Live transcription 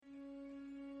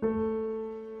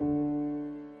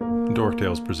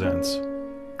Dorktales presents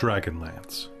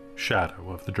Dragonlance, Shadow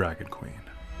of the Dragon Queen.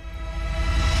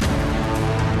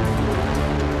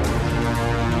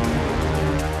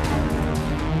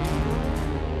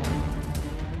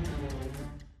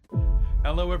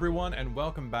 Hello everyone, and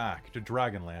welcome back to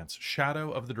Dragonlance,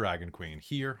 Shadow of the Dragon Queen,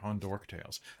 here on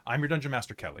Dorktales. I'm your Dungeon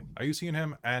Master Kelly. Are you seeing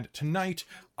him? And tonight,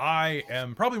 I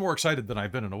am probably more excited than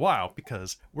I've been in a while,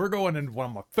 because we're going into one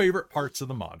of my favorite parts of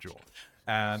the module.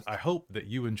 And I hope that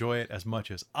you enjoy it as much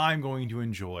as I'm going to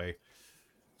enjoy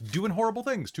doing horrible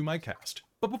things to my cast.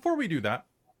 But before we do that,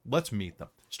 let's meet them.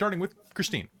 Starting with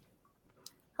Christine.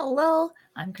 Hello,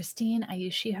 I'm Christine. I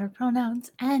use she, her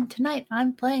pronouns, and tonight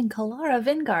I'm playing Kalara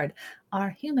Vingard, our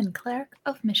human cleric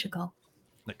of Michigal.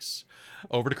 Nice.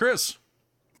 Over to Chris.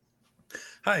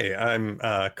 Hi, I'm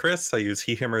Chris. I use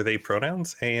he, him, or they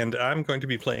pronouns, and I'm going to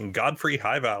be playing Godfrey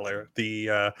Highvalor,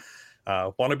 the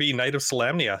wannabe Knight of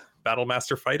Solamnia,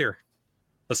 Battlemaster Fighter.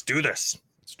 Let's do this.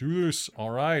 Let's do this.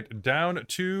 All right, down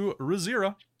to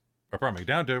Razira. Or pardon me,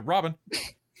 down to Robin.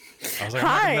 I was like, I'm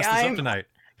not gonna mess this up tonight.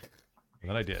 And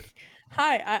then I did.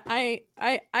 Hi, I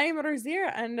am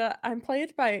Razira, and I'm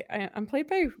played by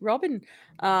Robin.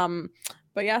 But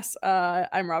yes,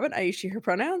 I'm Robin. I use she, her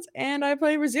pronouns, and I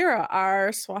play Razira,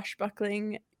 our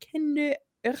swashbuckling kinder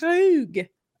rogue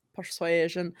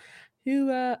persuasion, who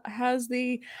has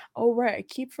the right. I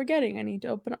keep forgetting. I need to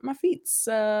open up my feats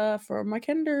for my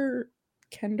kinder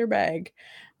bag,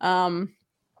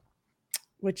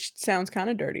 which sounds kind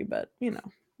of dirty, but you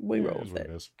know we roll with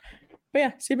it. But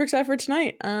yeah, super excited for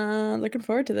tonight. Looking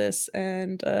forward to this.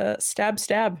 And stab.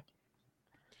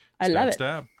 I love it.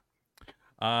 Stab.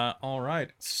 All right.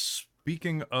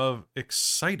 Speaking of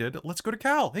excited, let's go to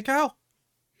Cal. Hey, Cal.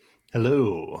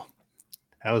 Hello.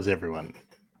 How's everyone?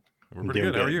 We're pretty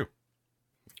good. How are you?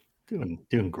 Doing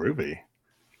groovy.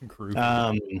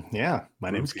 Groovy. Yeah, my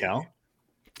name's Cal.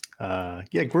 Yeah,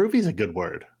 groovy's a good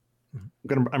word.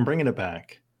 I'm bringing it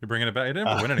back. You're bringing it back. You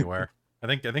didn't win anywhere. I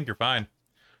think you're fine.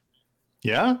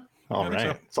 Yeah? All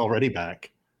right. So. It's already back.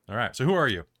 All right. So who are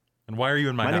you? And why are you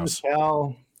in my house? My name is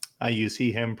Cal. I use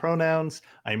he, him pronouns.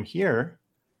 I'm here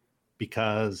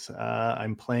because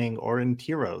I'm playing Orin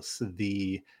Tyros,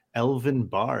 the elven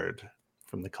bard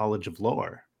from the College of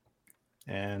Lore.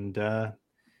 And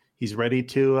he's ready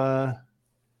to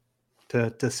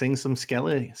sing some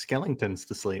skeletons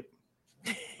to sleep.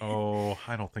 Oh,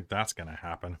 I don't think that's going to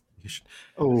happen. You should...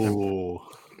 Oh...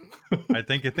 I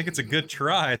think it's a good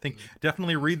try. I think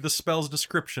definitely read the spell's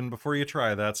description before you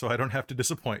try that, so I don't have to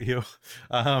disappoint you.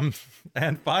 And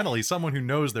finally, someone who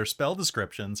knows their spell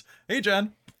descriptions. Hey,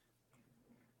 Jen.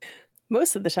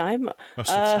 Most of the time.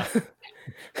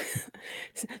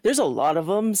 There's a lot of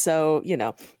them, so you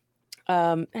know.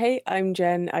 Hey, I'm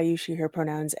Jen. I use she, her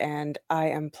pronouns, and I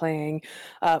am playing,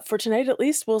 for tonight at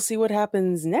least, we'll see what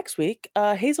happens next week,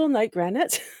 Hazel Knight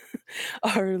Granite,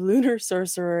 our lunar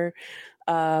sorcerer,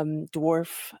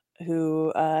 dwarf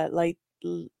who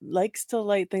likes to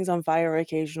light things on fire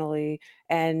occasionally,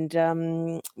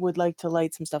 and would like to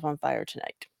light some stuff on fire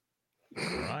tonight.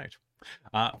 All right.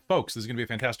 Folks, this is going to be a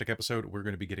fantastic episode. We're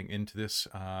going to be getting into this.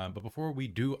 But before we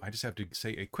do, I just have to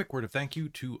say a quick word of thank you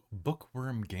to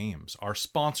Bookworm Games, our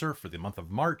sponsor for the month of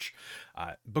March.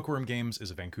 Bookworm Games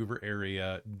is a Vancouver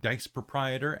area dice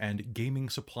proprietor and gaming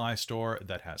supply store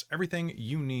that has everything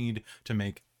you need to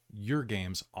make your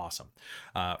games awesome.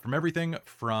 From everything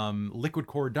from liquid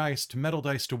core dice to metal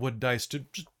dice to wood dice to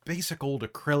just basic old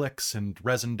acrylics and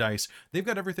resin dice. They've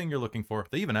got everything you're looking for.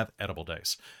 They even have edible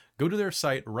dice. Go to their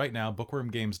site right now,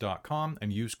 bookwormgames.com,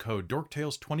 and use code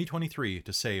DorkTales2023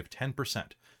 to save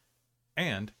 10%.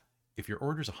 And if your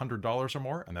order's $100 or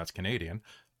more, and that's Canadian,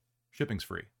 shipping's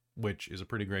free, which is a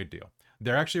pretty great deal.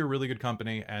 They're actually a really good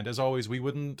company, and as always, we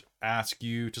wouldn't ask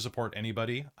you to support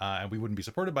anybody, and we wouldn't be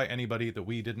supported by anybody that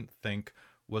we didn't think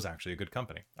was actually a good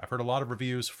company. I've heard a lot of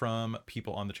reviews from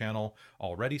people on the channel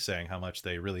already saying how much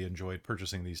they really enjoyed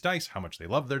purchasing these dice, how much they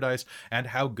love their dice, and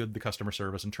how good the customer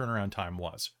service and turnaround time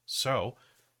was. So,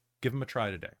 give them a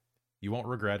try today. You won't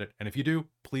regret it, and if you do,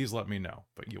 please let me know,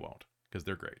 but you won't, because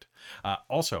they're great.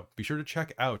 Also, be sure to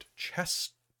check out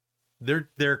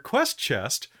their quest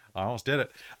chest. I almost did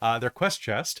it. Their quest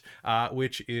chest,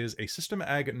 which is a system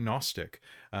agnostic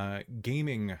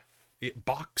gaming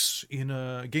box in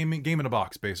a game in a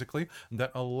box, basically,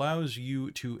 that allows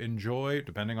you to enjoy,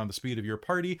 depending on the speed of your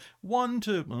party, 1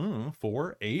 to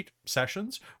 4, 8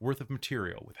 sessions worth of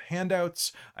material with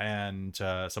handouts and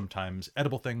sometimes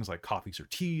edible things like coffees or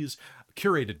teas,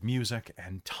 curated music,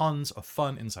 and tons of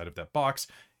fun inside of that box.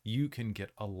 You can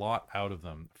get a lot out of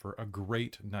them for a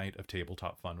great night of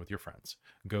tabletop fun with your friends.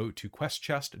 Go to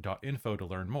questchest.info to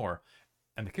learn more,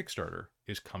 and the Kickstarter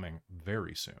is coming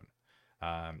very soon.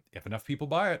 If enough people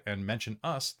buy it and mention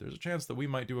us, there's a chance that we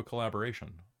might do a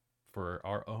collaboration for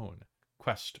our own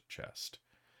quest chest,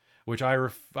 which I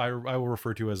will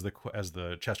refer to as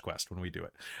the chest quest when we do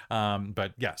it.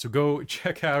 But yeah, so go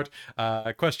check out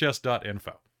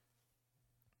questchest.info.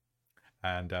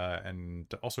 And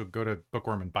also go to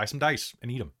Bookworm and buy some dice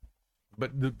and eat them,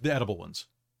 but the edible ones.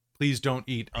 Please don't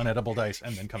eat unedible dice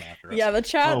and then come after us. Yeah, the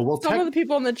chat. Oh, well, some of the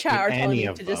people in the chat are telling me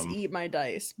of to just them. eat my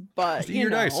dice, but Just eat your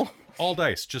dice, all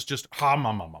dice. Just That's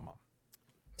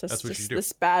what you do.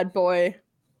 This bad boy.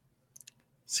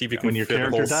 See if you can When your fit a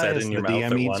character whole set dies, in the your mouth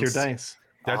DM at eats once. your dice.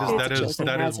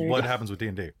 That is what happens with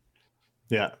D&D.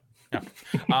 Yeah.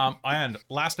 And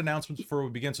last announcements before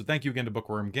we begin. So thank you again to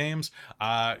Bookworm Games.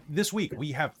 This week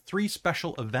we have 3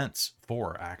 special events.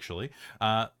 4 actually.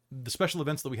 The special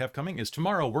events that we have coming is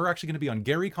tomorrow. We're actually going to be on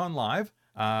GaryCon Live,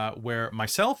 where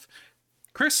myself,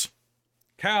 Chris,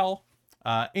 Cal,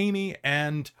 Amy,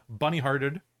 and Bunny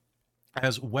Hearted,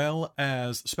 as well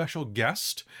as special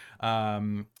guest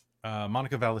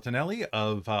Monica Valatinelli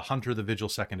of Hunter the Vigil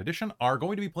 2nd Edition, are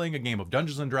going to be playing a game of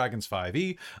Dungeons & Dragons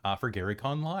 5e for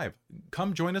GaryCon Live.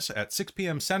 Come join us at 6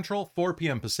 p.m. Central, 4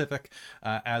 p.m. Pacific,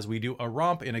 as we do a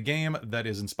romp in a game that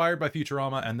is inspired by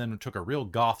Futurama and then took a real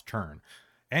goth turn.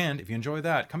 And if you enjoy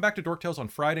that, come back to Dork Tales on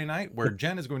Friday night, where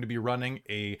Jen is going to be running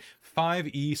a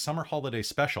 5e summer holiday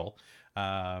special.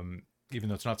 Even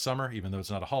though it's not summer, even though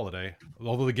it's not a holiday,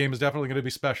 although the game is definitely going to be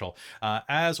special,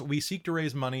 as we seek to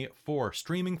raise money for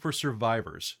Streaming for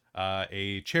Survivors,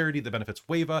 a charity that benefits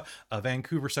WAVA, a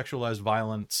Vancouver sexualized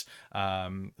violence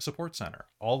support center.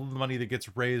 All of the money that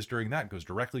gets raised during that goes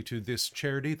directly to this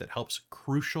charity that helps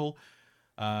crucial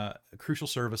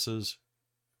services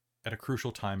at a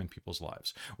crucial time in people's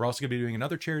lives. We're also going to be doing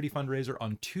another charity fundraiser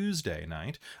on Tuesday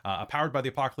night, a Powered by the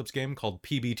Apocalypse game called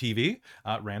PBTV,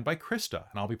 ran by Krista,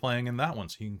 and I'll be playing in that one,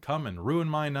 so you can come and ruin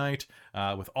my night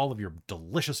with all of your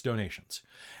delicious donations.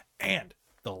 And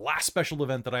the last special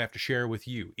event that I have to share with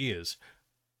you is,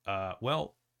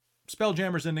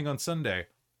 Spelljammer's ending on Sunday,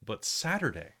 but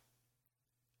Saturday,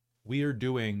 we are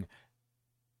doing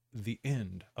the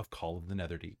end of Call of the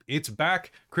Netherdeep. It's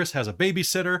back. Chris has a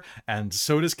babysitter, and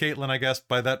so does Caitlin, I guess,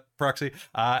 by that proxy.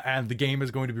 And the game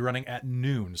is going to be running at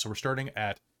noon. So we're starting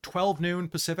at 12 noon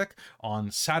Pacific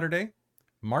on Saturday,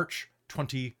 March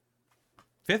 25th.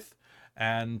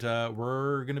 And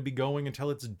we're going to be going until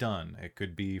it's done. It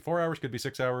could be 4 hours, could be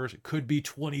 6 hours, it could be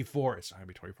 24. It's not going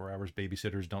to be 24 hours.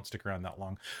 Babysitters don't stick around that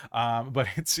long. But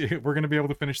we're going to be able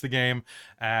to finish the game,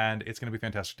 and it's going to be a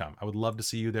fantastic time. I would love to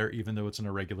see you there, even though it's an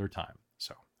irregular time.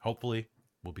 So hopefully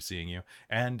we'll be seeing you.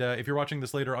 And if you're watching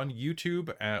this later on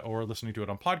YouTube or listening to it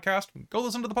on podcast, go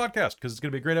listen to the podcast, because it's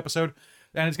going to be a great episode,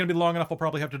 and it's going to be long enough. We'll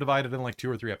probably have to divide it in like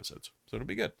 2 or 3 episodes. So it'll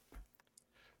be good.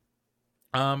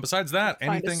 Besides that,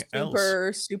 anything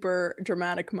else? Super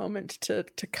dramatic moment to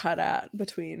cut at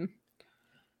between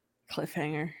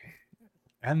cliffhanger.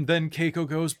 And then Keiko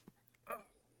goes,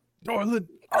 Dorland,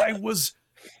 I was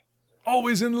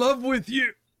always in love with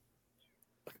you.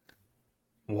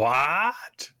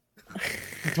 What?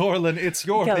 Dorland, it's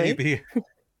your Kelly? baby.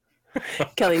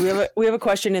 Kelly, we have a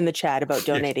question in the chat about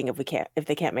donating if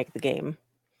they can't make the game.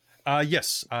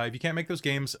 Yes. If you can't make those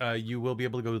games, you will be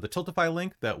able to go to the Tiltify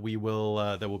link that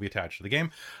will be attached to the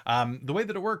game. The way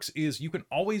that it works is you can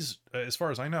always, as far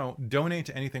as I know, donate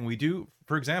to anything we do.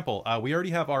 For example, we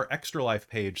already have our Extra Life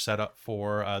page set up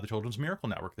for the Children's Miracle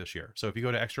Network this year. So if you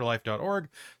go to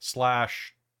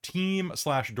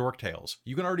extralife.org/team/dorktales,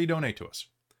 you can already donate to us,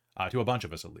 to a bunch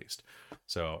of us at least.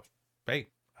 So, hey.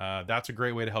 That's a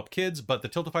great way to help kids, but the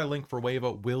Tiltify link for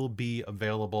WAVA will be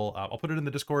available. I'll put it in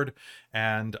the Discord,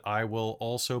 and I will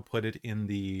also put it in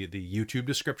the YouTube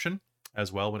description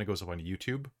as well when it goes up on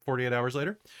YouTube 48 hours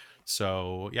later.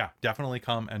 So yeah, definitely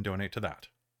come and donate to that.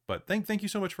 But thank you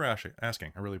so much for asking. I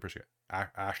really appreciate it.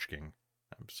 Asking.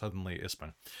 I'm suddenly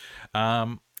Ispan.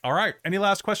 All right. Any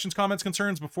last questions, comments,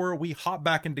 concerns before we hop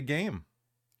back into game?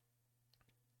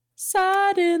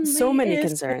 Suddenly, So many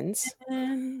concerns.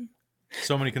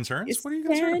 So many concerns? What are you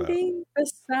concerned about? Standing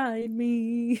beside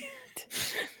me.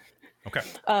 Okay.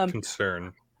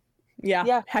 Concern.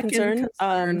 Yeah, concern.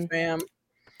 fam.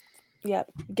 Yeah,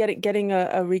 getting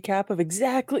a recap of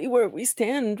exactly where we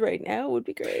stand right now would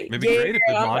be great. It'd be great if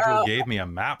the module gave me a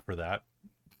map for that.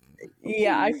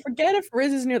 Yeah, I forget if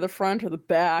Riz is near the front or the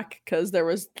back, because there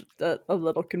was a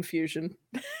little confusion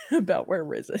about where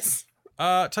Riz is.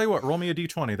 Tell you what, roll me a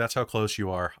d20. That's how close you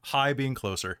are. High being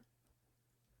closer.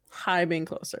 High being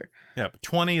closer. Yeah, but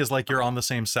 20 is like you're on the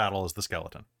same saddle as the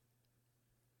skeleton.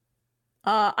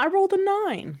 I rolled a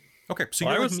 9. Okay, so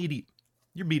Well,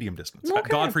 you're medium distance. Okay.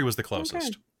 Godfrey was the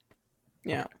closest.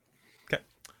 Yeah. Okay.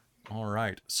 All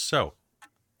right. So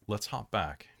let's hop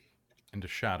back into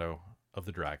Shadow of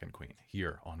the Dragon Queen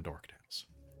here on Dorktales.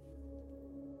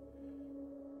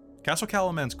 Castle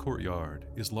Calaman's courtyard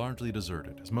is largely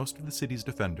deserted, as most of the city's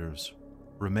defenders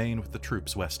remain with the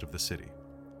troops west of the city.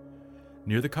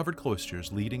 Near the covered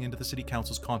cloisters leading into the city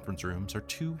council's conference rooms are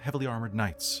 2 heavily armored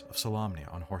knights of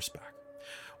Solamnia on horseback.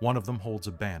 One of them holds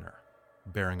a banner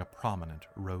bearing a prominent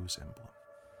rose emblem.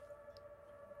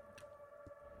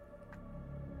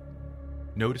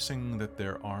 Noticing that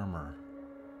their armor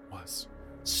was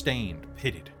stained,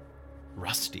 pitted,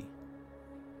 rusty,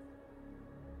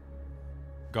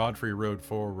 Godfrey rode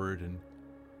forward and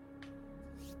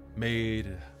made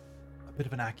a bit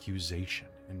of an accusation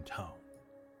in tone.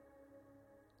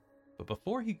 But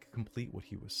before he could complete what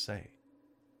he was saying,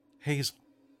 Hazel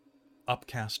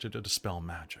upcasted a dispel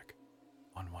magic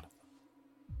on one of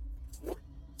them.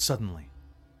 Suddenly,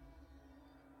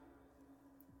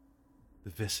 the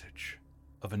visage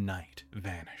of a knight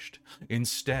vanished.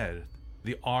 Instead,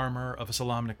 the armor of a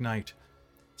Solamnic knight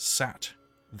sat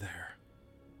there,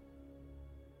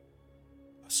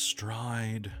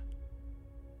 astride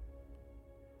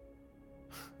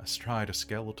a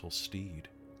skeletal steed,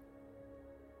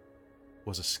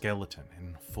 was a skeleton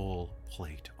in full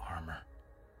plate armor,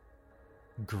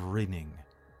 grinning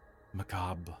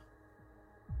macabrely?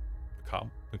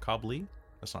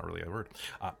 That's not really a word.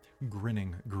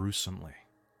 Grinning gruesomely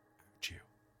at you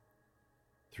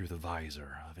through the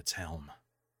visor of its helm.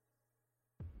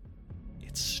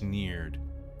 It sneered,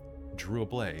 drew a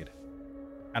blade,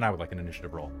 and I would like an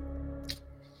initiative roll.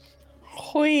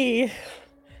 Hoi.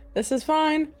 This is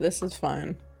fine. This is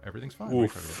fine. Everything's fine.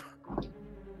 Oof.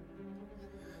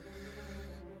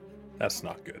 That's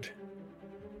not good.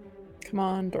 Come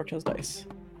on, Dorktales dice.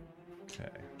 Okay.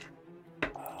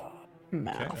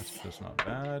 Math. Okay, that's not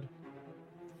bad.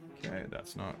 Okay,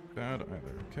 that's not bad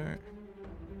either. Okay.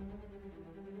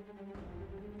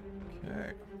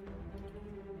 Okay.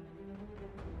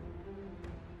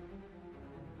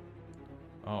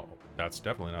 Oh, that's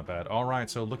definitely not bad. All right,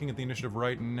 so looking at the initiative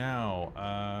right now.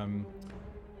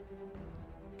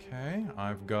 Okay,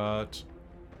 I've got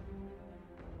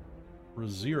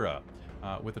Razira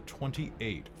with a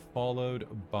 28, followed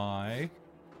by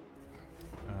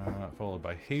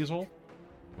Hazel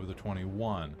with a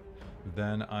 21.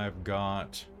 Then I've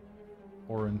got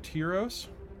Orontiros.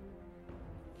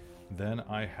 Then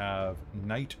I have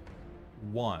Knight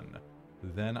 1.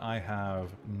 Then I have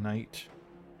Knight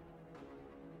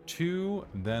 2.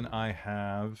 Then I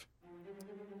have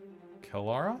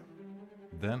Kalara.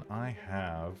 Then I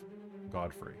have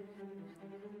Godfrey.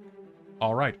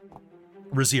 All right.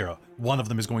 Razira, one of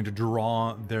them is going to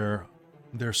draw their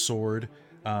sword,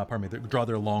 draw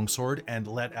their long sword and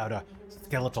let out a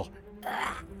skeletal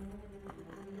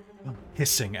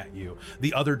hissing at you.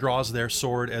 The other draws their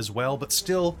sword as well, but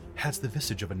still has the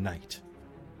visage of a knight.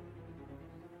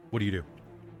 What do you do?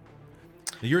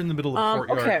 You're in the middle of the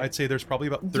courtyard. Okay. I'd say there's probably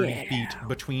about 30 feet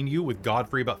between you, with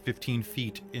Godfrey about 15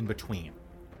 feet in between.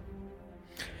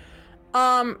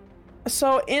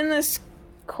 So in this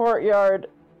courtyard,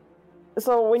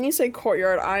 so when you say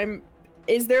courtyard,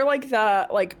 is there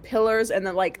like pillars and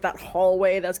then like that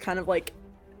hallway that's kind of like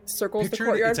circles the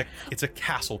courtyard? It's a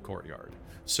castle courtyard.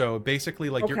 So basically,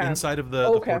 like, you're inside of the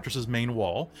fortress's main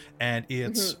wall, and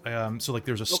it's so like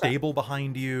there's a stable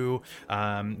behind you.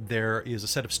 There is a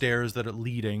set of stairs that are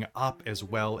leading up, as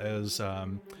well as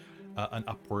an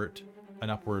upward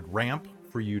ramp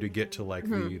for you to get to like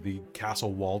the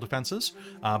castle wall defenses.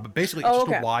 But basically, it's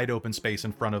just a wide open space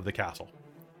in front of the castle.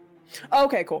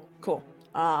 Okay, cool.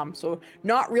 So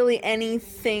not really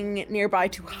anything nearby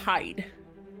to hide,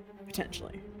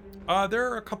 potentially. There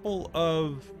are a couple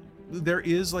of. There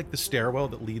is like the stairwell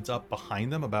that leads up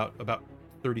behind them, about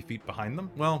 30 feet behind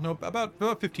them. Well, no, about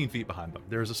 15 feet behind them.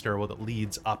 There's a stairwell that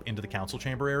leads up into the council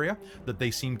chamber area that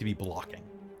they seem to be blocking.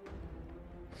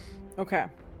 Okay.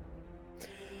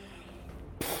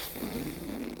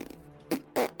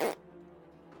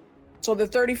 So they're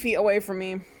 30 feet away from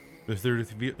me. They're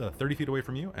 30 feet away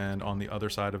from you, and on the other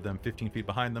side of them, 15 feet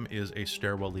behind them, is a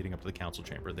stairwell leading up to the council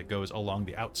chamber that goes along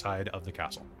the outside of the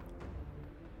castle.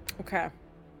 Okay.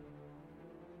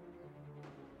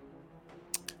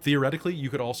 Theoretically,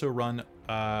 you could also run.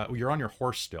 You're on your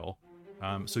horse still,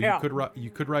 so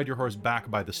you could ride your horse back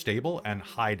by the stable and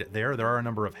hide there. There are a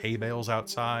number of hay bales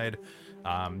outside.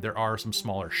 There are some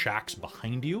smaller shacks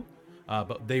behind you,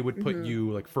 but they would put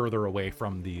you like further away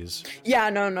from these. Yeah,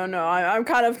 no. I'm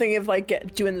kind of thinking of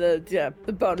like doing the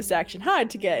bonus action hide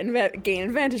to gain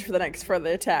advantage for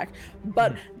the attack,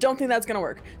 but don't think that's gonna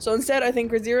work. So instead, I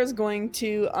think Razira is going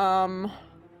to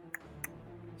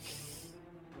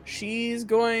She's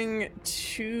going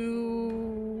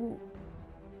to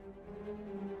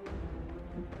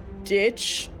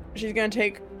ditch. She's gonna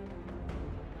take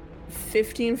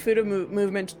 15 feet of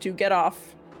movement to get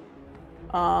off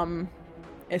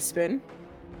Ispin.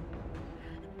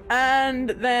 And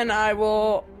then I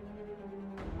will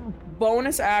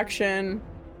bonus action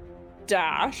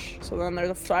dash. So then I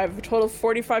have a total of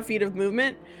 45 feet of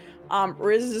movement.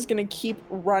 Riz is gonna keep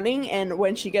running, and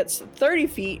when she gets 30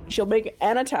 feet, she'll make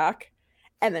an attack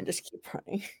and then just keep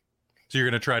running. So you're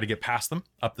gonna try to get past them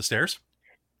up the stairs?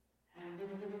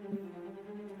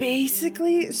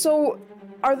 Basically, so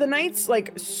are the knights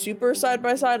like super side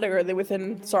by side, or are they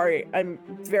within? Sorry, I'm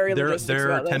very logistics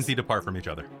They're about 10 this. feet apart from each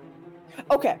other.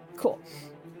 Okay, cool.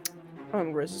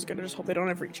 Riz is gonna just hope they don't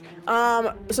have reach.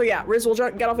 So yeah, Riz will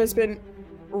get off his spin,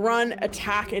 run,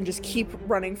 attack, and just keep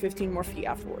running 15 more feet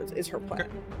afterwards. Is her plan. Okay.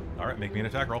 All right, make me an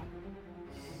attack roll.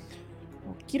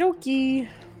 Okie dokie.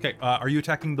 Okay, are you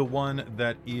attacking the one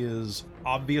that is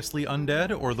obviously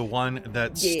undead, or the one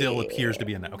that still appears to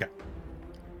be undead? Okay.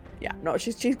 Yeah, no,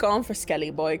 she's going for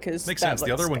Skelly Boy because Makes sense.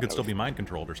 The other one could still be mind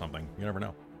controlled or something. You never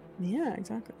know. Yeah,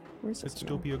 exactly. Where's Could this?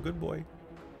 still be a good boy.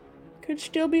 Could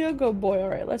still be a good boy. All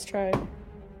right, let's try it.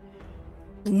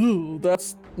 Ooh,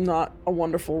 that's not a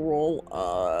wonderful roll.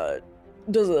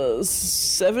 Does a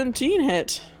 17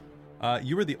 hit?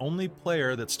 You are the only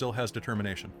player that still has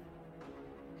determination.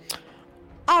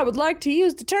 I would like to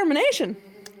use determination.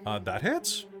 That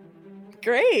hits.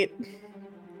 Great.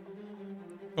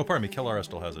 Oh, pardon me. Kellara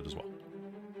still has it as well.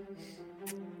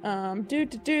 So now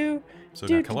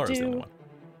Kellara's the only one.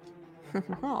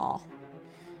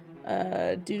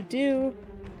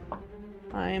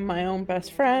 I am my own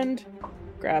best friend.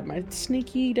 Grab my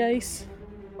sneaky dice.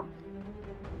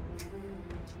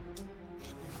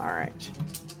 All right.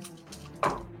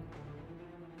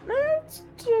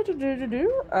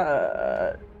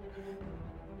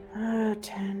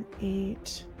 10,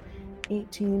 8,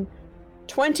 18,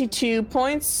 22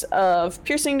 points of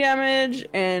piercing damage,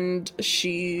 and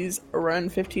she's run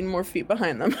 15 more feet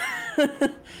behind them.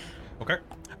 Okay.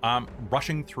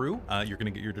 Rushing through, you're going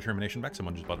to get your determination back.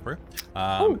 Someone just bought it for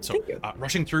you. Thank you.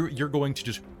 Rushing through, you're going to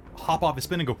just hop off a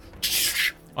spin and go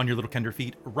on your little Kender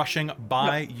feet. Rushing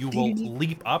by, you will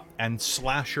leap up and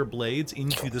slash your blades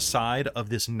into the side of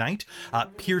this knight,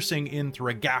 piercing in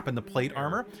through a gap in the plate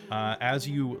armor. As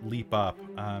you leap up,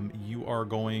 you are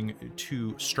going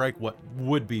to strike what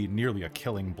would be nearly a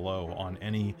killing blow on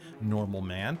any normal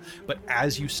man. But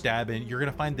as you stab in, you're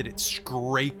going to find that it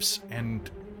scrapes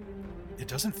and it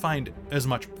doesn't find as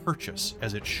much purchase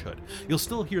as it should. You'll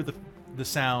still hear the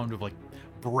sound of like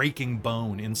breaking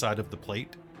bone inside of the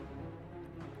plate,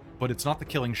 but it's not the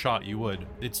killing shot you would.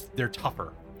 They're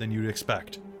tougher than you'd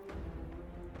expect.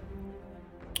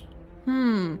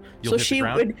 So she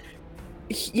would,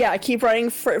 keep running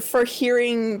for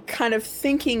hearing, kind of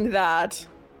thinking that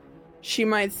she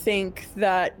might think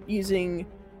that using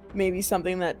maybe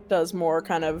something that does more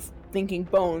kind of thinking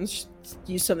bones,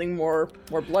 use something more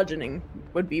bludgeoning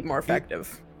would be more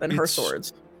effective than her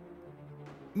swords.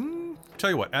 Tell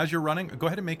you what, as you're running, go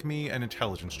ahead and make me an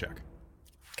intelligence check.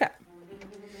 Okay.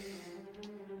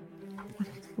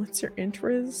 What's your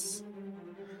interest?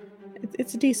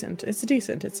 It's decent. It's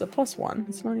decent. It's a +1.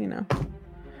 It's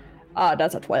not,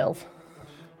 that's a 12.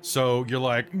 So you're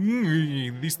like,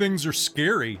 these things are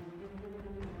scary.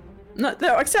 No,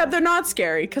 except they're not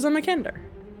scary because I'm a Kender.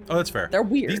 Oh, that's fair. They're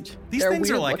weird. These They're things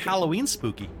are weird like looking. Halloween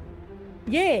spooky.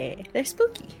 Yeah, they're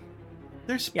spooky.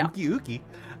 They're spooky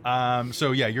ooky.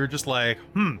 So yeah, you're just like,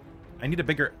 I need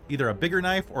either a bigger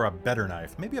knife or a better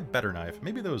knife. Maybe a better knife.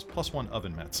 Maybe those +1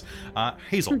 oven mitts.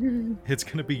 Hazel, it's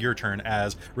going to be your turn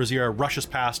as Razira rushes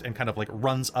past and kind of like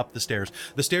runs up the stairs.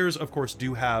 The stairs, of course,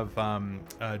 do have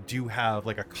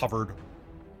like a covered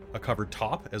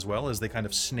top as well, as they kind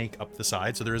of snake up the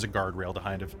side. So there is a guardrail to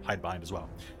hide behind as well.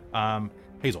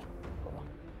 Hazel.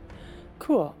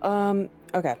 Cool.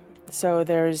 Okay. So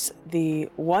there's the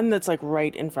one that's like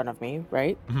right in front of me,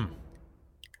 right?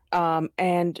 Mm-hmm.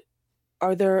 And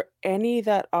are there any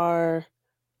that are?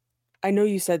 I know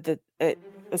you said that it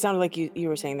sounded like you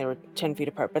were saying they were 10 feet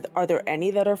apart, but are there any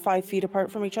that are 5 feet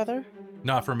apart from each other?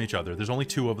 Not from each other. There's only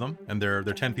 2 of them, and they're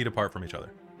 10 feet apart from each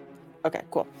other. Okay,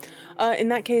 cool. In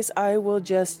that case, I will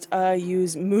just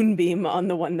use Moonbeam on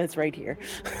the one that's right here.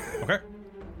 Okay.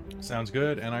 Sounds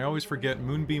good. And I always forget,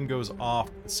 Moonbeam goes off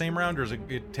the same round, or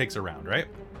it takes a round, right?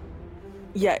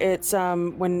 Yeah, it's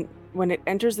when it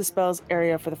enters the spell's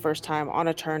area for the first time on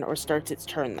a turn or starts its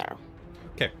turn there.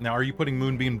 Okay. Now, are you putting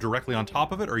Moonbeam directly on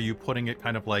top of it, or are you putting it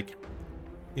kind of like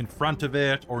in front of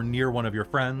it or near one of your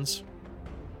friends?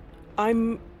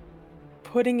 I'm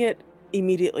putting it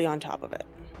immediately on top of it.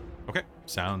 Okay.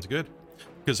 Sounds good.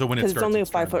 Because when it starts, it's only a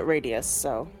its turn. 5-foot radius,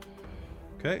 so.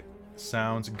 Okay.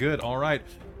 Sounds good. All right.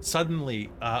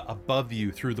 Suddenly, above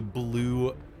you, through the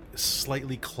blue,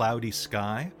 slightly cloudy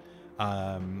sky,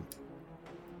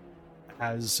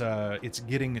 as it's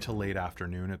getting to late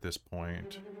afternoon at this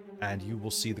point, and you will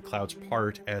see the clouds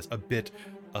part as a bit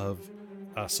of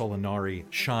Solinari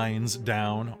shines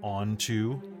down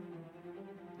onto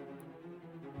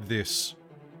this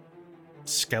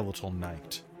skeletal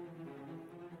knight.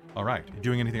 All right. You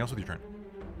doing anything else with your turn?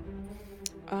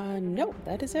 No,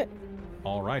 that is it.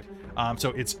 All right. So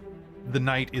it's the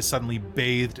night is suddenly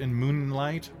bathed in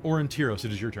moonlight. Tyros,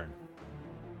 it is your turn.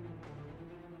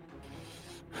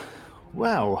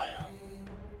 Wow.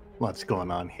 What's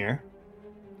going on here?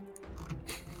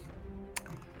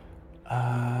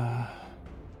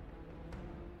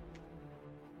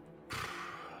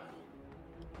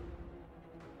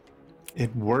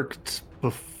 It worked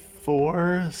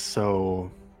before,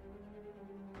 so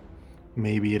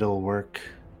maybe it'll work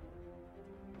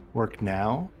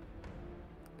now.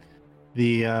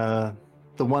 The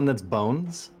one that's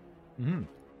bones. Mm-hmm.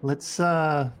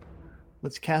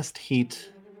 Let's cast heat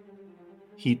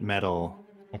metal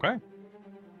Okay.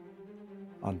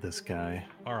 on this guy.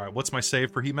 All right. What's my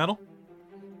save for heat metal?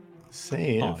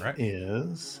 Save All right.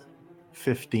 is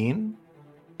 15.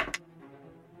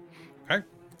 Okay.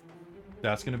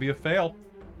 That's going to be a fail.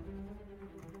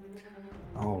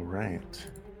 All right.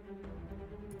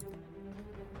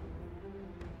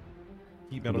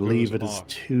 Heat I metal believe goes it is off.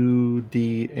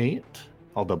 2d8.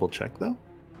 I'll double check though.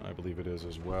 I believe it is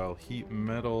as well. Heat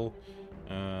metal.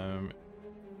 That's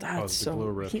Causes the so glow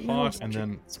red heat hot, metal's and such a-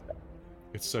 then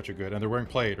it's such a good. And they're wearing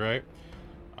plate, right?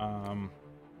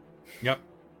 Yep.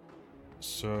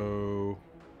 So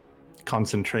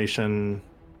Concentration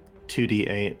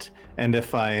 2d8. And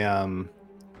if I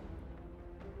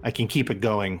can keep it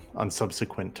going on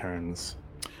subsequent turns.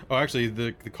 oh, actually,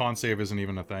 the con save isn't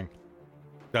even a thing.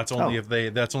 That's only Oh.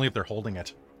 that's only if they're holding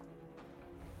it.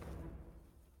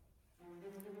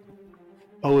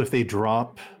 Oh, if they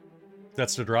drop,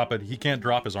 That's to drop it. He can't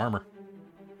drop his armor.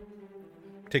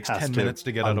 Takes Has 10 to minutes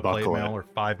to get out of plate unbuckle mail, it. or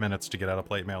 5 minutes to get out of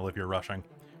plate mail if you're rushing.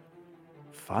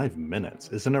 5 minutes.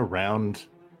 Isn't a round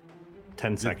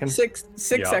 10 seconds? Six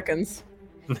Yeah. seconds.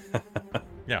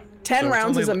 Yeah. 10 So it's rounds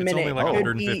only- is a It's minute. only like It would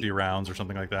 150 be- rounds or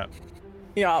something like that.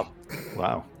 Yeah.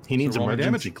 Wow. He needs roll me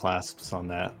emergency damage. clasps on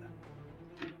that.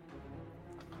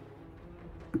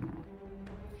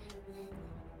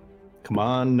 Come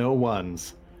on, no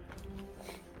ones.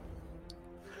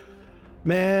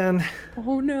 Man,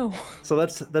 Oh no. so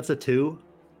that's a 2.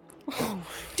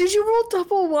 Did you roll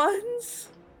double ones?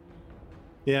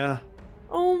 Yeah.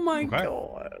 Oh my Okay.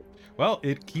 god. Well,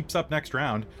 it keeps up next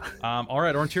round. All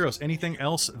right, Orntiros, anything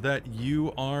else that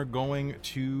you are going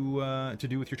to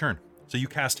do with your turn? So you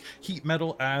cast heat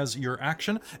metal as your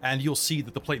action, and you'll see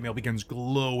that the plate mail begins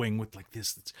glowing with like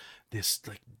this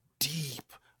like deep,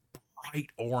 bright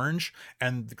orange,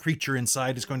 and the creature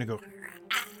inside is going to go.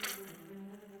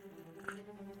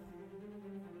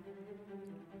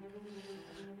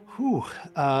 Whew.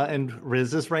 And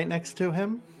Riz is right next to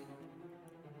him.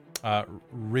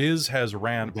 Riz has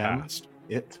ran Them? past.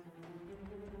 It.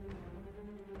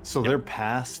 So Yep. they're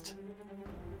past.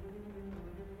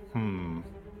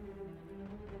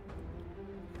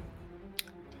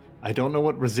 I don't know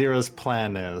what Razira's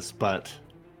plan is, but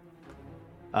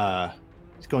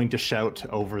he's going to shout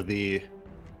over the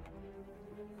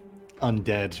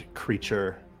undead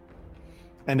creature.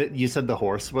 And you said the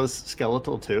horse was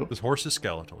skeletal too? This horse is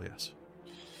skeletal, yes.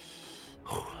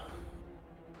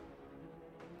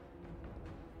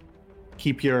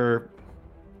 Keep your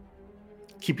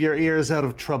ears out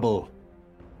of trouble.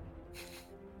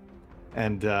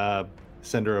 And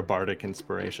send her a bardic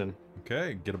inspiration.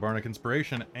 Okay, get a Bardic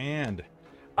Inspiration, and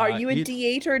Are you a it-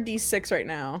 D8 or a D6 right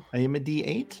now? I am a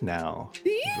D8 now.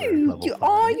 You, Level you five.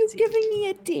 are you giving me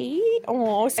a D?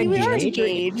 Oh, see, we are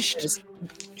engaged.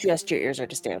 Just your ears are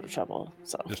to stay out of trouble.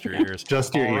 So just your ears.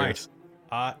 Just your All ears.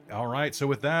 right. All right, so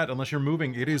with that, unless you're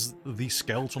moving, it is the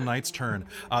Skeletal Knight's turn.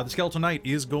 The Skeletal Knight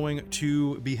is going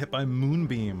to be hit by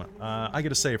Moonbeam. I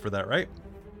get a save for that, right?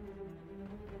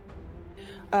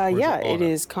 Or is yeah, it it auto?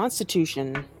 is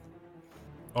Constitution.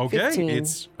 Okay, 15.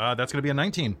 it's that's going to be a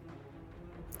 19.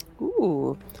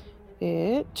 Ooh,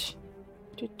 it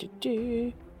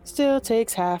still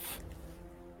takes half.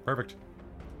 Perfect.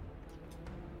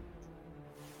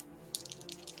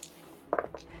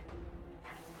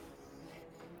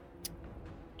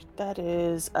 That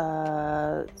is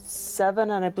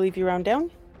 7, and I believe you round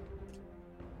down.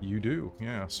 You do,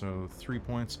 yeah. So 3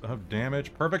 points of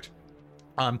damage. Perfect.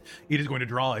 It is going to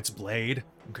draw its blade.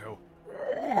 Go.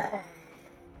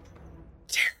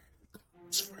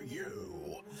 It's for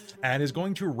you. and is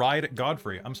going to ride at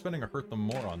Godfrey. I'm spending a hurt them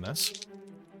more on this.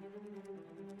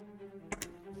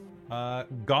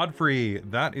 Godfrey,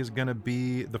 that is going to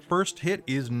be... The first hit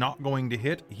is not going to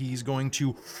hit. He's going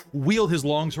to wield his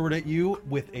longsword at you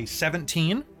with a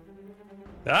 17.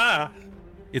 Ah!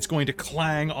 It's going to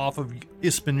clang off of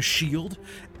Ispin's shield,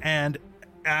 and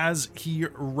as he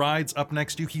rides up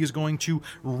next to you, he is going to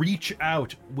reach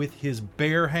out with his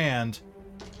bare hand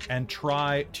and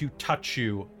try to touch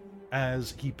you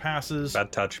as he passes.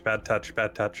 Bad touch, bad touch,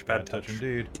 bad touch, bad touch.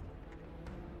 Indeed.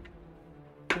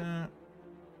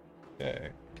 Okay,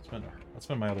 let's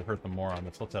spend my other hurt them more on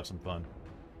this. Let's have some fun.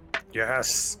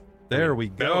 Yes. There we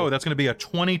go. That's going to be a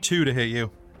 22 to hit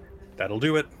you. That'll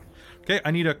do it. Okay,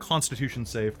 I need a Constitution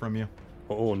save from you.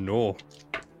 Oh, no.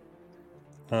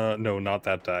 No, not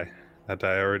that die. That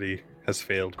die already has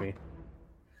failed me.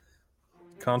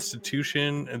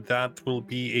 Constitution, that will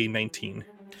be a 19.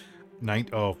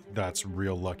 Oh, that's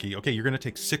real lucky. Okay, you're going to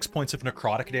take 6 points of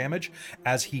necrotic damage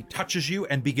as he touches you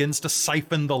and begins to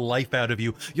siphon the life out of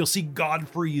you. You'll see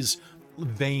Godfrey's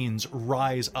veins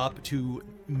rise up to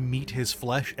meet his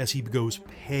flesh as he goes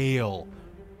pale,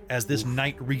 as this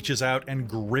knight reaches out and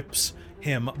grips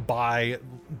him by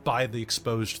the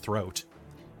exposed throat.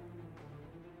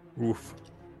 Oof.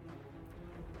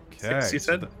 Okay. 6, you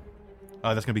said?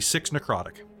 That's going to be 6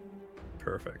 necrotic.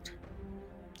 Perfect.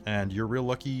 And you're real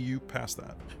lucky you passed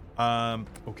that.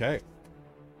 Okay.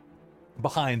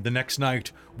 Behind, the next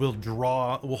knight will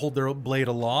hold their blade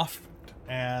aloft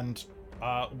and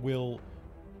will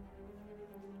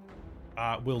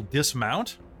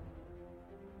dismount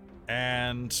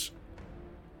and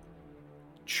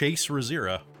chase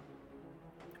Razira.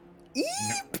 He's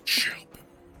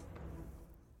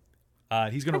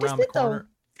going to round the corner.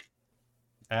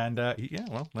 And yeah,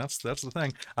 well, that's the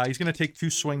thing. He's going to take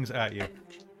 2 swings at you.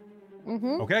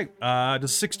 Mm-hmm. Okay.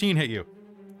 Does 16 hit you?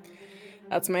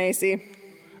 That's my AC.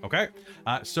 Okay.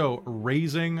 So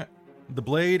raising the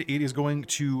blade, it is going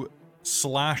to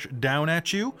slash down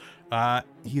at you.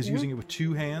 He is using it with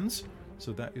 2 hands,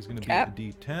 so that is going to be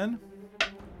a D10.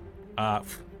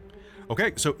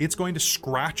 Okay, so it's going to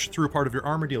scratch through a part of your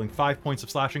armor, dealing 5 points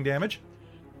of slashing damage,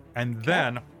 and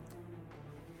then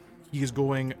he is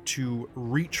going to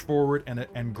reach forward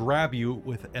and grab you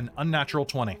with an unnatural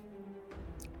 20.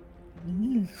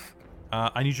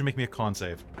 I need you to make me a con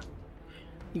save.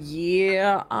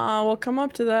 Yeah, we'll come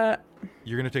up to that.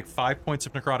 You're going to take 5 points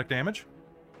of necrotic damage.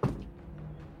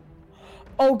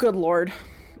 Oh, good lord.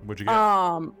 What'd you get?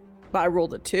 But I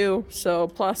rolled a 2, so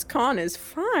plus con is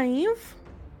 5.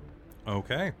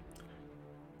 Okay.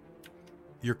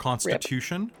 Your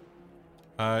constitution,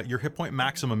 your hit point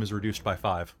maximum is reduced by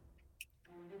 5.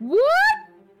 What?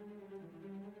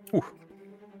 Ooh.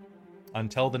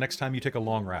 Until the next time you take a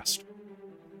long rest.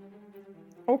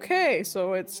 Okay,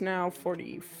 so it's now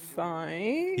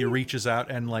 45. He reaches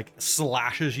out and like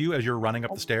slashes you as you're running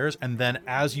up the stairs, and then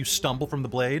as you stumble from the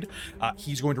blade,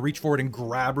 he's going to reach forward and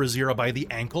grab Razira by the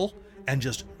ankle and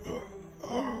just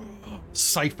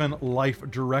siphon life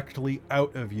directly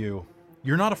out of you.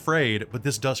 You're not afraid, but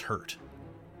this does hurt.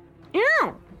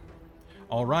 Ew.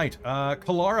 All right,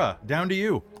 Kalara, down to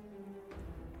you.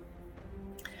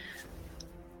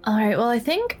 All right, well, I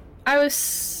think I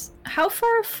was... How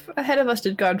far ahead of us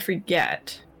did Godfrey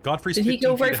get? Godfrey's Did he 15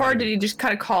 go very feet far, or ahead of did you. he just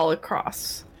kind of call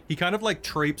across? He kind of like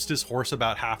traipsed his horse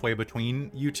about halfway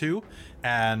between you two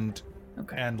and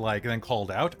then called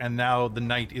out, and now the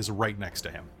knight is right next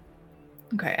to him.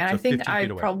 Okay, and So I think 15 feet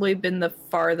I'd away. probably been the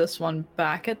farthest one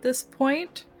back at this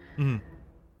point.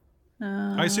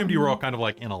 I assumed you were all kind of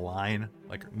like in a line,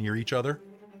 like near each other.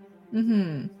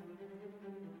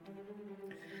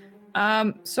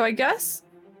 So I guess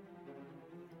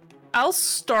I'll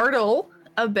startle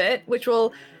a bit, which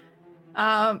will...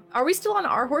 are we still on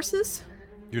our horses?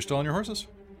 You're still on your horses?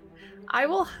 I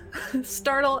will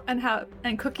startle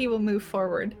and Cookie will move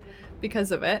forward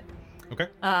because of it. Okay.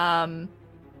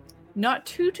 Not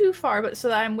too far, but so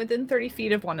that I'm within 30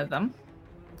 feet of one of them.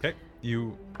 Okay.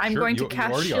 I'm going to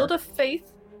cast Shield of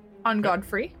Faith on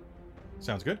Godfrey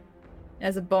Sounds good.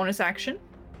 as a bonus action.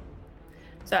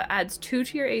 So that adds 2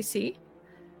 to your AC.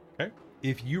 Okay.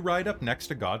 If you ride up next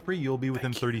to Godfrey, you'll be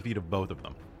within 30 feet of both of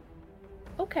them.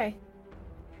 Okay.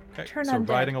 Okay. Turn so undead.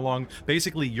 riding along,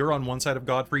 basically you're on one side of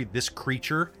Godfrey, this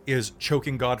creature is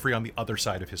choking Godfrey on the other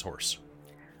side of his horse.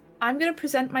 I'm going to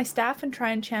present my staff and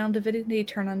try and channel Divinity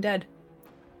Turn Undead.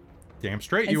 Damn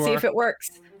straight And you see are. if it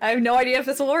works. I have no idea if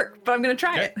this will work, but I'm going to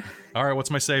try Okay. All right,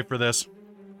 what's my save for this?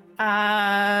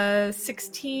 it.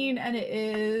 16, and it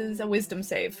is a Wisdom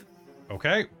save.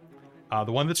 Okay.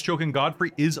 The one that's choking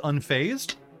Godfrey is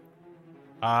unfazed.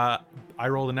 I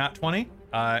rolled a nat 20.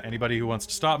 Anybody who wants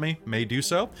to stop me may do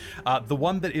so. The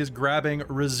one that is grabbing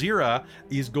Razira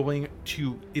is going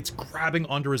to... It's grabbing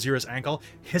onto Razira's ankle,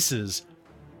 hisses,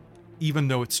 even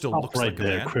though it still looks like a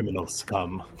there, man. criminal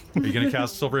scum. Are you going to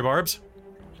cast Silvery Barbs?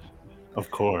 Of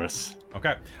course.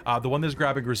 Okay. The one that's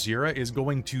grabbing Razira is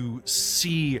going to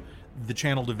see the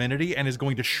channel divinity and is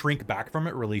going to shrink back from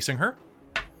it, releasing her.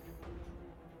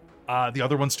 The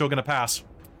other one's still going to pass.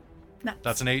 Nice.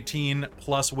 That's an 18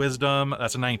 plus wisdom.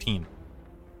 That's a 19.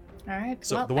 All right.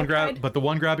 So well, the one I tried. the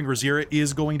one grabbing Razira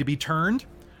is going to be turned,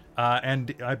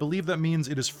 and I believe that means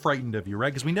it is frightened of you,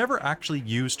 right? Because we never actually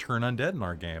use turn undead in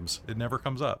our games. It never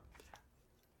comes up.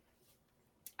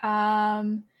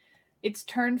 It's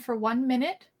turned for 1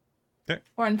 minute. Okay.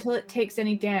 Or until it takes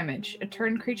any damage. A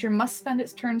turned creature must spend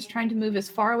its turns trying to move as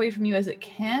far away from you as it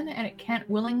can, and it can't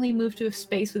willingly move to a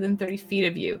space within 30 feet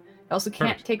of you. It also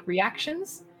can't Perfect. take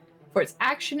reactions. For its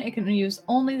action, it can use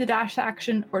only the dash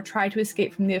action or try to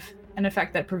escape from an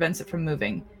effect that prevents it from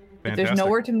moving. If there's Fantastic.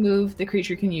 nowhere to move, the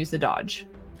creature can use the dodge.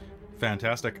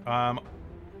 Fantastic.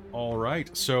 All right.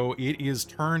 So it is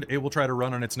turned. It will try to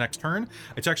run on its next turn.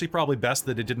 It's actually probably best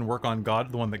that it didn't work on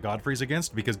the one that Godfrey's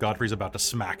against, because Godfrey's about to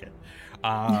smack it.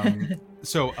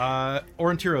 So,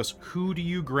 Orontiros, who do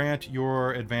you grant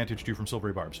your advantage to from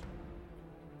Silvery Barbs?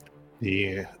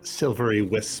 The silvery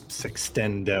wisps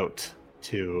extend out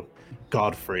to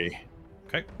Godfrey.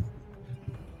 Okay.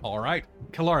 All right.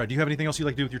 Kalara, do you have anything else you'd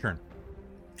like to do with your turn?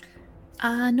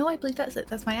 No, I believe that's it.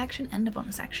 That's my action and a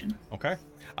bonus action. Okay.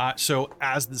 So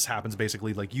as this happens,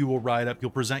 basically, like, you will ride up,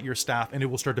 you'll present your staff, and it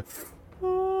will start to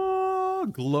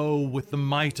glow with the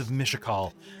might of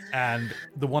Mishakal. And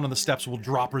the one on the steps will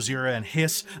drop Razira and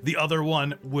hiss. The other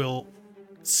one will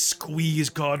squeeze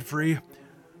Godfrey.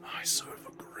 I serve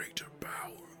a greater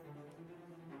power.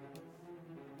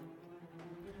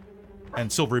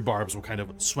 And Silvery Barbs will kind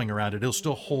of swing around it. It'll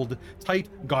still hold tight.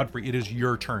 Godfrey, it is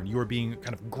your turn. You are being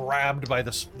kind of grabbed by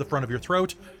the front of your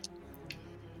throat.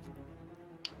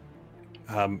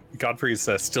 Godfrey's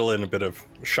still in a bit of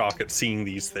shock at seeing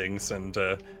these things, and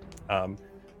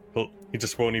he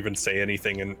just won't even say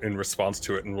anything in response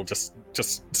to it, and will just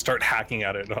start hacking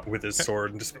at it with his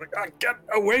sword and just be like, "Get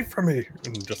away from me!"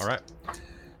 And just All right.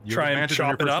 You try have and advantage on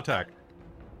your chop it first up. attack.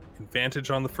 Advantage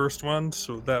on the first one,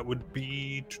 so that would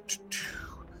be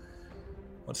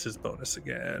what's his bonus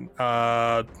again?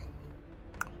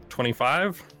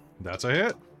 25, That's a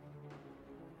hit.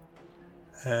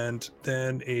 and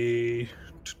then that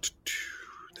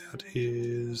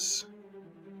is.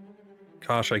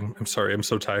 Gosh, I'm sorry. I'm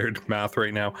so tired. Math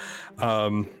right now.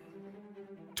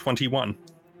 21.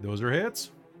 Those are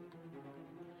hits.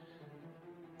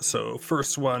 So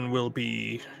first one will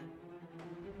be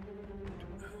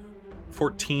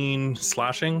 14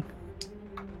 slashing.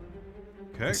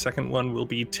 Okay. The second one will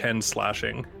be 10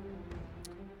 slashing.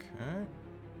 Okay.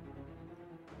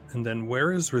 And then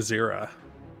where is Razira?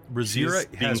 Razira She's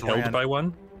being has held ran by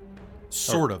one.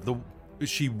 sort of.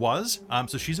 She was.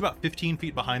 So she's about 15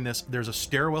 feet behind this. There's a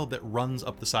stairwell that runs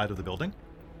up the side of the building.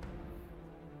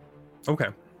 Okay.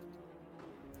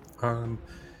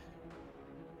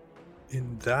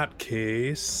 In that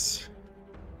case,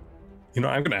 I'm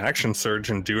going to action surge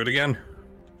and do it again.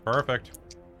 Perfect.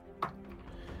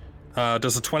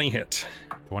 Does a 20 hit?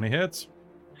 20 hits.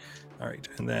 All right,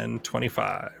 and then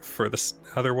 25 for this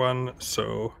other one.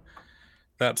 So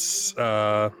that's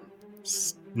 9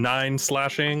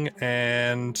 slashing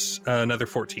and another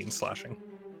 14 slashing.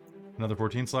 Another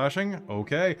 14 slashing.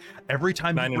 Okay. Every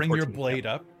time 9 you and bring your 14, blade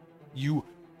up, you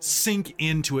sink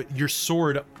into it, your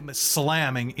sword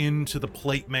slamming into the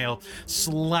plate mail,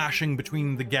 slashing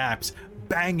between the gaps,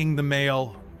 banging the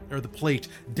mail or the plate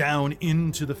down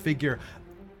into the figure.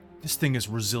 This thing is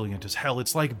resilient as hell.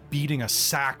 It's like beating a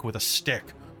sack with a stick.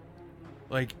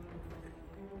 Like,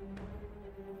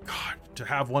 God, to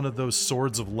have one of those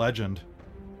swords of legend.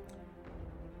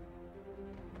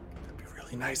 That'd be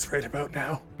really nice right about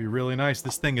now. Be really nice.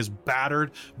 This thing is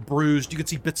battered, bruised. You can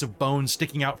see bits of bone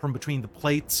sticking out from between the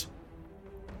plates.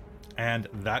 And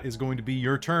that is going to be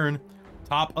your turn.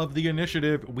 Top of the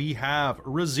initiative, we have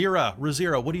Razira.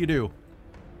 Razira, what do you do?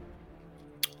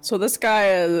 So this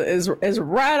guy is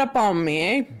right up on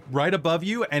me, eh? Right above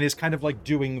you, and is kind of like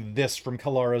doing this from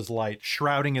Kalara's light,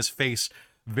 shrouding his face,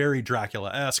 very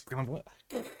Dracula-esque.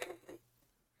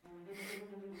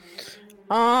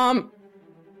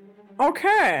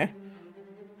 Okay.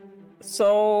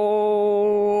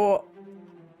 So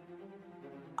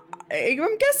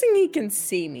I'm guessing he can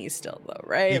see me still, though,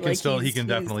 right? He can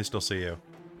definitely still see you.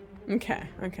 Okay.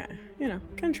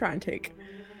 Can try and take.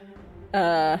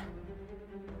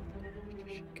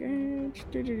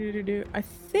 I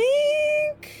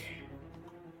think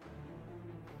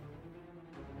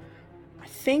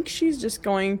think she's just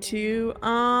going to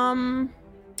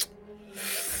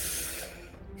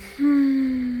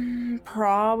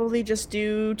probably just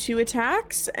do 2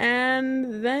 attacks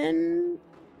and then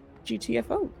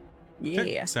GTFO. Yeah,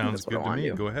 Okay, sounds good to me.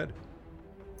 Go ahead.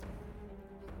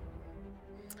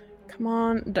 Come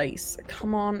on, dice.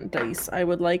 Come on, dice. I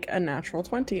would like a natural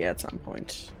 20 at some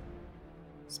point.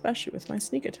 Especially with my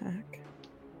sneak attack.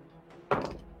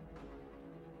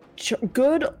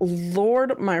 Good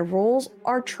lord, my rolls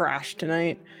are trash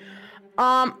tonight.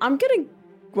 I'm getting...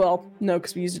 Well, no,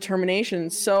 because we use determination.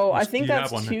 So I think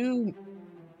that's 2...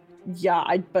 Yeah,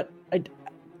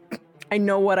 I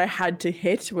know what I had to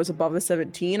hit was above a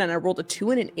 17, and I rolled a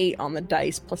 2 and an 8 on the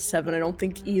dice, plus 7. I don't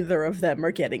think either of them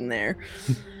are getting there.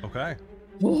 Okay.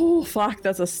 Oh, fuck.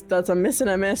 That's a miss and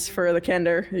a miss for the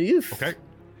Kender. Oof. Okay.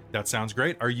 That sounds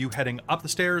great. Are you heading up the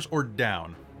stairs or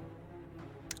down?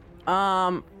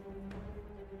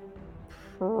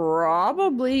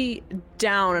 Probably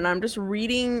down, and I'm just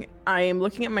reading. I am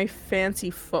looking at my fancy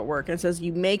footwork, and it says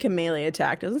you make a melee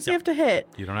attack. Doesn't say you have to hit.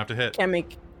 You don't have to hit. Can't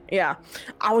make... Yeah.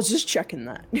 I was just checking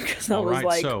that, because I was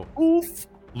like, so, oof.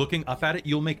 Looking up at it,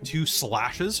 you'll make 2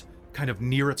 slashes kind of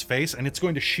near its face, and it's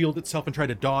going to shield itself and try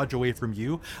to dodge away from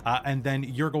you. And then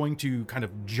you're going to kind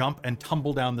of jump and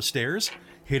tumble down the stairs,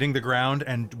 hitting the ground,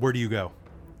 and where do you go?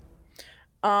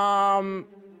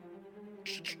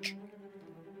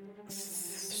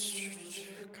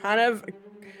 Kind of...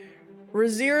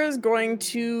 Razira's going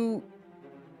to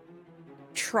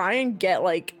try and get,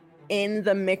 like, in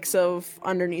the mix of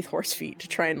underneath horse feet to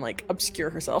try and, like, obscure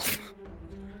herself.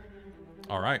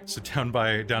 All right, so down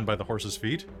by the horse's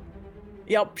feet.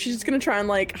 Yep, she's just gonna try and,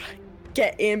 like,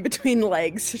 get in between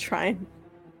legs to try and...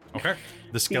 Okay,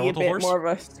 the skeletal be a bit horse? more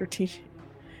of a strategic...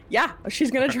 Yeah,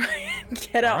 she's gonna try and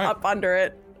get out up under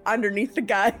it, underneath the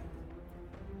guy.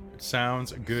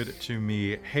 Sounds good to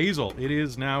me. Hazel, it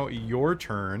is now your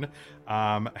turn.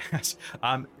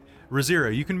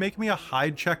 Razira, you can make me a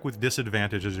hide check with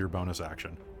disadvantage as your bonus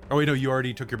action. Oh wait, no, you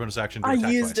already took your bonus action to attack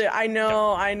I used twice. it. I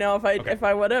know. Yep. I know. If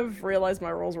I would have realized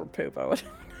my rolls were poop, I would.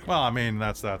 Well, I mean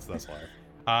that's life.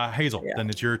 Hazel, then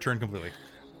it's your turn completely.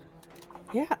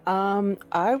 Yeah.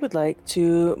 I would like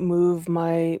to move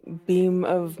my beam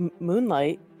of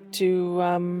moonlight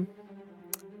to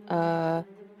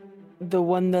the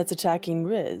one that's attacking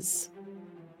Riz.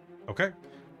 Okay.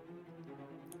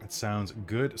 That sounds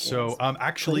good. Yes. So,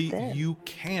 actually, you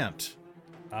can't,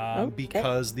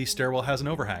 because the stairwell has an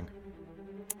overhang.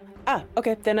 Ah,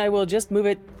 okay. Then I will just move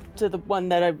it to the one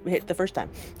that I hit the first time.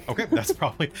 Okay, that's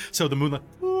probably... So the moonlight...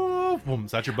 Boom,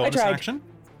 is that your bonus action?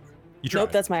 You tried.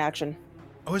 Nope, that's my action.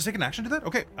 Oh, is it an action to that?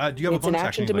 Okay. Do you have a bonus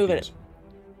action to move it?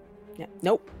 Yeah.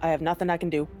 Nope, I have nothing I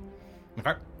can do.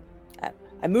 Okay.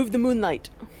 I moved the moonlight.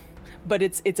 But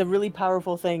it's a really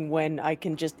powerful thing when I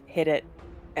can just hit it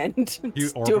and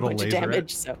do a bunch of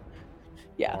damage. So,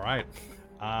 yeah. All right.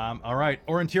 All right.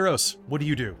 Orintiros, what do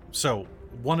you do? So,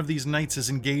 one of these knights is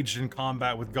engaged in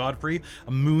combat with Godfrey.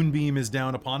 A moonbeam is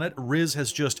down upon it. Riz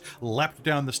has just leapt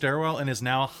down the stairwell and is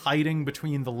now hiding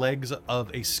between the legs of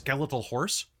a skeletal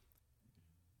horse.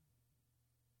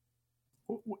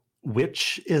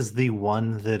 Which is the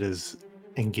one that is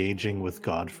engaging with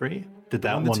Godfrey? Did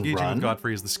that one run? Engaging with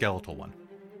Godfrey is the skeletal one.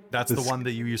 That's the one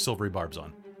that you use silvery barbs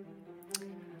on.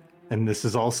 And this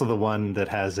is also the one that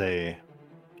has a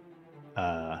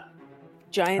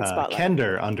giant spotlight.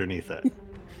 Kender underneath it.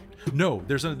 No,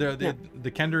 there's the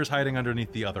Kender is hiding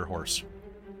underneath the other horse.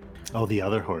 Oh, the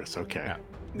other horse. Okay. Yeah.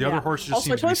 The other horse just also,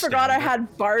 seems to be I totally forgot I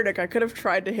had Bardic. I could have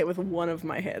tried to hit with one of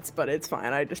my hits, but it's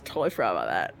fine. I just totally forgot about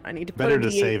that. I need to put a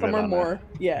D8 somewhere more.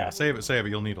 Yeah, save it.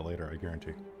 You'll need it later, I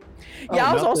guarantee. Yeah,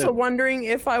 I was also wondering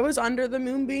if I was under the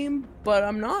moonbeam, but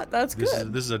I'm not. That's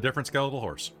good. This is a different skeletal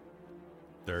horse.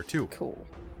 There are 2. Cool.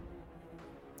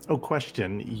 Oh,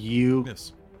 question. You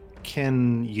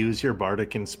can use your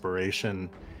Bardic Inspiration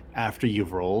after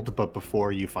you've rolled, but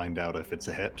before you find out if it's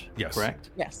a hit. Yes.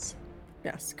 Correct? Yes.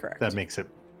 Yes, correct. That makes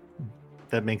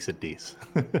it decent.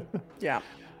 Yeah.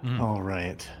 Mm-hmm. All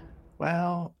right.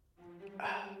 Well,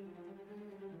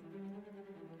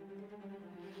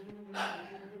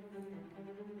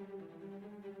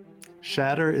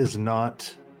 Shatter is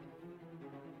not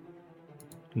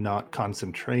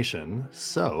concentration,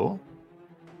 so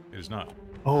it is not.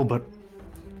 Oh, but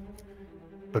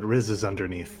Riz is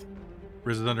underneath.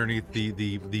 Riz is underneath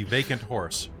the vacant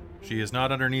horse. She is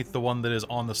not underneath the one that is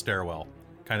on the stairwell,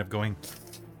 kind of going.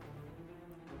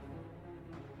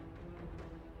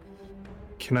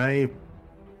 Can I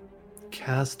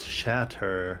cast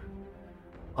Shatter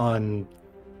on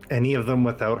any of them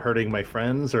without hurting my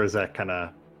friends, or is that kind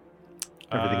of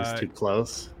everything's too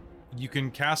close? You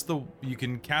can cast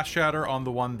Shatter on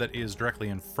the one that is directly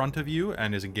in front of you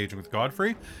and is engaging with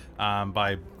Godfrey,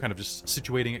 by kind of just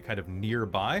situating it kind of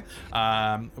nearby,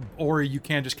 or you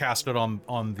can just cast it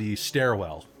on the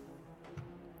stairwell,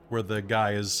 where the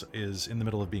guy is in the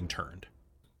middle of being turned.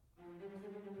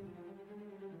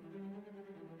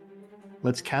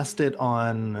 Let's cast it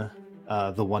on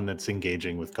the one that's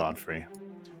engaging with Godfrey.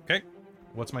 Okay,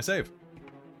 what's my save?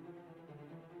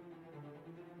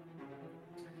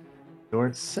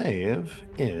 Your save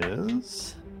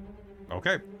is...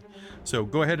 Okay, so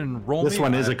go ahead and roll. This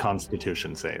one is a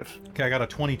Constitution save. Okay, I got a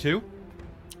 22.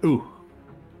 Ooh.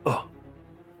 Oh.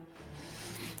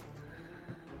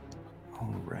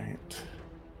 All right.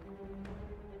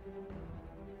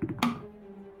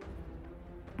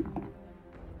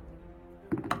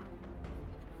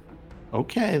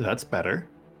 Okay, that's better.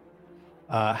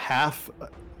 Half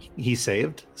he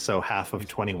saved, so half of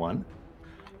 21.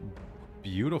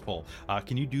 Beautiful.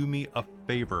 Can you do me a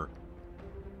favor?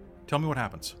 Tell me what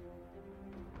happens.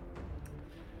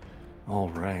 All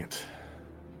right.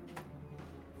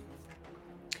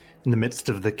 In the midst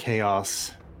of the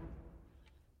chaos,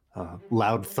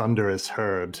 loud thunder is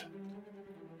heard,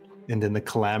 and in the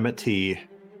calamity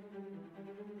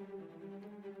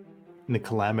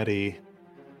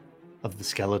of the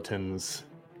skeletons,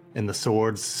 and the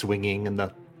swords swinging, and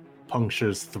the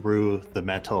punctures through the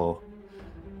metal,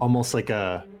 almost like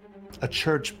a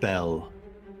church bell,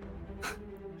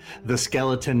 the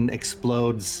skeleton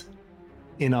explodes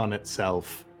in on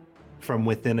itself from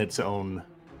within its own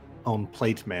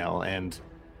plate mail, and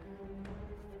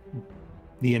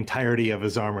the entirety of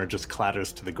his armor just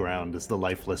clatters to the ground as the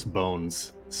lifeless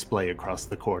bones splay across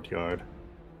the courtyard.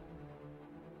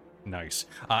 Nice.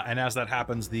 And as that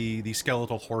happens, the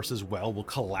skeletal horse as well will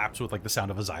collapse with like the sound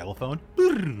of a xylophone.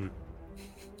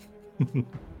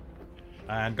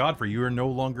 And Godfrey, you are no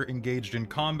longer engaged in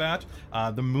combat.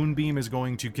 The moonbeam is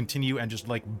going to continue and just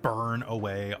like burn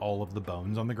away all of the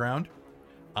bones on the ground,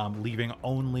 leaving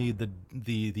only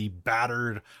the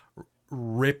battered,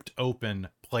 ripped open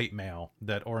plate mail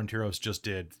that Orontiros just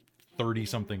did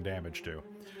 30-something damage to.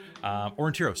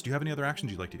 Orontiros, do you have any other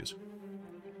actions you'd like to use?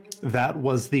 That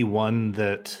was the one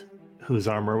whose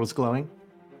armor was glowing?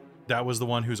 That was the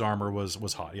one whose armor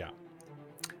was hot, yeah.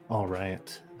 All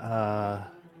right.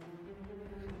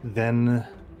 Then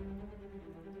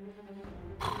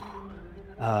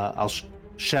I'll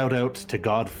shout out to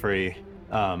Godfrey.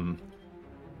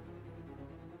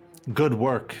 Good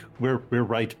work. We're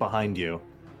right behind you.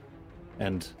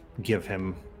 And give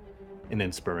him an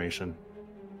inspiration.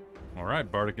 All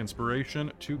right, bardic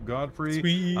inspiration to Godfrey.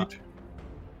 Sweet.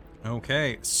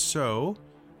 Okay, so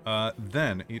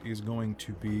then it is going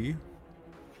to be...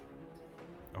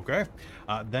 Okay,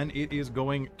 then it is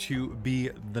going to be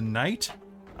the knight.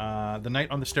 The knight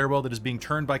on the stairwell that is being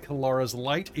turned by Kalara's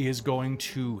light is going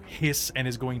to hiss and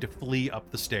is going to flee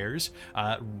up the stairs,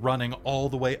 running all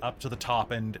the way up to the top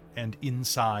and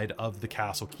inside of the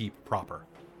castle keep proper.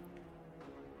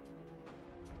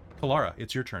 Kalara,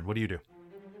 it's your turn. What do you do?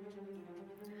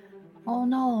 Oh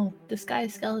no,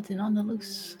 disguised skeleton on the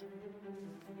loose.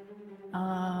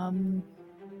 I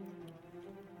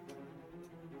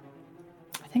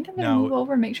think I'm gonna move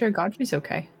over and make sure Godfrey's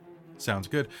okay. Sounds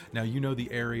good. Now, you know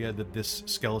the area that this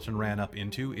skeleton ran up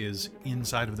into is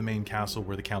inside of the main castle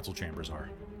where the council chambers are.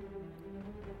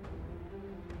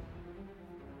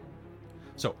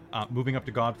 So, moving up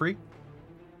to Godfrey.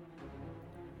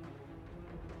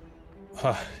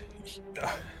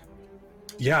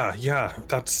 Yeah,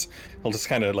 that's... I'll just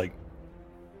kind of, like,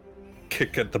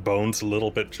 kick at the bones a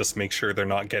little bit, just make sure they're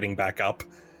not getting back up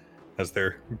as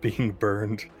they're being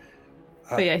burned.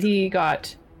 But yeah, you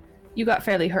got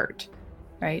fairly hurt,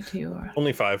 right?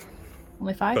 Only 5.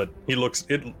 Only 5? But it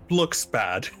looks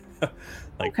bad.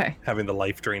 Like, okay. Having the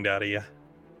life drained out of you.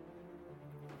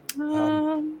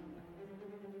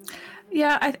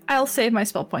 Yeah, I'll save my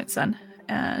spell points then,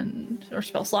 or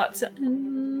spell slots,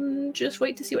 and just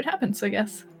wait to see what happens, I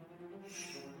guess.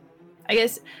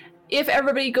 If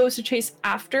everybody goes to chase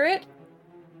after it,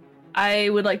 I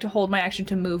would like to hold my action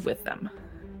to move with them,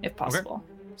 if possible. Okay.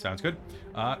 Sounds good.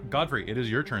 Godfrey, it is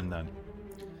your turn then.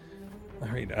 All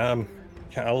right.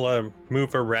 I'll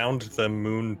move around the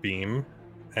moonbeam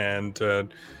and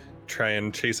try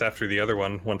and chase after the other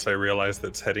one once I realize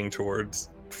that's fleeing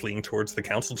towards the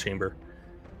council chamber.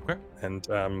 Okay. And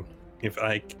if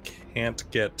I can't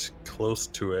get close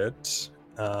to it,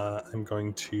 I'm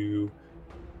going to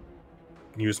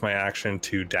use my action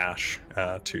to dash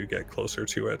to get closer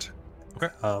to it. Okay.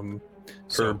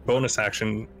 For bonus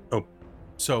action...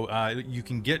 So you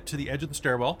can get to the edge of the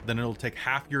stairwell, then it'll take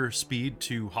half your speed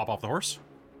to hop off the horse.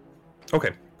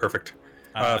 Okay, Perfect.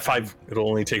 5. It'll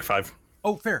only take 5.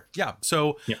 Oh, fair. Yeah.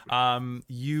 So, Yeah.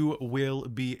 you will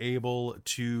be able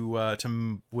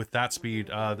to with that speed,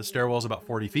 the stairwell is about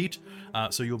 40 feet.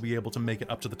 So you'll be able to make it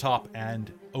up to the top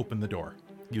and open the door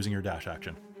using your dash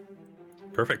action.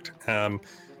 Perfect. And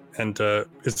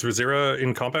is Razira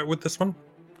in combat with this one?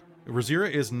 Razira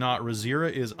is not.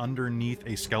 Razira is underneath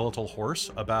a skeletal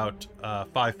horse about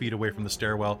 5 feet away from the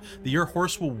stairwell that your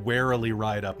horse will warily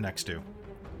ride up next to.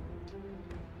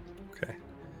 Okay.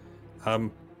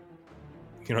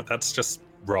 That's just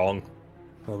wrong.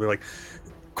 I'll be like,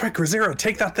 quick, Razira,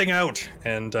 take that thing out.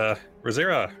 And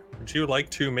Razira, would you like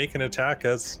to make an attack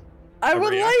as I a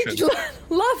would reaction?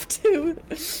 love to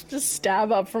just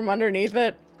stab up from underneath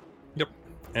it. Yep.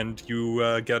 And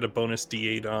you get a bonus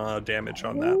D8 damage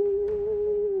on that.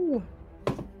 Ooh.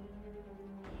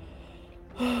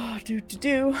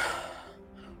 do.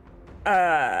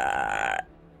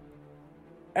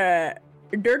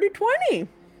 Dirty 20.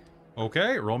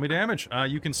 Okay, roll me damage.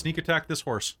 You can sneak attack this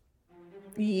horse.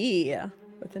 Yeah,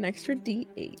 with an extra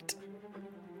D8.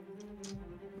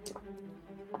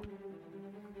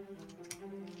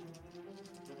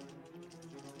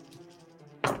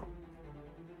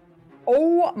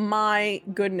 Oh my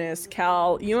goodness,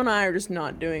 Cal, you and I are just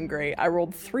not doing great. I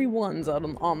rolled 3 1s out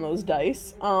on those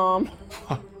dice. Okay.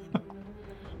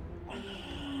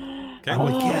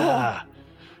 Oh, yeah.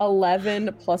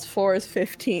 11 plus 4 is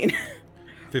 15.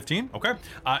 15? Okay.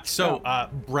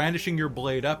 Brandishing your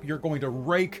blade up, you're going to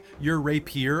rake your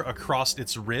rapier across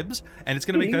its ribs, and it's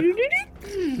going to make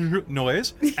that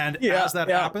noise. And as that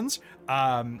happens,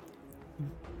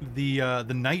 the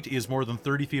knight is more than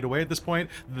 30 feet away at this point.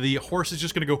 The horse is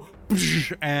just going to go,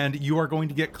 and you are going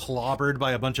to get clobbered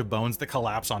by a bunch of bones that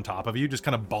collapse on top of you, just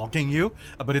kind of bonking you,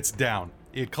 but it's down.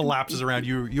 It collapses around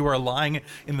you. You are lying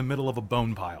in the middle of a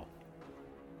bone pile.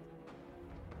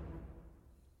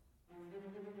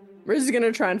 Riz is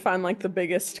gonna try and find like the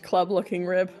biggest club-looking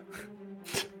rib.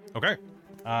 Okay.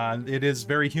 It is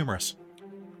very humorous.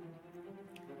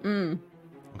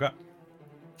 Okay.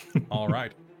 All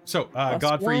right. So,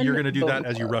 Godfrey, you're going to do that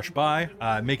as you rush by,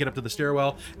 make it up to the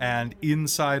stairwell, and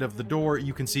inside of the door,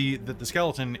 you can see that the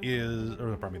skeleton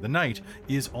the knight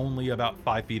is only about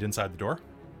 5 feet inside the door.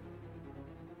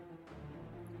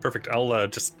 Perfect. I'll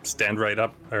just stand right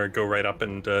up, or go right up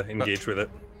and engage with it.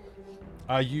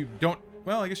 You don't.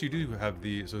 Well, I guess you do have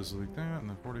so it's like that, and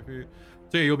then 40 feet.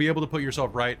 So yeah, you'll be able to put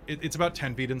yourself right. It's about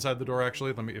 10 feet inside the door, actually,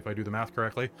 if I do the math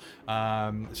correctly.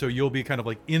 So you'll be kind of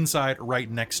like inside, right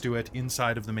next to it,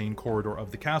 inside of the main corridor of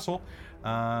the castle.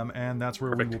 And that's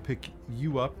where we will pick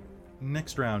you up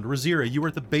next round. Razira, you are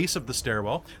at the base of the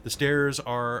stairwell. The stairs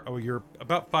are, you're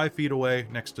about 5 feet away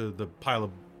next to the pile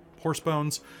of horse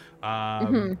bones.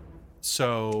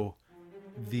 So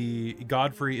the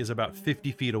Godfrey is about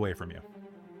 50 feet away from you.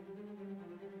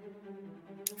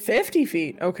 50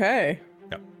 feet, okay.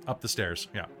 Yep, up the stairs,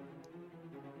 yeah.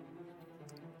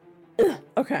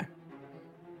 Okay.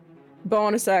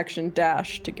 Bonus action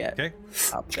dash to get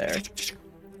up there.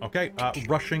 Okay,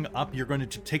 rushing up, you're going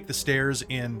to take the stairs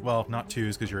in, well, not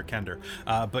twos because you're a Kender,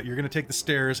 but you're going to take the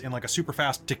stairs in like a super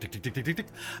fast tick, tick, tick, tick, tick, tick, tick,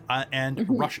 and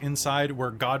rush inside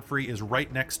where Godfrey is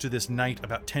right next to this knight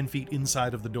about 10 feet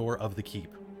inside of the door of the keep,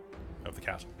 of the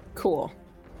castle. Cool.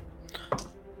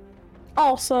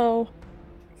 Also,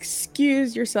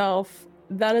 excuse yourself,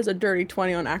 that is a dirty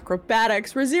 20 on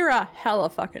acrobatics. Razira hella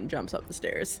fucking jumps up the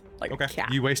stairs like a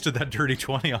cat. You wasted that dirty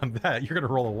 20 on that. You're going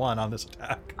to roll a 1 on this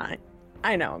attack.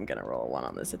 I know I'm gonna roll a 1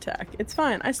 on this attack. It's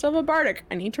fine. I still have a bardic.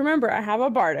 I need to remember I have a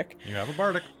bardic. You have a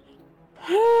bardic.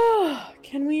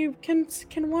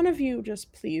 Can one of you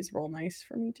just please roll nice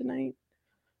for me tonight?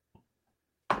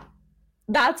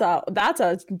 That's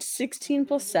a 16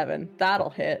 plus 7. That'll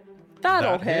hit.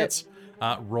 That'll hit. Hits.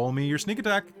 Roll me your sneak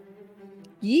attack.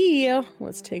 Yeah.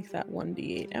 Let's take that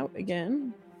 1d8 out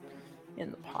again in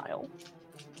the pile.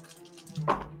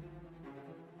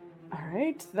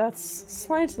 Alright, that's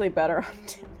slightly better on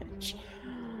damage.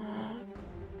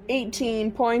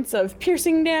 18 points of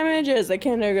piercing damage as the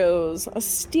Kender goes a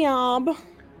stab.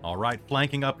 Alright,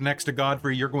 flanking up next to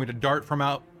Godfrey, you're going to dart from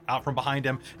out from behind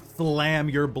him, slam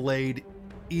your blade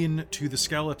into the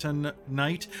skeleton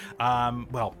knight.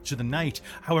 To the knight.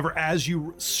 However, as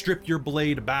you strip your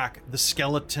blade back, the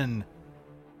skeleton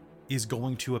is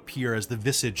going to appear as the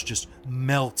visage just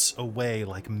melts away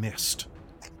like mist.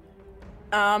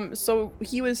 So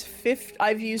he was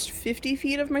I've used 50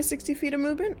 feet of my 60 feet of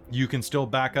movement. You can still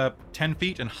back up 10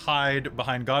 feet and hide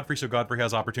behind Godfrey, so Godfrey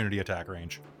has opportunity attack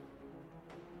range.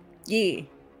 Yeah.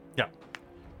 Yeah.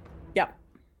 Yeah.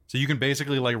 So you can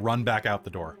basically like run back out the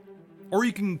door. Or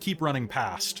you can keep running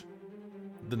past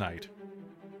the knight.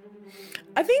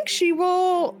 I think she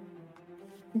will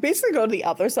basically go to the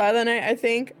other side of the night, I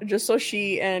think, just so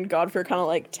she and Godfrey are kind of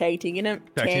like tag teaming him.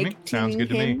 Tag teaming? Sounds good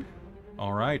to me.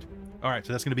 All right.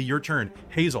 So that's going to be your turn.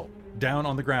 Hazel, down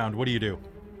on the ground. What do you do?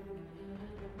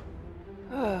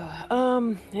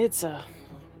 It's a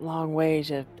long way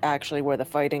to actually where the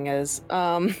fighting is.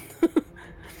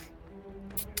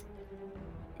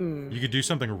 You could do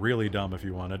something really dumb if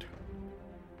you wanted.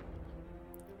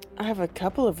 I have a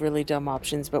couple of really dumb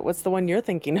options, but what's the one you're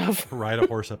thinking of? Ride a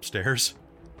horse upstairs.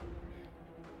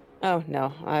 Oh,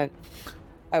 no, I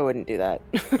wouldn't do that.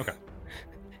 Okay.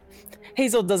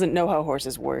 Hazel doesn't know how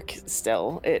horses work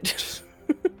still. That's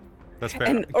fair.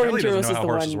 And Kelly doesn't Orangeros know is how the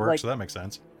horses one, work, like- so that makes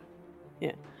sense.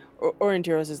 Yeah.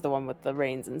 Orangeros is the one with the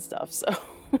reins and stuff, so.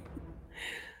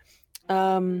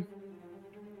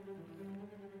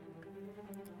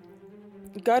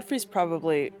 Godfrey's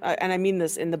probably, and I mean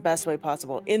this in the best way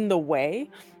possible, in the way.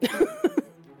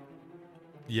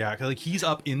 Yeah, 'cause, like he's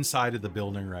up inside of the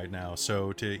building right now,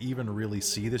 so to even really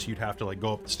see this, you'd have to like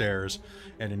go up the stairs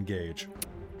and engage.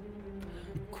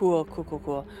 Cool.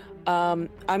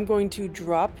 I'm going to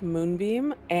drop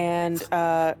Moonbeam and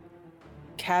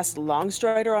cast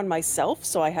Longstrider on myself,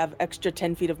 so I have extra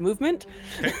 10 feet of movement.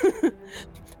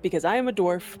 Because I am a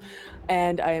dwarf,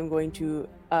 and I am going to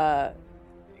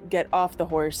get off the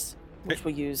horse, which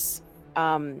will use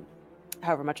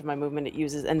however much of my movement it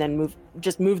uses, and then move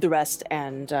the rest,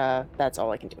 and that's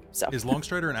all I can do. So Is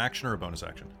Longstrider an action or a bonus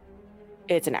action?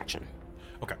 it's an action.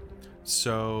 Okay.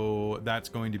 So that's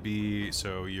going to be,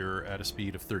 so you're at a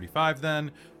speed of 35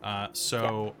 then.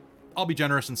 I'll be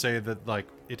generous and say that like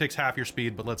it takes half your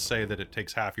speed, but let's say that it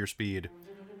takes half your speed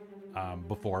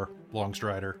before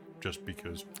Longstrider, just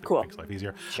because it makes life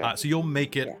easier. Sure. So you'll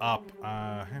make it up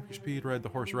half your speed, ride the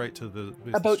horse right to the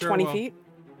About 20 stairwell.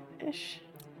 feet-ish.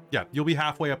 Yeah, you'll be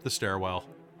halfway up the stairwell.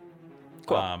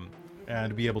 Cool.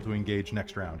 And be able to engage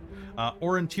next round.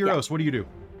 Orin Tyros, what do you do?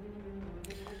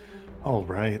 All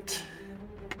right.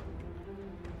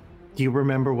 Do you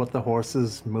remember what the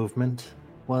horse's movement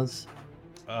was?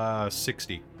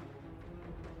 60.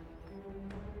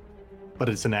 But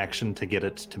it's an action to get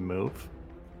it to move?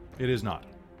 It is not.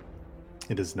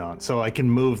 It is not. So I can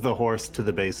move the horse to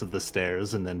the base of the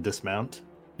stairs and then dismount?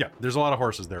 Yeah, there's a lot of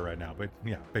horses there right now, but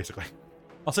yeah, basically.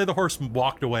 I'll say the horse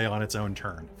walked away on its own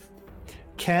turn.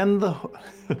 Can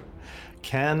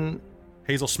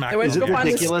Hazel smacked Is is it it Go find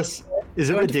the ridiculous? Is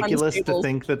it Go and find the ridiculous to stables.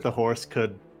 think that the horse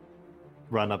could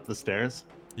run up the stairs?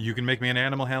 You can make me an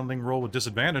animal handling roll with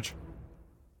disadvantage.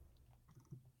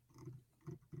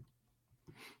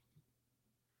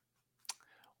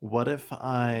 What if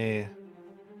I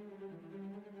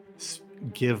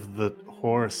give the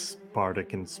horse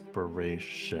bardic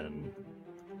inspiration?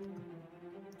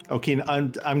 Okay,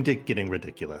 I'm getting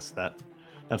ridiculous.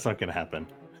 That's not going to happen.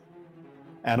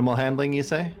 Animal handling, you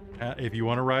say? If you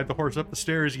want to ride the horse up the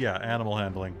stairs, yeah, animal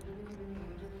handling.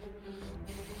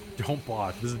 Don't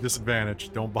botch. This is a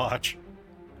disadvantage. Don't botch.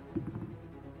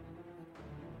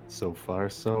 So far,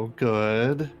 so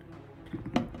good.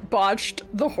 Botched.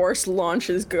 The horse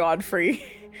launches Godfrey.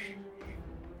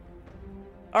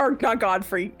 Or not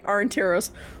Godfrey,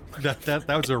 Arantiros. That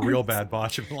was a real bad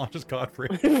botch. It launches Godfrey.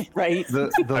 Right.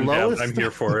 The I'm down. lowest, I'm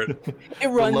here for it. It the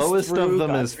runs lowest of through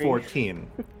them is Godfrey. 14.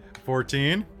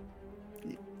 14.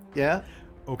 Yeah?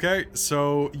 Okay,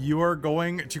 so you are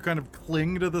going to kind of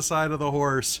cling to the side of the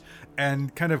horse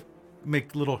and kind of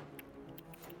make little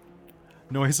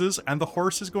noises, and the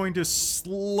horse is going to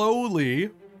slowly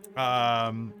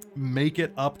make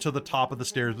it up to the top of the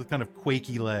stairs with kind of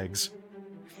quaky legs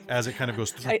as it kind of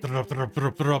goes.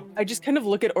 I just kind of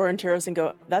look at Oranteros and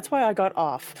go, that's why I got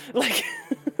off. Like,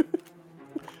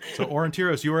 So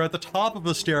Orantiros, you are at the top of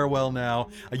the stairwell now.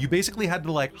 You basically had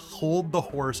to like hold the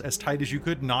horse as tight as you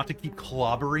could, not to keep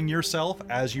clobbering yourself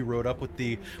as you rode up with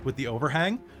the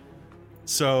overhang.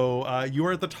 So you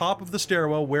are at the top of the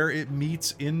stairwell where it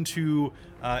meets into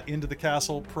the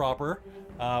castle proper.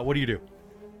 What do?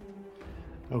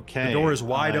 Okay. The door is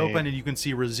wide open, and you can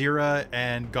see Razira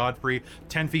and Godfrey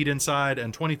 10 feet inside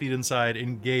and 20 feet inside,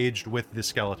 engaged with the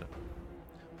skeleton.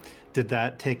 Did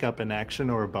that take up an action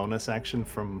or a bonus action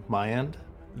from my end?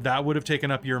 That would have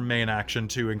taken up your main action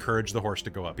to encourage the horse to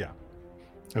go up, yeah.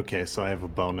 Okay, so I have a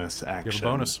bonus action. You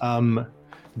have a bonus.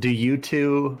 Do you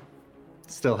two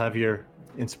still have your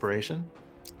inspiration?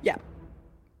 Yeah.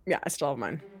 Yeah, I still have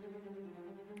mine.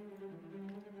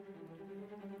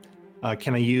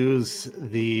 Can I use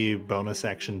the bonus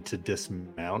action to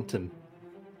dismount and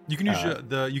You can use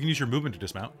you can use your movement to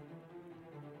dismount.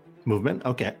 movement?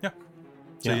 Okay. Yeah.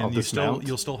 So Yeah, I'll dismount.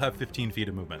 you'll still have 15 feet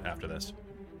of movement after this.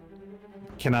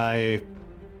 Can I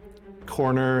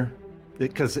corner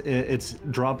because it's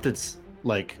dropped its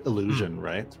like illusion,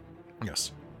 right?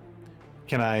 Yes.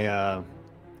 Can I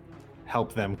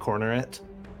help them corner it?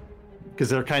 Because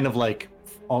they're kind of like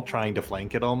all trying to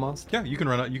flank it almost. Yeah, you can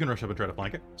run up. You can rush up and try to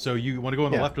flank it. So you want to go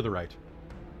on the Yeah. left or the right?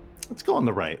 Let's go on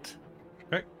the right.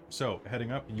 Okay. So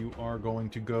heading up, you are going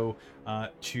to go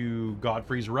to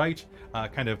Godfrey's right,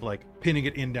 kind of like pinning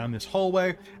it in down this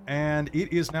hallway, and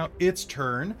it is now its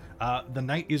turn. The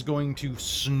knight is going to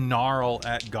snarl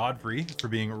at Godfrey for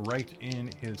being right in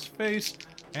his face,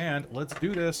 and let's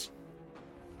do this.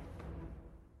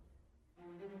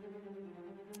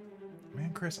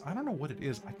 Man, Chris, I don't know what it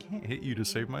is. I can't hit you to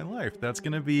save my life. That's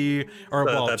gonna be, or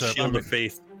well, That's Shield of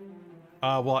Faith.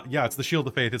 well, yeah, it's the Shield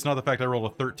of Faith. It's not the fact I rolled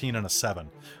a 13 and a 7.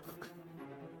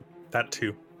 That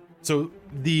too. So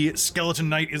the skeleton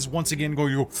knight is once again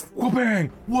going to go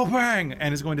whoopang, whoopang,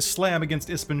 and is going to slam against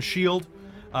Ispin's shield.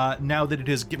 Now that it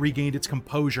has regained its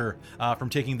composure from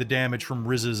taking the damage from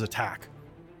Riz's attack.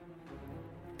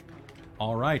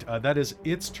 All right, that is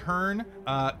its turn.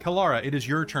 Kalara, it is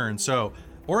your turn. So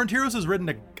Orontiros has ridden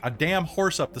a damn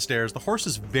horse up the stairs. The horse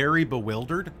is very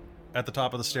bewildered at the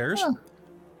top of the stairs. Oh.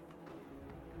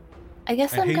 I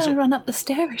guess And I'm Hazel- gonna run up the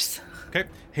stairs. Okay,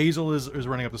 Hazel is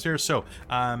running up the stairs. So,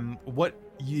 what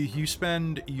you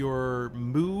spend your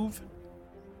move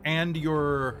and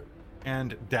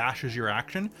dash as your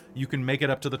action. You can make it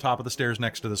up to the top of the stairs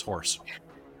next to this horse.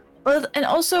 Well, and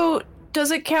also,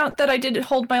 does it count that I did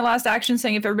hold my last action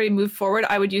saying if everybody moved forward,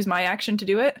 I would use my action to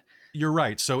do it? You're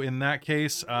right. So in that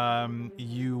case,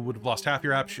 you would have lost half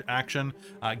your action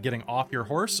getting off your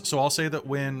horse. So I'll say that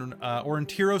when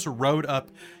Orontiros rode up,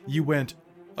 you went,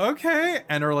 okay,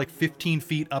 and are like 15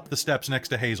 feet up the steps next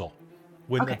to Hazel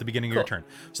Okay, at the beginning cool. of your turn.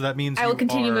 So that means I will you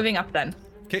continue are- moving up then.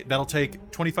 Okay, that'll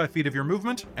take 25 feet of your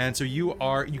movement, and so you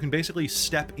can basically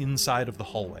step inside of the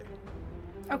hallway.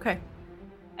 Okay.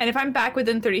 And if I'm back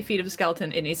within 30 feet of the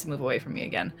skeleton, it needs to move away from me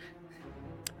again.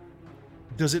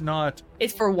 Does it not?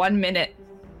 It's for 1 minute.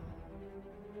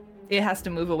 It has to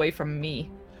move away from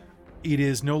me. It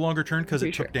is no longer turned because it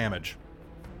Pretty took sure. damage.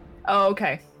 Oh,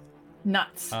 okay.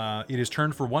 Nuts. It is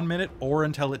turned for 1 minute or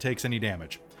until it takes any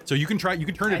damage. So you can turn it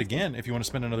I see. again if you want to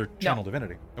spend another channel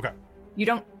divinity. Okay. You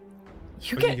don't...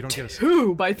 You Oh, yeah, get, you don't get a-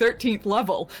 2 by 13th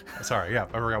level. Sorry, yeah,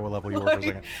 I forgot what level you were for a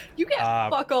second. You get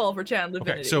fuck all for channel Okay,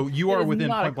 divinity. so you It are is within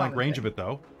not a point blank common range thing. of it,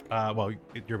 though. Well,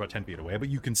 you're about 10 feet away, but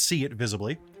you can see it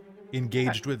visibly,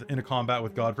 engaged in a combat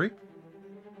with Godfrey.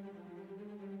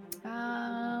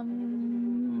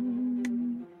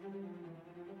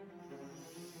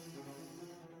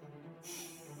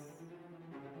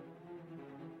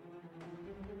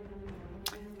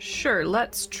 Sure,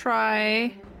 let's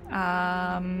try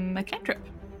a cantrip.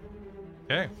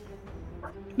 Okay,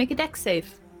 Make a dex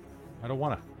save. I don't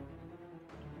want to.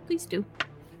 Please do.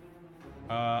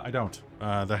 I don't.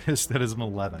 That is an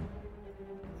 11.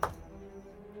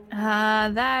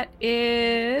 That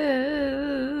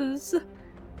is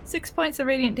 6 points of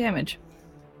radiant damage.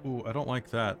 Ooh, I don't like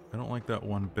that. I don't like that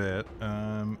one bit.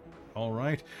 All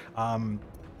right.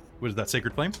 What is that?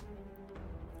 Sacred Flame?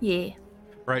 Yeah.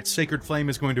 Right, Sacred Flame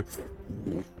is going to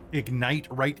ignite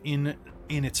right in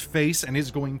its face and is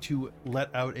going to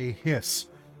let out a hiss.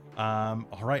 All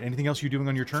right, anything else you're doing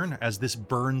on your turn as this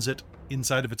burns it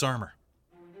inside of its armor?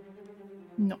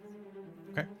 No.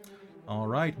 Okay. All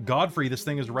right, Godfrey, this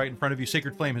thing is right in front of you.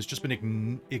 Sacred Flame has just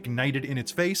been ignited in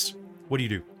its face. What do you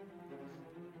do?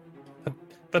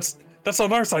 That's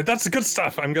on our side. That's the good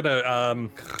stuff. I'm gonna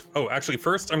oh, actually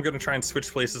first I'm gonna try and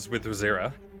switch places with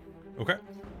Rosera. Okay.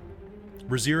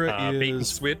 Razira Bait and is...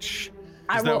 switch.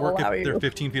 Does that work allow if they're you.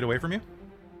 15 feet away from you?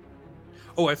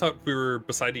 Oh, I thought we were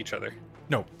beside each other.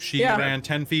 No, she Yeah. ran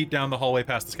 10 feet down the hallway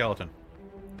past the skeleton.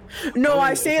 No, Oh,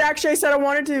 I said I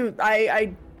wanted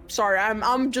to. Sorry,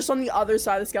 I'm just on the other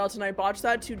side of the skeleton. I botched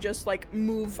that to just like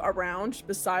move around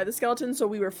beside the skeleton, so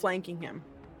we were flanking him.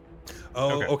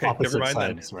 Oh, Okay. okay. Opposite Never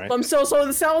mind sides, right? So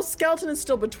the skeleton is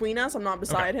still between us. I'm not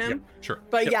beside Okay, him. Sure.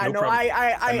 But Yep, yeah, no no, problem.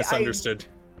 I I misunderstood.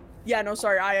 yeah, no,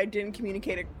 sorry, I didn't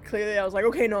communicate it clearly. I was like,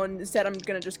 okay, no, instead I'm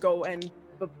gonna just go and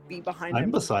be behind I'm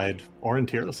him. beside.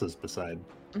 Orontiros is beside.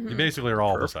 Mhm. You basically are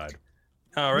all Perfect. beside.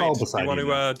 All right. all Do beside you want you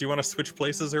to now. do you want to switch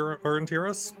places or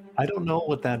Tiros? I don't know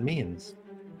what that means.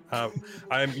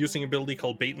 I'm using an ability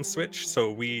called Bait and Switch. So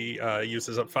we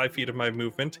uses up 5 feet of my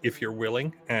movement if you're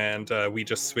willing, and we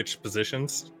just switch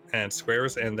positions and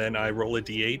squares, and then I roll a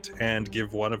d8 and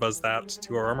give one of us that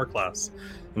to our armor class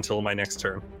until my next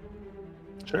turn.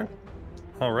 Sure.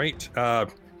 All right.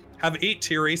 Have 8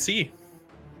 to your AC.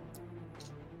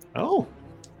 Oh,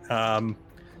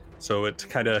 So it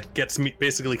kind of gets me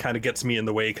in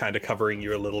the way, kind of covering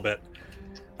you a little bit.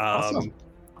 Awesome.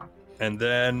 And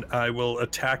then I will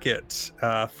attack it.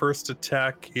 First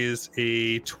attack is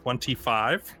a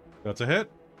 25 That's a hit.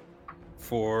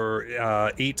 for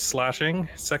 8 slashing.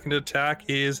 Second attack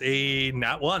is a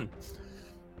nat 1.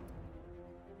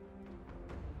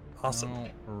 Awesome. All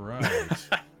right.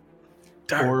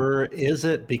 Darn. Or is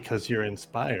it because you're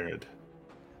inspired?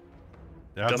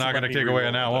 That's Doesn't not let going to me take away reroll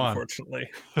a nat it, one. Unfortunately.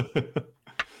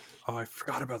 Oh, I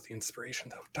forgot about the inspiration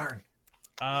though. Darn.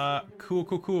 Cool.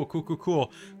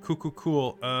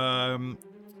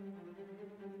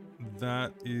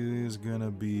 That is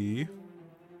gonna be.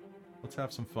 Let's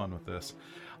have some fun with this.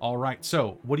 All right.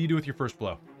 So, what do you do with your first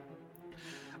blow?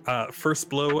 First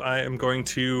blow, I am going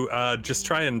to just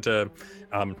try and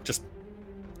just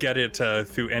get it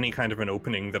through any kind of an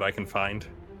opening that I can find.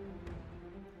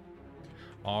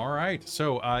 All right.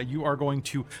 So, you are going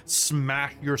to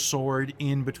smack your sword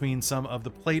in between some of the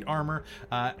plate armor,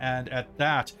 and at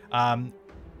that,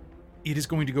 it is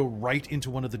going to go right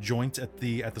into one of the joints at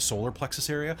the solar plexus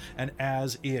area. And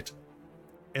as it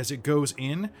goes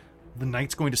in, the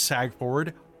knight's going to sag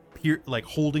forward, like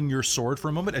holding your sword for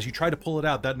a moment. As you try to pull it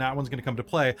out, that nat one's going to come to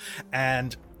play,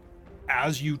 and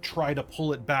as you try to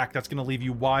pull it back, that's going to leave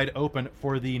you wide open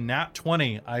for the nat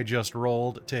 20 I just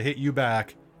rolled to hit you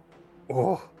back.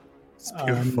 Oh, it's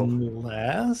beautiful.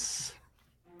 Unless...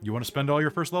 You want to spend all your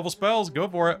first level spells? Go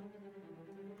for it.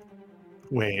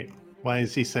 Wait, why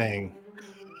is he saying...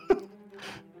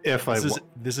 if I...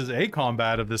 This is a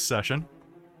combat of this session.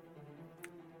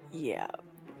 Yeah.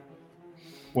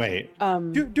 Wait.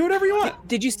 Do whatever you want.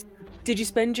 Did you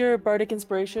spend your bardic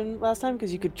inspiration last time?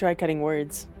 Because you could try cutting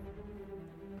words.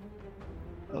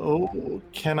 Oh,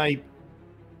 can I...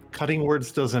 Cutting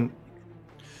words doesn't...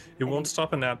 It won't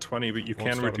stop a nat 20, but you Won't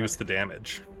can stop a reduce the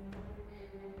damage.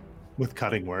 With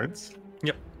cutting words?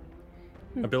 Yep.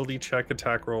 Ability check,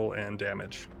 attack roll, and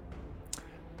damage.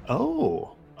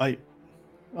 Oh,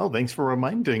 thanks for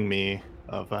reminding me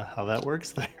of how that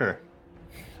works there.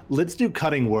 Let's do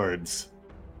cutting words.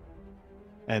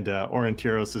 And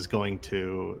Orienteros is going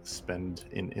to spend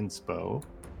an inspo.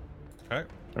 Okay.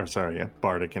 Or sorry, a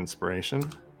bardic inspiration.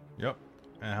 Yep.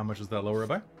 And how much is that lower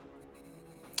by?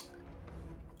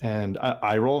 And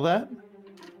I roll that?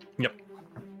 Yep.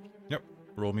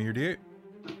 Roll me your d8.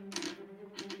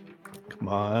 Come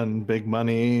on, big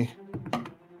money.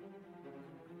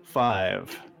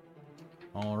 5.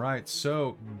 All right.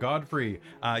 So, Godfrey,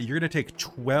 you're going to take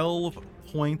 12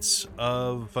 points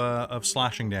of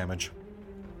slashing damage.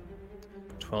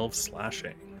 12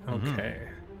 slashing. Mhm. Okay.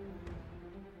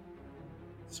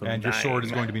 So And your sword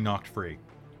is 9. going to be knocked free.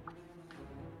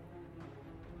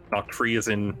 Knocked free as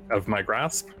in of my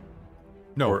grasp?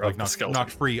 No, Or like of the skeleton?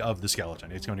 knocked free of the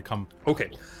skeleton. It's going to come.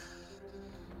 Okay.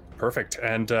 Perfect.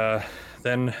 And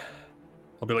then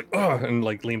I'll be like, oh, and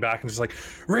like lean back and just like,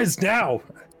 Riz, now!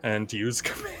 And use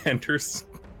Commander's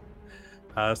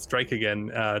strike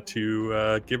again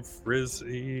to give Riz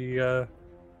a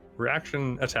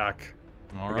reaction attack.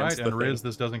 All Against right. the And Riz, thing.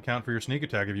 this doesn't count for your sneak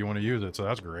attack if you want to use it. So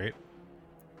that's great.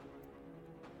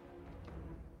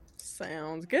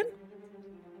 Sounds good.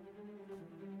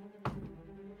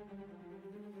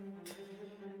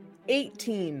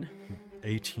 $18.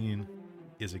 18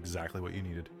 is exactly what you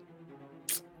needed.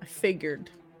 I figured.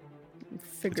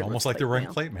 It's almost like the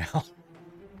rank plate plate mail.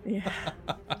 Yeah.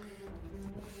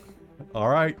 All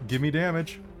right. Give me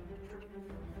damage.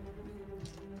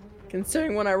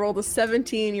 Considering when I rolled a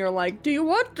 17, you're like, do you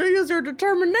want to use your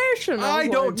determination? I was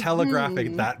don't like, telegraph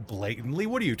it that blatantly.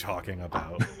 What are you talking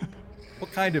about?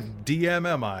 What kind of DM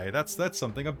am I? That's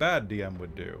something a bad DM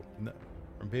would do. No,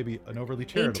 or maybe an overly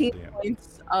charitable 18 DM.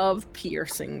 points of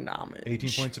piercing damage.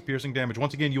 18 points of piercing damage.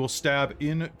 Once again, you will stab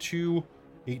into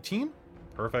 18.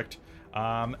 Perfect.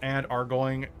 And are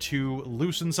going to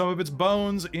loosen some of its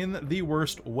bones in the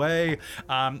worst way.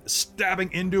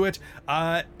 Stabbing into it.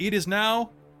 It is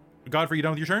now... Godfrey, you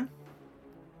done with your turn?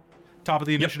 Top of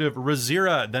the initiative,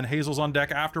 Razira. Then Hazel's on deck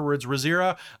afterwards.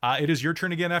 Razira, it is your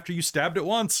turn again after you stabbed it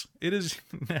once. It is...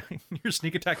 your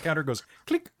sneak attack counter goes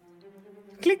click.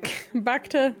 Click. Back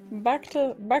to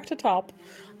top.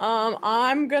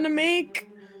 I'm gonna make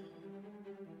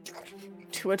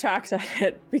 2 attacks at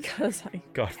it because I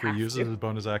Godfrey have uses to. his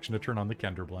bonus action to turn on the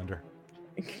Kender blender.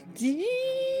 Yeah.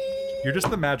 You're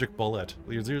just the magic bullet.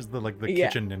 Here's the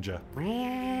kitchen ninja.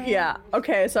 Yeah.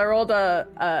 Okay. So I rolled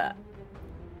a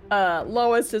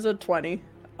lowest is a 20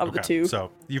 of the two. So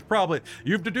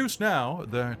you've deduced now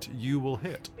that you will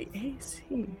hit. The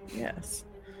AC. Yes.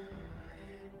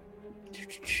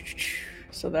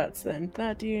 So that's then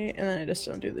that D8, and then I just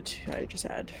don't do the 2. I just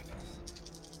add.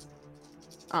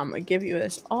 I'm gonna give you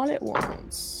this all at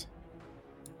once.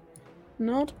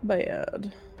 Not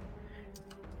bad.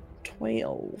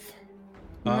 12.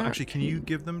 Actually, can you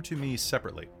give them to me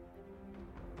separately?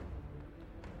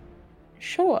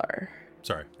 Sure.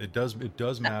 Sorry, it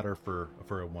does matter for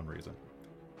one reason.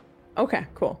 Okay,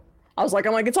 cool. I'm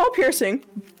like, it's all piercing,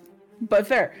 but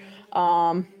fair.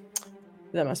 That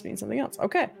must mean something else.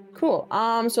 Okay, cool.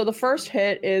 So the first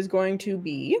hit is going to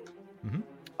be. Mhm.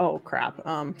 Oh crap.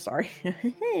 Sorry.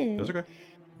 That's okay.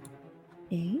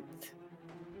 8,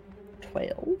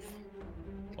 12.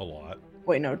 A lot.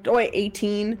 Wait, no. Oh, wait,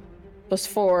 18 plus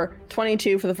 4,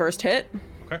 22 for the first hit.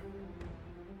 Okay.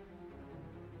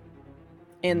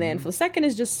 And then for the second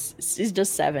is just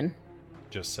 7.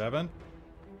 Just 7.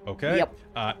 Okay.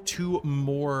 Yep. 2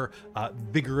 more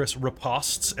vigorous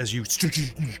riposts as you.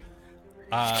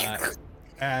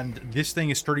 And this thing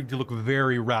is starting to look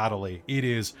very rattly. It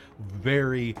is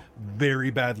very, very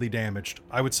badly damaged.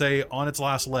 I would say on its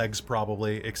last legs,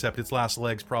 probably, except its last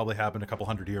legs probably happened a couple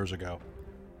hundred years ago.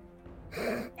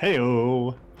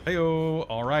 Heyo. Heyo.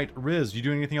 All right, Riz, you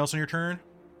doing anything else on your turn?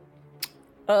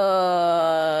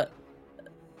 I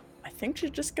think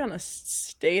she's just gonna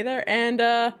stay there and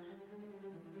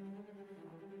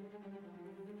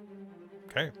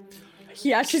Okay.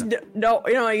 yeah, she's no.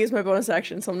 I use my bonus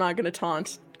action, so I'm not gonna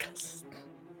taunt because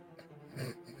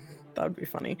that would be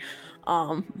funny.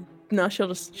 No, she'll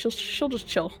just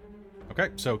chill. Okay,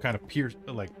 so kind of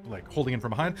like holding in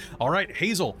from behind. All right,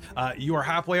 Hazel, you are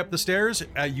halfway up the stairs.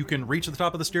 You can reach the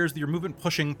top of the stairs with your movement,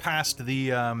 pushing past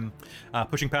the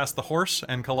horse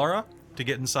and Kalara to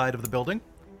get inside of the building.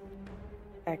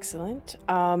 Excellent.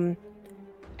 And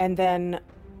then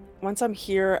once I'm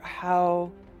here,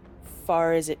 how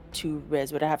far is it to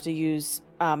Riz? Would I have to use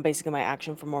basically my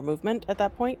action for more movement at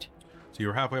that point? So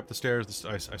you're halfway up the stairs.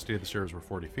 I stated the stairs were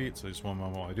 40 feet, so just one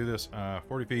moment while I do this.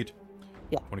 40 feet.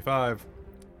 Yeah. 25.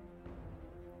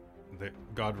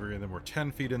 Godfrey and them were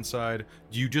 10 feet inside.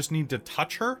 Do you just need to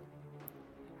touch her?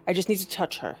 I just need to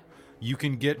touch her. You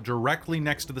can get directly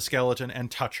next to the skeleton and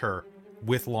touch her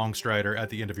with Longstrider at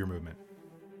the end of your movement.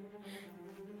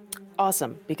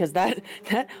 Awesome, because that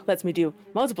lets me do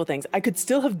multiple things. I could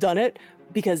still have done it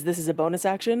because this is a bonus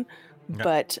action, Okay.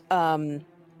 but and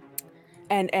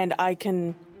I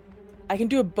can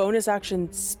do a bonus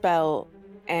action spell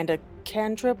and a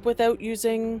cantrip without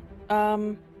using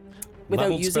Leveled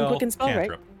spell, quicken spell,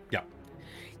 cantrip. right? Yeah.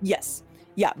 Yes.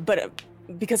 Yeah, but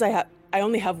because I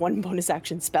only have one bonus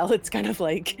action spell, it's kind of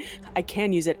like I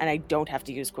can use it and I don't have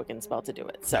to use quicken spell to do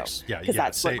it. So Nice. Yeah.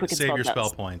 that's what quicken Save spell your does. spell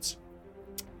points.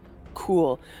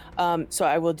 Cool. So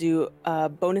I will do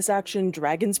bonus action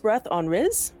Dragon's Breath on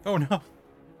Riz. Oh no.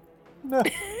 No.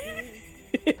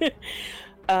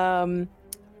 And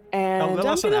I'm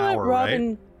less gonna an let hour,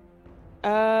 Robin.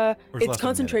 Or is less It's than a minute?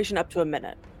 concentration up to a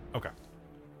minute. Okay.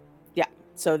 Yeah.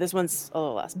 So this one's a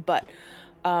little less, but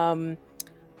I'm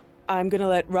gonna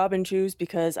let Robin choose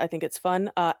because I think it's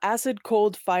fun. Acid,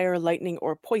 cold, fire, lightning,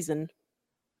 or poison.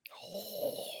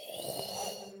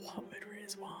 What would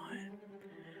Riz want?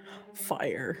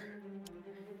 Fire.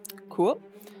 Cool.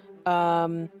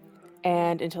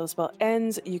 And until the spell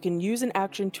ends, you can use an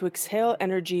action to exhale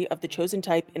energy of the chosen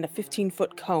type in a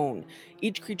 15-foot cone.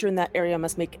 Each creature in that area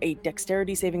must make a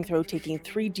dexterity saving throw, taking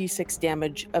 3d6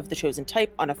 damage of the chosen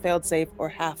type on a failed save or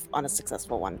half on a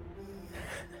successful one.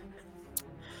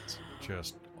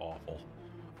 Just awful.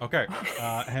 Okay.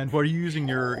 And what are you using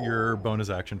your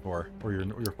bonus action for, or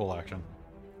your full action?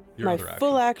 Your My other action?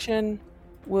 full action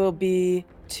will be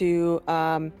to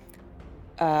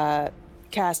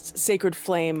cast Sacred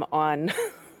Flame on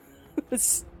the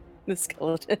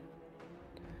skeleton.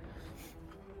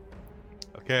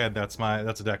 Okay, that's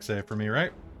a dex save for me,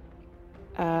 right?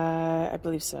 I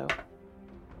believe so.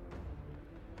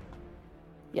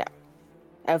 Yeah.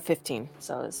 I have 15,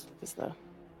 so is the...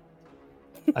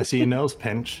 I see a nose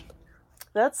pinch.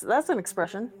 That's an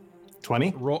expression.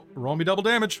 20? Roll me double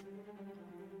damage.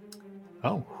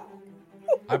 Oh.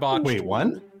 I botched. Wait,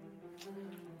 one?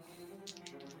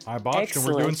 I botched, and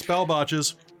we're doing Excellent. spell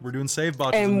botches. We're doing save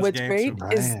botches in And this what's game. great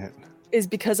Right. is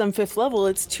because I'm 5th level,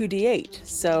 it's 2d8.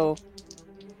 So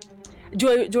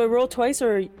do I roll twice,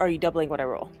 or are you doubling what I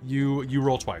roll? You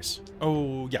roll twice.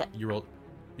 Oh yeah, you roll.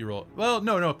 Well,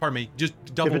 no, pardon me. Just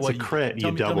double If it's what a crit,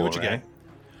 tell you me double, what you right?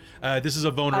 get. This is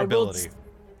a vulnerability.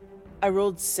 I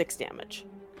rolled 6 damage.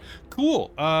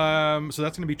 Cool. So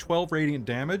that's going to be 12 radiant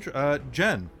damage.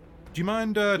 Jen, do you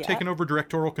mind taking over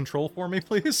directorial control for me,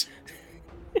 please?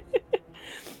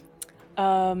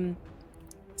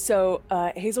 So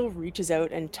Hazel reaches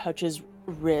out and touches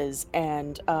Riz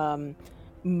and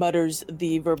mutters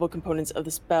the verbal components of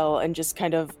the spell and just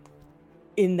kind of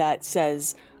in that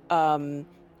says,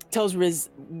 tells Riz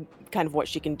kind of what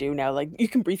she can do now. Like, you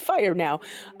can breathe fire now.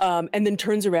 And then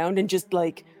turns around and just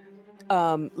like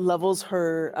levels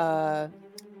her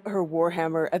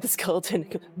warhammer at the skeleton.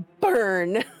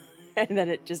 Burn! And then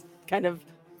it just kind of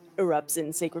erupts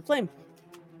in sacred flame.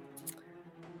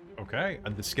 Okay,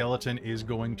 and the skeleton is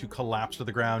going to collapse to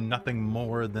the ground, nothing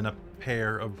more than a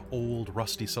pair of old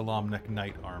rusty Salamnik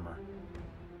knight armor.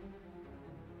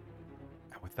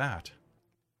 And with that,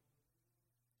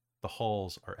 the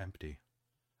halls are empty.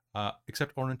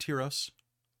 Except Orontiros,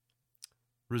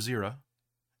 Razira,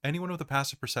 anyone with a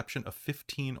passive perception of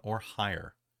 15 or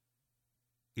higher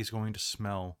is going to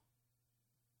smell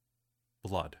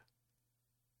blood.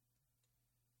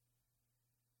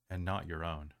 And not your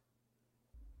own.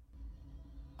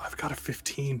 I've got a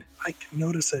 15. I can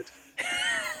notice it.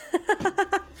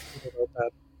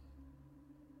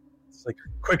 It's like,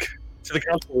 quick, to the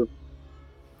council room.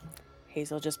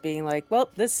 Hazel just being like,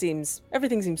 well,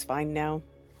 everything seems fine now.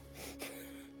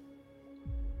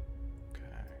 Okay.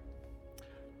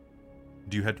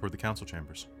 Do you head toward the council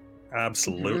chambers?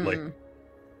 Absolutely. Mhm.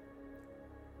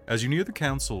 As you near the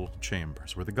council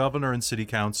chambers, where the governor and city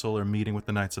council are meeting with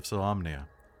the Knights of Solamnia,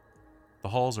 the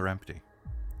halls are empty.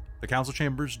 The council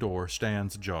chamber's door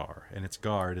stands ajar, and its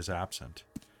guard is absent.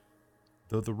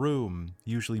 Though the room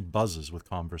usually buzzes with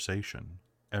conversation,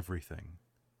 everything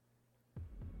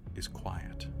is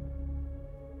quiet.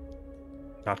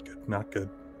 Not good, not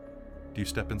good. Do you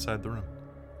step inside the room?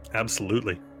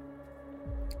 Absolutely.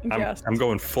 Yes. I'm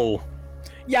going full.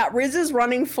 Yeah, Riz is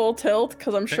running full tilt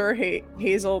because I'm sure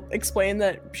Hazel explained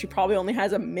that she probably only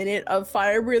has a minute of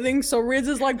fire breathing. So Riz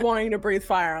is like wanting to breathe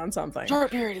fire on something.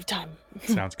 Short period of time.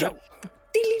 Sounds good.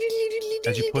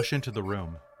 As you push into the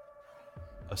room,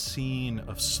 a scene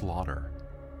of slaughter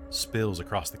spills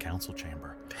across the council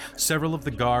chamber. Several of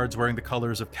the guards wearing the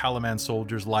colors of Calaman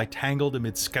soldiers lie tangled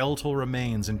amid skeletal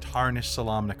remains in tarnished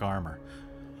Salamnik armor.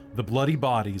 The bloody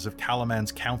bodies of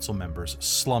Calaman's council members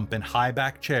slump in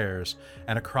high-back chairs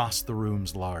and across the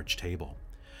room's large table.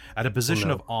 At a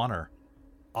position of honor,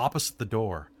 opposite the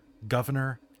door,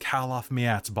 Governor Kalof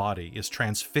Miat's body is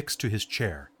transfixed to his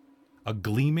chair, a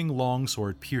gleaming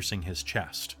longsword piercing his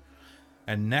chest.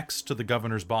 And next to the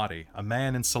governor's body, a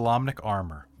man in Salamnik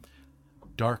armor,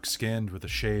 dark-skinned with a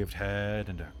shaved head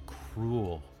and a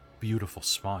cruel, beautiful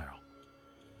smile,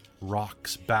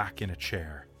 rocks back in a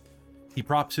chair. He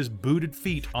props his booted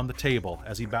feet on the table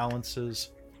as he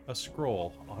balances a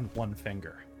scroll on one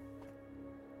finger.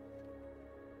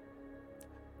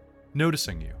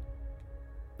 Noticing you,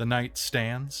 the knight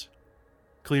stands,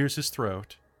 clears his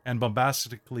throat, and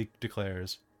bombastically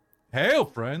declares, "Hail,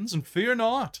 friends, and fear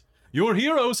not! Your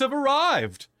heroes have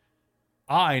arrived!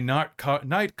 I, Knight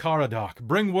Caradoc,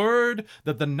 bring word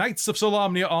that the Knights of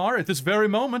Solamnia are, at this very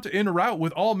moment, en route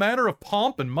with all manner of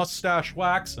pomp and mustache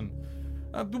wax and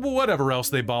whatever else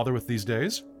they bother with these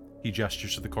days." He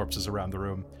gestures to the corpses around the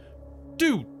room.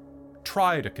 "Do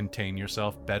try to contain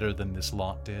yourself better than this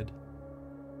lot did."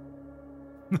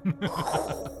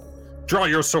 Draw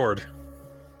your sword.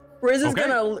 Riz is Okay.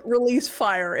 gonna release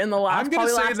fire in the last. I'm going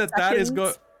to say that that is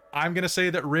good. I'm going to say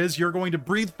that Riz, you're going to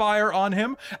breathe fire on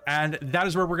him, and that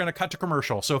is where we're going to cut to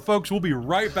commercial. So, folks, we'll be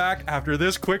right back after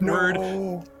this quick word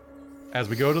as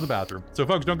we go to the bathroom. So,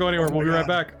 folks, don't go anywhere. We'll be right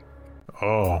back.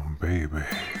 Oh, baby.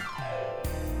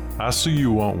 I see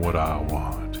you want what I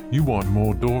want. You want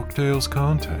more Dork Tales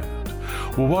content.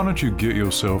 Well, why don't you get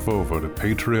yourself over to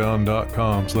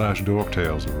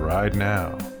patreon.com/dorktales right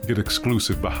now. Get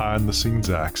exclusive behind-the-scenes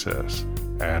access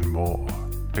and more.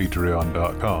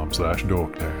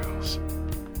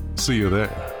 Patreon.com/dorktales. See you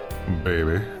there,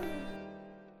 baby.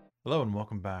 Hello, and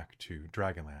welcome back to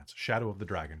Dragonlance, Shadow of the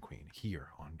Dragon Queen, here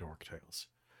on Dork Tales.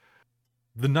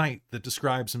 The knight that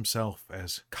describes himself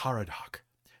as Caradoc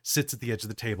sits at the edge of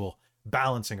the table,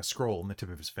 balancing a scroll on the tip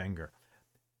of his finger.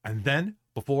 And then,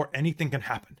 before anything can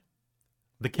happen,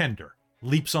 the Kender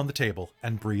leaps on the table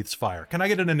and breathes fire. Can I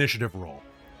get an initiative roll?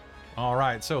 All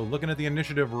right, so looking at the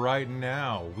initiative right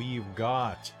now, we've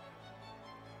got...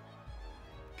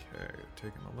 Okay,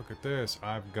 taking a look at this.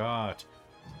 I've got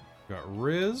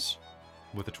Riz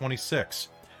with a 26.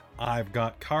 I've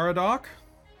got Caradoc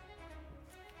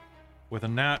with a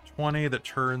nat 20 that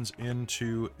turns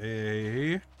into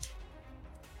a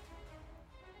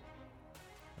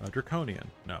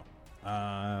Draconian. No.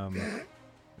 There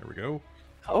we go.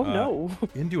 Oh, no.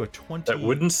 Into a 20. That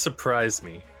wouldn't surprise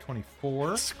me.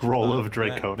 24. Scroll of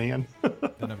Draconian.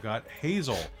 Then I've got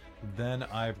Hazel. Then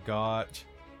I've got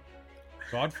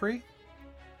Godfrey.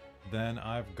 Then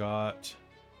I've got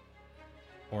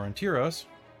Orontiros.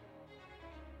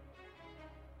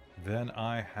 Then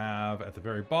I have at the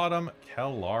very bottom,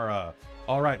 Kellara.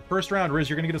 All right, first round, Riz,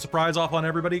 you're going to get a surprise off on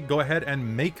everybody. Go ahead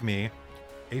and make me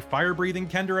a fire-breathing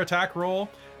Kender attack roll,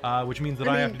 which means that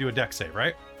I have to do a dex save,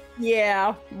 right?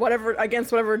 Yeah,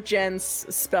 against whatever Jen's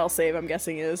spell save, I'm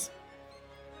guessing is.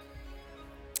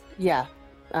 Yeah,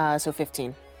 so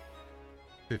 15.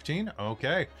 15?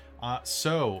 Okay.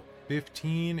 So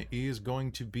 15 is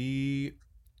going to be...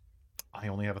 I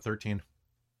only have a 13.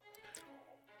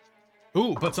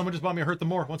 Ooh, but someone just bought me a hurt them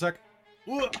more. One sec.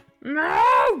 Ugh.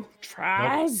 No!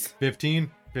 Tries. Nope.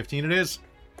 15. 15 it is.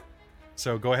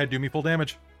 So go ahead, do me full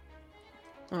damage.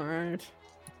 Alright.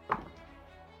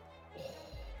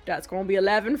 That's going to be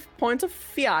 11 points of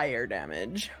fire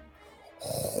damage.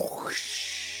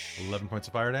 11 points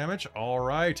of fire damage. All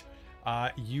right.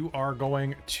 You are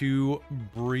going to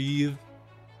breathe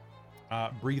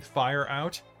fire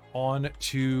out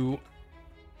onto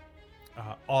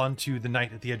the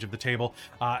knight at the edge of the table,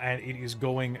 and it is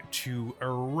going to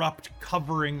erupt,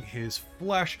 covering his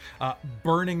flesh,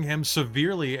 burning him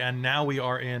severely. And now we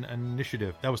are in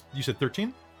initiative. That was, you said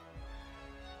 13?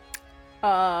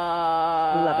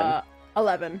 11.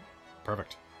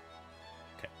 Perfect.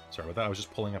 Okay, sorry about that. I was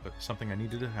just pulling up something I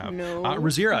needed to have. No.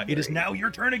 Razira, it is now your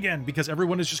turn again, because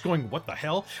everyone is just going, what the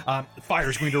hell? Fire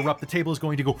is going to erupt. The table is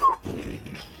going to go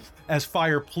as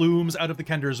fire plumes out of the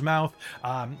Kender's mouth.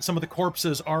 Some of the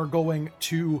corpses are going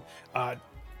to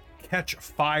catch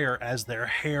fire as their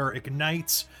hair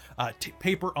ignites.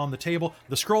 Paper on the table.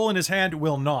 The scroll in his hand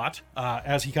will not,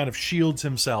 as he kind of shields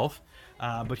himself.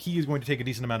 But he is going to take a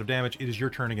decent amount of damage. It is your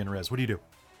turn again, Rez. What do you do?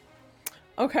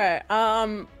 Okay.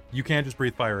 You can't just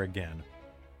breathe fire again.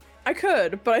 I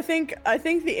could, but I think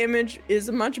the image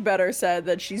is much better said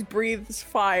that she's breathes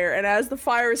fire, and as the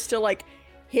fire is still like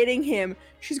hitting him,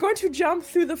 she's going to jump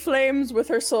through the flames with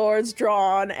her swords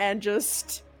drawn and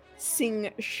just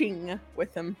shing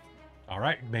with him. All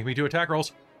right, make me 2 attack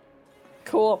rolls.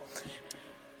 Cool.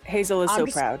 Hazel is so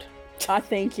proud.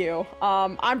 Thank you.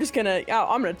 I'm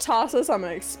gonna toss this. I'm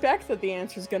gonna expect that the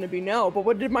answer is gonna be no. But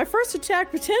what did my first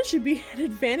attack potentially be an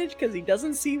advantage because he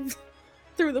doesn't see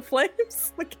through the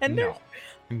flames, like Kender?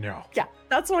 No. Yeah,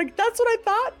 that's what I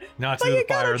thought. Not through the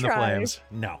fire and the flames.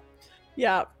 No.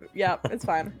 Yeah, it's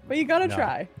fine. But you gotta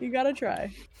try. You gotta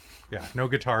try. Yeah, no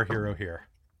Guitar Hero here.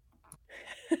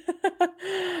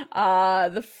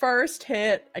 The first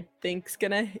hit I think's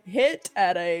gonna hit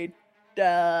at a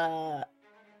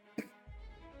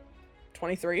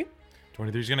 23.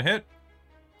 23 is gonna hit.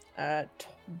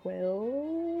 12.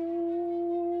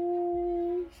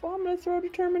 I'm gonna throw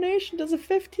determination. Does a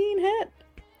 15 hit?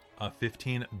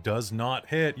 15 does not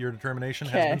hit. Your determination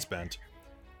has been spent.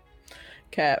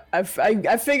 Okay, I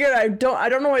figured I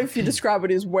don't know if you describe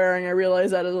what he's wearing. I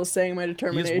realized that as I was saying my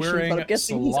determination. He's wearing but I'm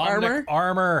guessing he's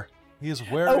armor. He is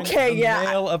wearing the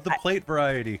mail of the plate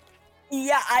variety.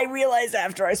 Yeah, I realized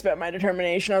after I spent my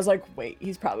determination, I was like, wait,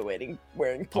 he's probably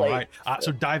wearing plate. All right.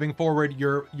 So diving forward,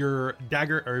 your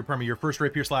dagger, or pardon me, your first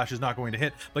rapier slash is not going to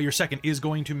hit, but your second is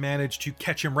going to manage to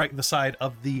catch him right in the side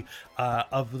of the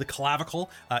clavicle.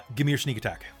 Give me your sneak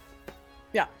attack.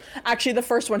 Yeah, actually, the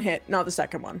first one hit, not the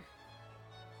second one.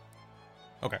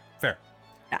 Okay, fair.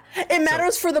 Yeah, it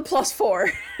matters for the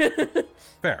 +4.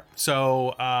 Fair.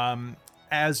 So,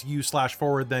 as you slash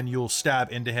forward, then you'll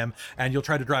stab into him, and you'll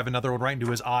try to drive another one right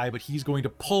into his eye, but he's going to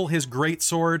pull his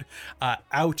greatsword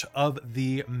out of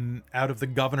the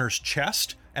governor's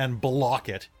chest and block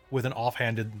it with an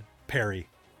offhanded parry.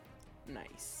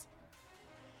 Nice.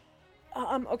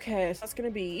 Okay, so that's gonna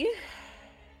be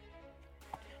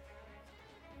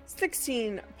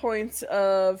 16 points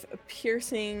of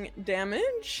piercing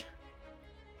damage.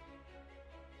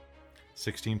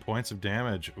 16 points of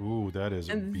damage. Ooh, that is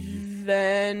and beef.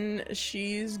 Then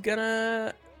she's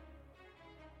gonna...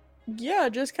 Yeah,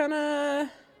 just kind of...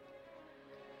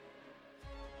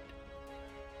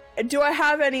 Do I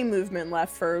have any movement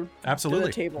left for Absolutely.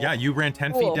 the table? Yeah, you ran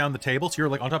 10 Cool. feet down the table, so you're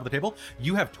like on top of the table.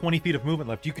 You have 20 feet of movement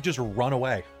left. You could just run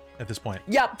away at this point.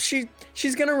 Yep,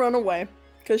 she's gonna run away.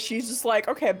 Because she's just like,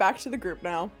 okay, back to the group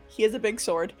now. He has a big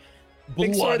sword.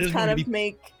 Big swords kind of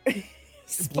make...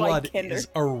 Blood Kender is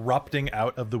erupting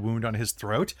out of the wound on his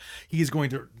throat. He's going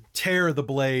to tear the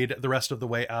blade the rest of the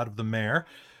way out of the mare.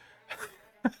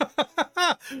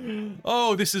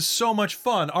 Oh, this is so much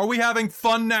fun. Are we having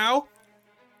fun now?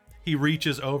 He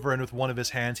reaches over and with one of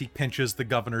his hands, he pinches the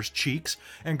governor's cheeks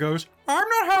and goes, I'm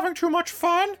not having too much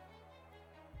fun.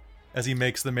 As he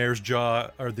makes the mayor's jaw,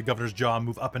 or the governor's jaw,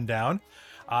 move up and down.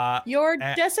 You're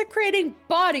desecrating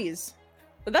bodies.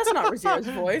 But that's not Razira's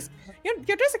voice.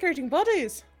 You're desecrating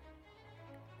bodies.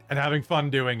 And having fun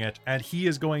doing it. And he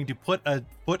is going to put a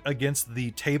foot against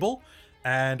the table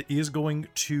and is going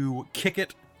to kick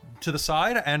it to the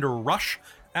side and rush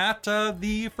at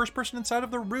the first person inside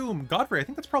of the room. Godfrey, I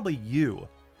think that's probably you.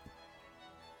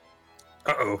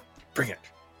 Uh-oh. Bring it.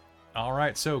 All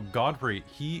right, so Godfrey,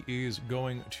 he is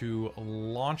going to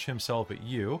launch himself at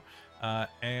you,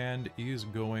 and is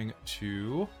going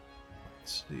to,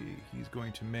 let's see, he's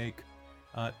going to make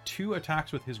 2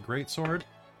 attacks with his greatsword.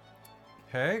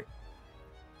 Okay.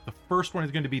 The first one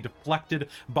is going to be deflected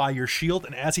by your shield,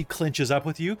 and as he clinches up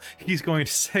with you, he's going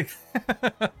to say,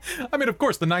 I mean, of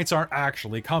course, the knights aren't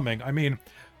actually coming. I mean,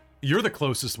 you're the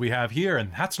closest we have here,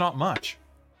 and that's not much.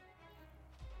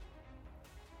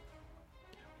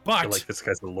 I But feel like this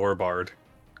guy's a lore bard.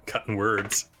 Cutting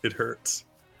words. It hurts.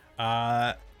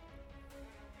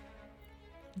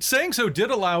 saying so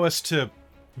did allow us to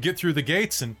get through the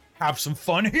gates and have some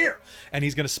fun here. And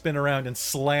he's going to spin around and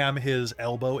slam his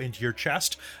elbow into your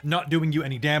chest, not doing you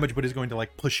any damage, but is going to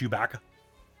like push you back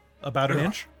about an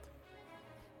inch.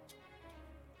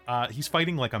 He's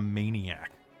fighting like a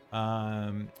maniac.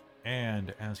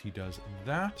 And as he does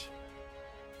that,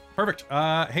 perfect.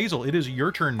 Hazel, it is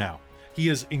your turn now. He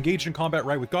is engaged in combat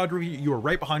right with Godfrey. You are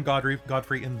right behind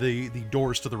Godfrey in the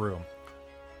doors to the room.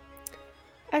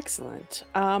 Excellent.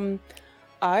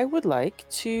 I would like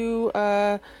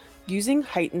to, using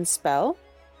heightened spell,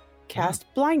 cast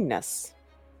blindness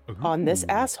on this Ooh.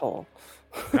 asshole.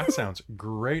 That sounds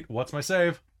great. What's my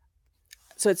save?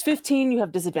 So it's 15. You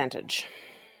have disadvantage.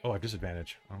 Oh, I have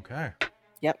disadvantage. Okay.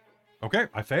 Yep. Okay,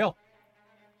 I fail.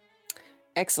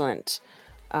 Excellent.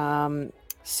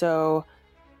 So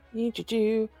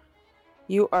you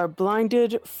are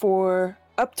blinded for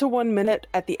up to 1 minute.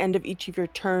 At the end of each of your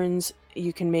turns,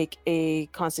 you can make a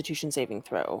Constitution saving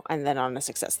throw, and then on a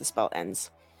success, the spell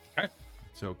ends. Okay.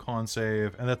 So con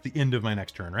save, and that's the end of my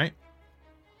next turn, right?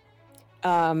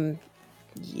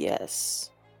 Yes.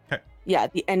 Okay. Yeah,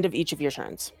 at the end of each of your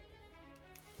turns.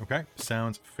 Okay,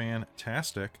 sounds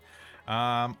fantastic.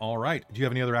 All right. Do you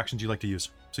have any other actions you'd like to use?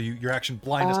 So your action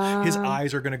blindness, his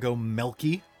eyes are going to go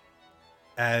milky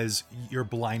as your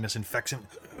blindness infects him.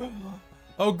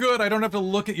 Oh, good. I don't have to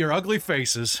look at your ugly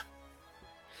faces.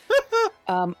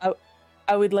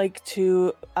 I would like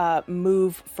to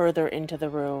move further into the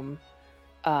room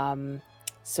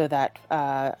so that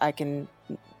I can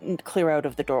clear out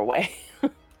of the doorway.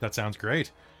 That sounds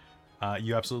great.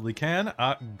 You absolutely can.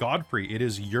 Godfrey, it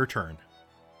is your turn.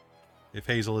 If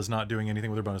Hazel is not doing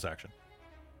anything with her bonus action.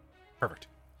 Perfect.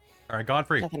 All right,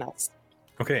 Godfrey. Nothing else.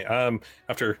 Okay,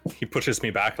 after he pushes me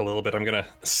back a little bit, I'm gonna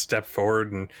step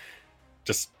forward and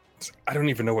just, I don't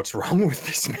even know what's wrong with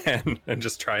this man, and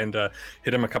just trying to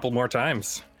hit him a couple more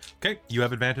times. Okay, you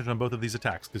have advantage on both of these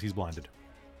attacks because he's blinded.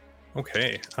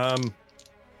 Okay,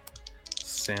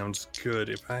 sounds good.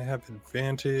 If I have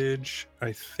advantage,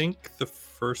 I think the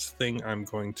first thing I'm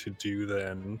going to do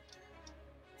then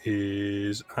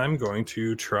is I'm going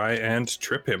to try and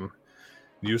trip him.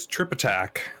 Use trip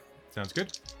attack. Sounds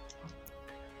good.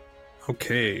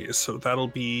 Okay, so that'll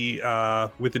be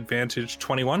with advantage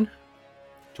 21.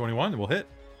 21 will hit.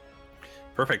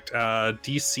 Perfect.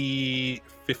 DC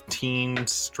 15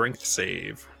 strength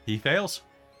save. He fails.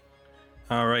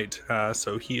 All right,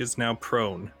 so he is now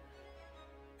prone.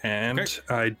 And Okay.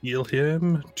 I deal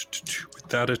him with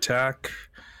that attack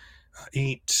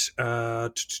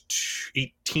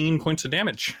 18 points of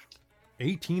damage.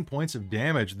 18 points of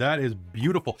damage. That is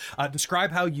beautiful.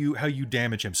 Describe how you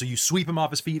damage him. So you sweep him off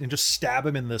his feet and just stab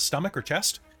him in the stomach or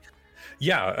chest?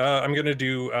 Yeah, I'm gonna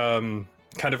do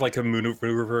kind of like a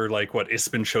maneuver like what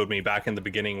Ispin showed me back in the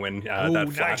beginning when that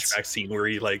nice. flashback scene where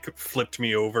he like flipped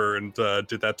me over and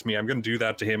did that to me. I'm gonna do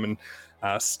that to him and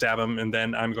stab him, and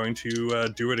then I'm going to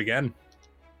do it again.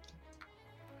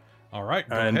 All right,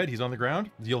 go ahead. He's on the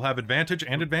ground. You'll have advantage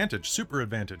and advantage. Super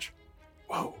advantage.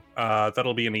 Whoa.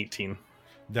 That'll be an 18.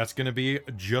 That's going to be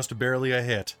just barely a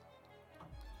hit.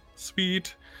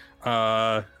 Sweet.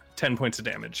 10 points of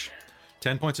damage.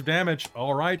 10 points of damage.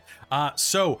 All right.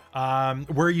 So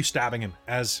where are you stabbing him?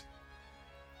 As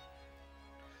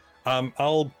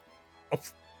I'll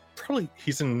probably,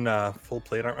 he's in full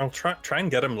plate. I'll try and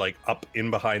get him like up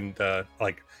in behind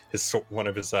like his one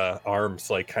of his arms,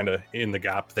 like kind of in the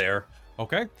gap there.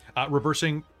 okay.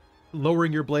 Reversing,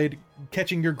 lowering your blade,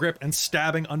 catching your grip, and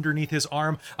stabbing underneath his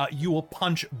arm. You will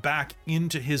punch back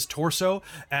into his torso,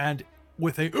 and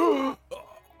with a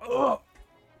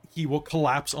he will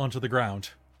collapse onto the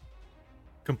ground,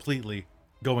 completely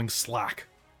going slack.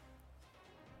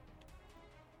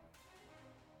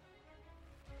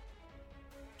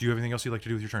 Do you have anything else you'd like to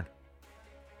do with your turn?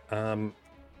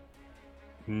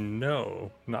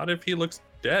 No, not if he looks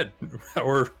dead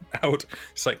or out.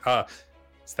 It's like,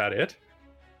 is that it?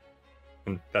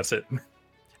 And that's it.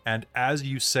 And as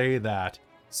you say that,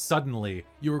 suddenly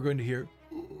you are going to hear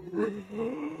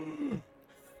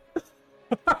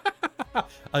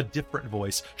a different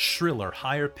voice, shriller,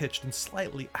 higher pitched, and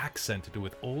slightly accented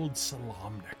with Old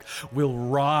Salamnik, will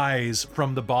rise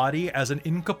from the body as an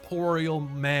incorporeal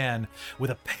man with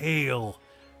a pale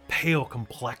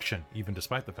complexion, even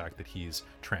despite the fact that he's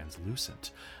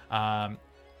translucent.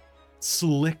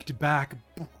 Slicked back,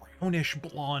 brownish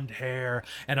blonde hair,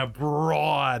 and a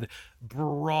broad,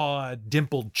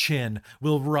 dimpled chin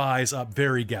will rise up,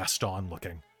 very Gaston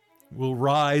looking. Will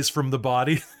rise from the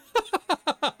body.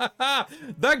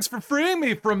 Thanks for freeing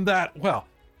me from that, well,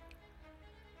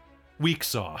 weak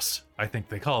sauce, I think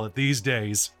they call it these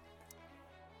days.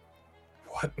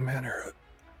 What manner?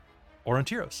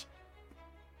 Orontiros.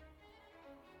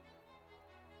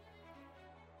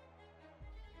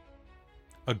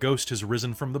 A ghost has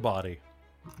risen from the body.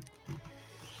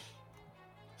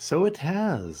 So it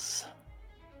has.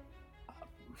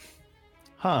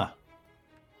 Huh.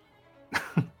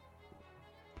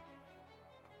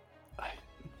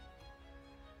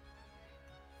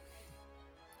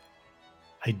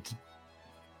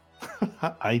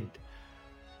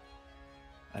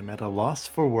 I'm at a loss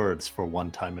for words for one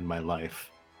time in my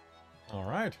life. All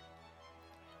right.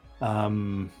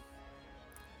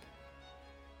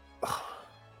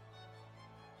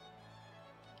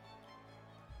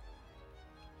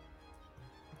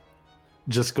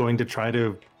 Just going to try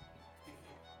to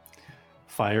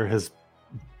fire his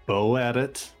bow at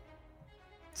it.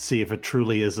 See if it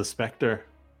truly is a specter.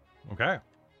 Okay.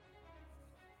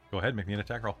 Go ahead, make me an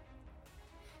attack roll.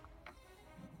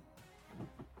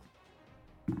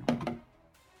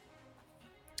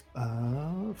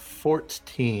 Uh,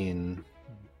 14.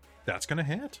 That's gonna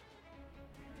hit.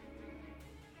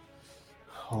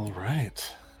 All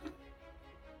right.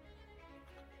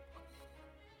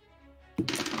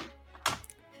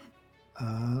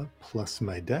 Plus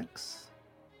my dex.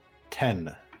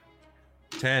 10.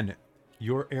 10.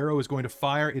 Your arrow is going to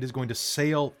fire. It is going to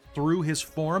sail through his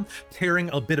form, tearing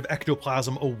a bit of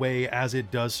ectoplasm away as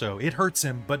it does so. It hurts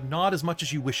him, but not as much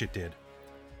as you wish it did.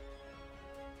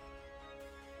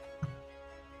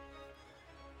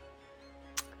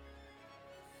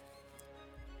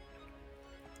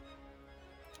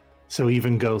 So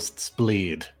even ghosts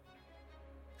bleed.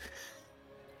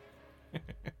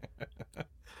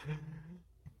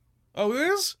 Oh,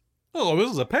 this? Oh, this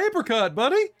is a paper cut,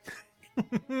 buddy.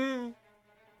 I'm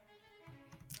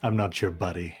not your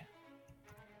buddy.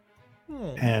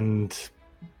 And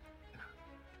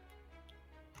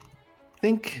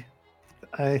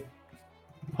I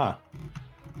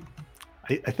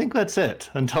think that's it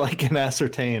until I can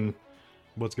ascertain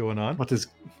What's going on?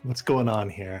 what's going on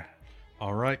here.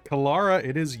 All right, Kalara,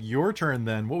 it is your turn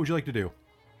then. What would you like to do?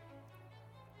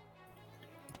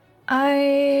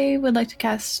 I would like to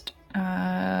cast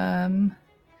Guiding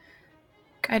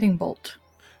Bolt.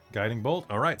 Guiding bolt.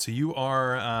 All right, so you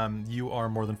are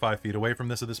more than 5 feet away from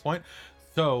this at this point.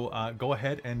 So go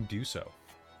ahead and do so.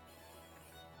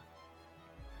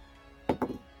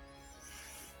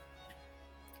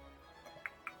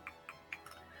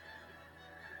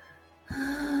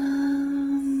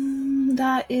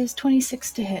 That is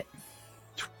 26 to hit.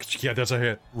 Yeah, that's a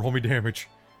hit. Roll me damage.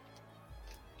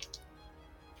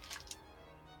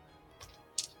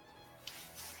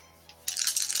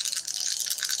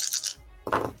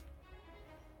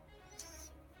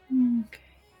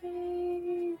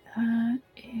 Okay, that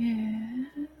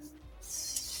is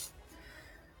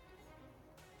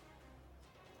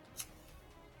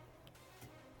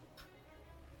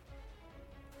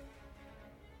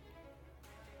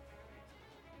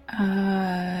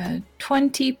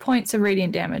 20 points of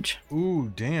radiant damage.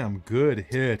 Ooh, damn, good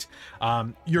hit.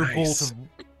 Your Nice.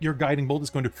 your guiding bolt is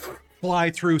going to fly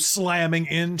through, slamming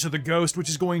into the ghost, which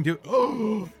is going to.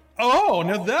 Oh,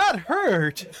 now that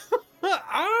hurt.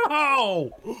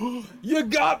 Ow! You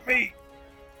got me.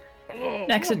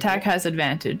 Next attack has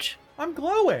advantage. I'm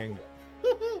glowing.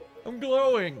 I'm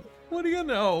glowing. What do you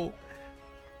know?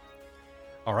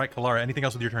 All right, Kalara, anything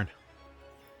else with your turn?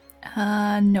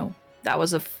 No. That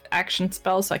was a action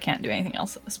spell, so I can't do anything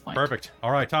else at this point. Perfect. All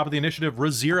right, top of the initiative,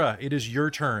 Razira, it is your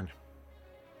turn.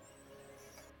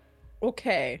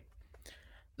 Okay.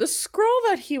 The scroll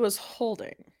that he was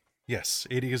holding. Yes,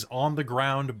 it is on the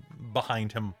ground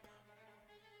behind him.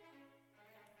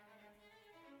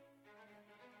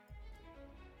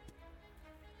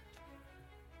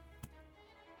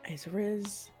 Is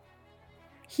Riz?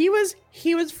 He was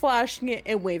flashing it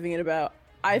and waving it about.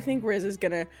 I think Riz is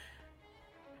gonna.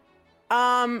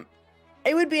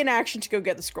 It would be an action to go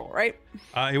get the scroll, right?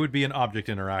 It would be an object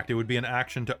interact. It would be an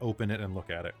action to open it and look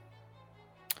at it.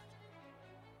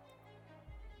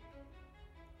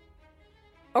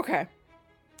 Okay.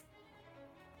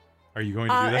 Are you going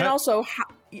to do that? And also,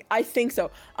 I think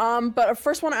so. But I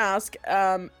first want to ask,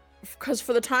 because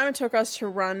for the time it took us to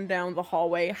run down the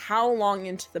hallway, how long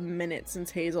into the minute since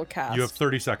Hazel cast? You have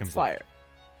 30 seconds fire? left.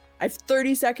 I have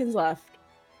 30 seconds left.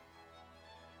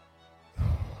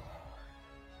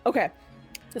 Okay.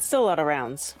 It's still a lot of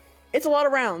rounds. It's a lot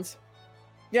of rounds.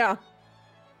 Yeah.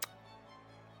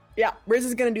 Yeah, Riz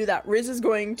is going to do that. Riz is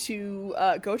going to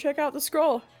go check out the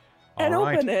scroll and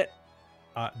open it.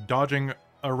 Dodging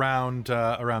around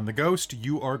the ghost,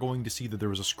 you are going to see that there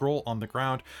was a scroll on the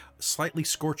ground, slightly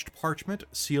scorched parchment,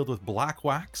 sealed with black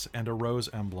wax and a rose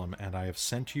emblem, and I have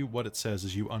sent you what it says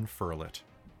as you unfurl it.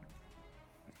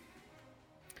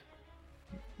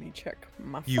 Let me check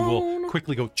my phone. You will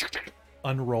quickly go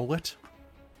unroll it,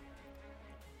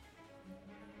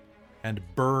 and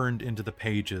burned into the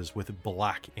pages with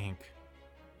black ink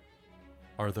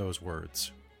are those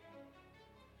words.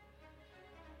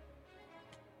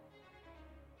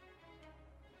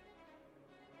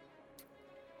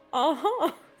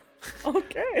 Uh-huh.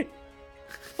 Okay.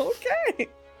 Okay.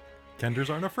 Kenders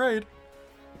aren't afraid.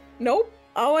 Nope.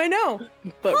 Oh, I know.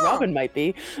 But Robin might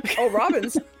be. Oh,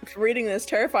 Robin's reading this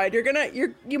terrified.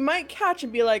 You might catch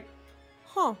and be like,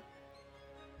 huh.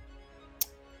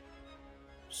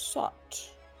 Soth.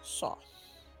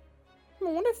 I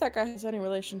wonder if that guy has any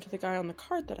relation to the guy on the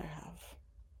card that I have.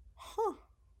 Huh.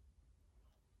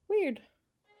 Weird.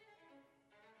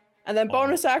 And then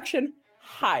bonus action,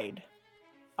 hide.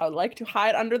 I would like to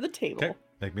hide under the table. Okay,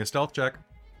 make me a stealth check.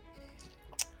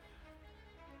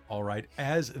 All right,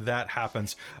 as that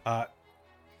happens,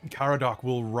 Caradoc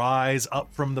will rise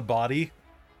up from the body,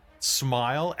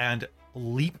 smile, and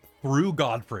leap through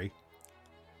Godfrey,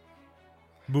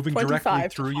 moving directly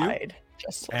through you.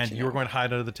 And you're going to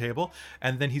hide under the table,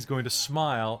 and then he's going to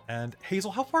smile. And Hazel,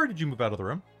 how far did you move out of the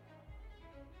room?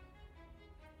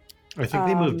 I think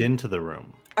they moved into the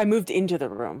room. I moved into the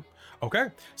room. Okay,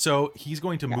 so he's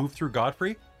going to move through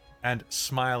Godfrey and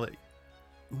smile at...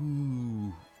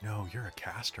 Ooh, no, you're a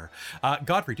caster.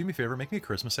 Godfrey, do me a favor, make me a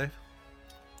charisma save.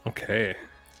 Okay.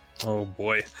 Oh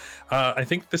boy. I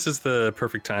think this is the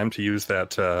perfect time to use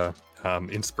that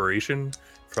inspiration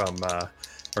from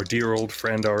our dear old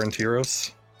friend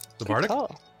Aurentiros. The Bardic?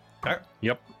 Okay.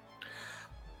 Yep.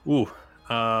 Ooh.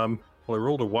 Well, I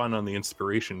rolled a 1 on the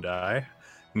inspiration die.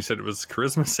 And you said it was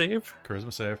charisma save?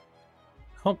 Charisma save.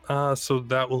 Oh, so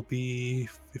that will be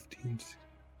 15...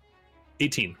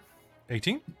 18.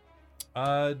 18?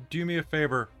 Do me a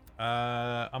favor.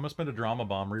 I'm going to spend a drama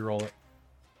bomb. Reroll it.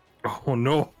 Oh,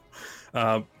 no.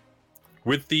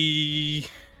 With the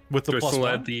plus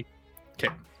one? Okay.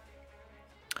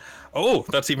 Oh,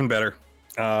 that's even better.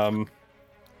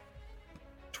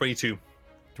 22.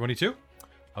 22?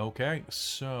 Okay,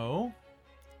 so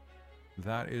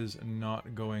that is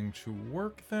not going to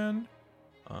work then.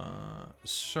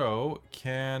 So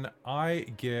can I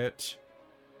get...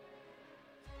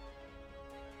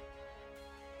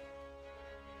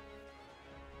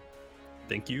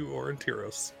 Thank you,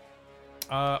 Aurentiros.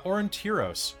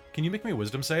 Aurentiros, can you make me a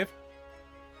wisdom save?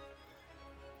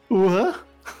 What?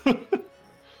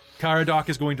 Caradoc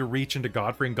is going to reach into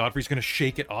Godfrey, and Godfrey's going to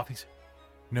shake it off. He's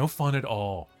no fun at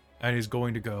all. And he's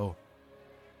going to go,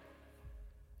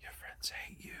 your friends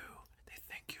hate you. They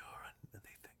think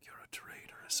you're a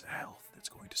traitorous elf that's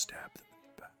going to stab them in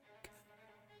the back.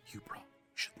 You probably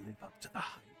should live up to the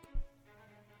hype.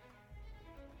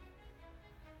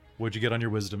 What'd you get on your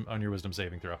wisdom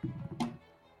saving throw?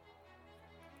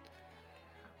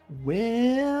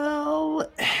 Well,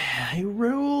 I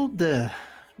rolled a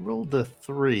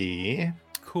 3.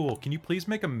 Cool. Can you please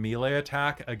make a melee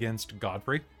attack against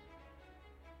Godfrey?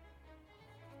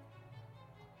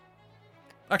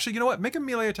 Actually, you know what? Make a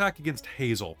melee attack against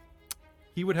Hazel.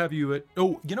 He would have you at...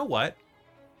 Oh, you know what?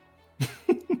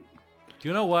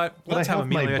 You know what? Let's have a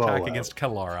melee attack against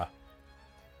Kalara.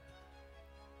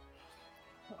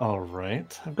 All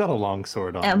right. I've got a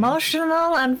longsword on.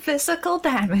 Emotional and physical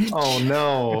damage. Oh,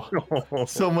 no.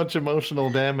 So much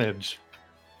emotional damage.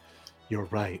 You're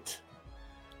right.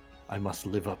 I must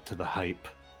live up to the hype.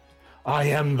 I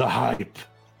am the hype.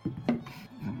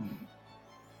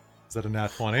 Is that a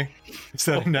nat 20? Is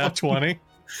that a nat 20?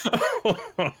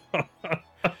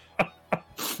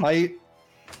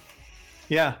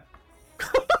 Yeah.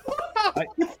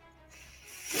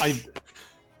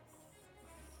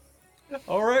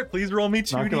 All right, please roll me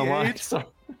 2d8. Not gonna lie. So,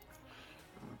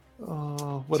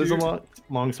 what is a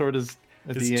longsword? Is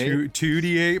a it's D8?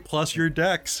 2d8 plus your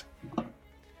dex.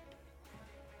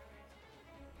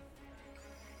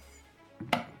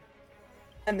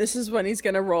 And this is when he's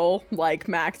gonna roll like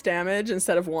max damage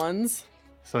instead of ones.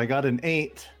 So I got an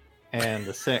 8 and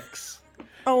a 6.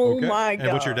 Oh Okay. my god.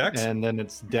 And what's your dex? And then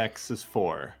its dex is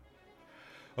 4.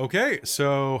 Okay,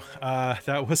 so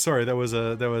that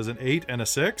was an 8 and a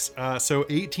 6. So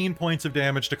 18 points of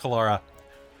damage to Kalara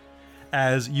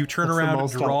as you turn That's around the and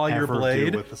most draw I'll your ever do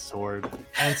blade with the sword.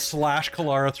 and slash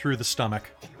Kalara through the stomach,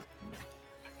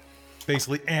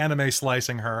 basically anime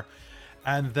slicing her.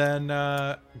 And then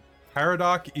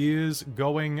Paradox is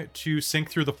going to sink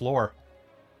through the floor.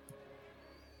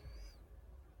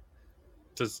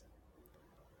 Does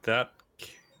that?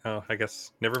 Oh, I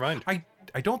guess never mind.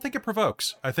 I don't think it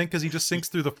provokes. I think because he just sinks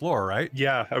through the floor, right?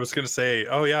 Yeah, I was gonna say.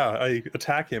 Oh yeah, I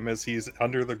attack him as he's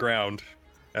under the ground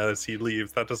as he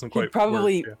leaves. That doesn't quite He'd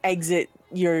probably work. exit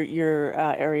your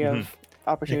area of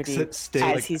opportunity Exit stage.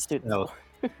 as he stood. No.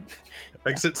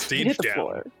 Exit He stage hit the down.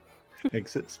 floor.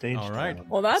 Exit stage. All right. down.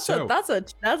 Well, that's So-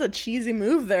 a cheesy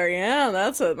move there. Yeah,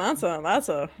 that's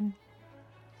a.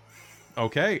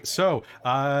 Okay, so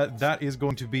that is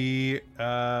going to be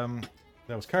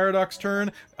that was Caradox's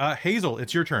turn. Hazel,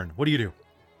 it's your turn. What do you do?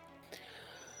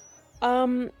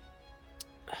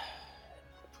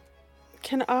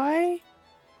 Can I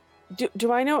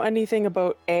do I know anything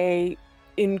about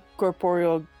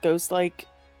incorporeal ghost-like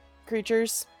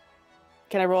creatures?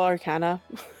 Can I roll Arcana?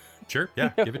 Sure, yeah,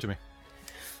 give it to me.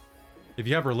 If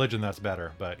you have religion, that's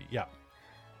better, but yeah.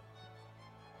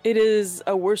 It is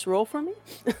a worse roll for me.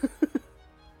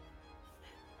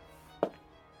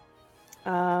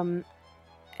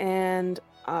 And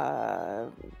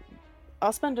I'll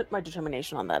spend my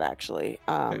determination on that actually.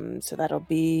 So that'll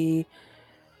be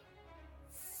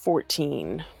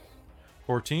 14.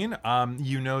 14.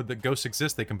 You know that ghosts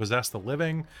exist. They can possess the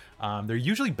living. They're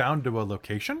usually bound to a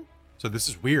location. So this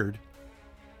is weird.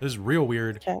 This is real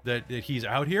weird that he's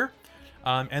out here.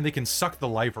 And they can suck the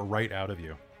life right out of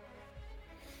you.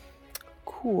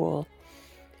 Cool.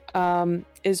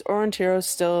 Is Orantiro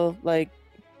still like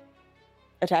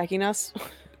attacking us?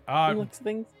 From looks of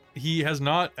things? He has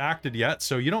not acted yet,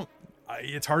 so you don't.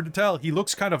 It's hard to tell. He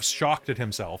looks kind of shocked at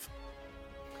himself.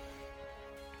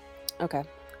 Okay.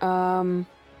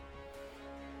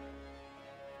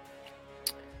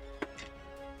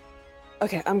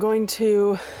 Okay, I'm gonna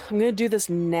do this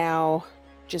now,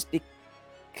 just because.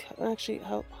 Actually,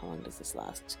 how long does this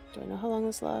last? Do I know how long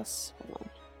this lasts? Hold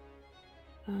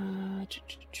on.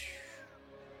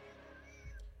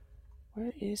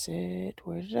 Where is it?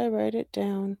 Where did I write it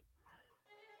down?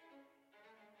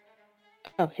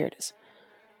 Oh, here it is.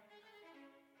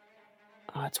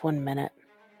 Oh, it's 1 minute.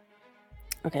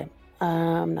 Okay,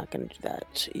 I'm not going to do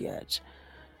that yet.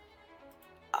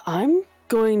 I'm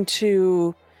going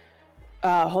to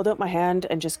hold out my hand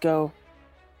and just go,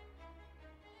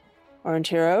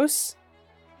 Orantiros,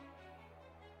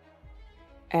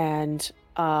 and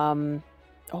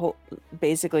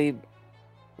basically,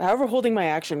 however holding my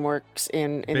action works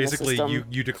in Basically, the system.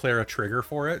 you declare a trigger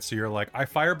for it, so you're like, I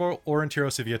fireball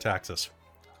Orantiros if he attacks us.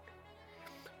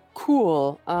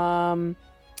 Cool.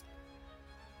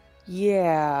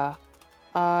 Yeah.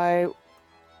 I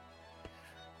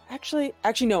actually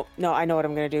no, I know what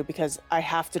I'm gonna do because I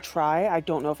have to try. I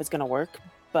don't know if it's gonna work,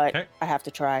 but Okay. I have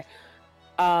to try.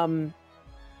 I'm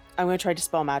gonna try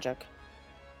Dispel Magic.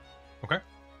 Okay.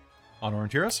 On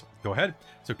Orantiros, go ahead.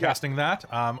 So casting that,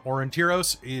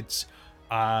 Orantiros,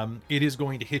 it is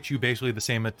going to hit you basically the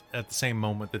same at the same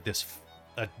moment that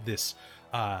this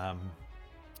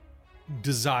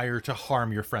desire to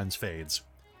harm your friends fades.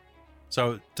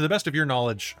 So, to the best of your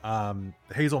knowledge,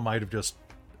 Hazel might have just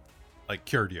like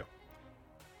cured you.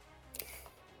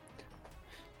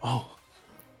 Oh,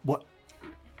 what?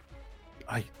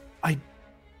 I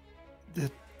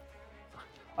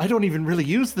don't even really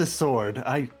use this sword.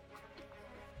 I'm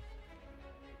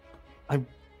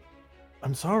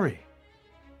sorry.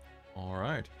 All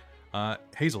right,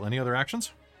 Hazel. Any other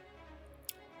actions?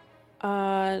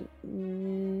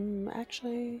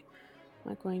 Actually, I'm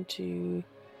not going to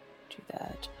do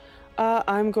that.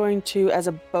 I'm going to, as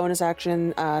a bonus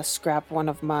action, scrap one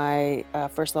of my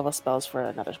first level spells for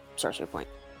another sorcery point.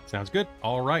 Sounds good.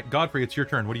 All right, Godfrey, it's your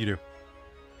turn. What do you do?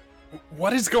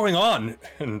 What is going on?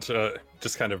 And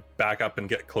just kind of back up and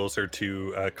get closer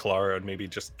to Kalara and maybe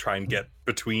just try and get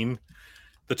between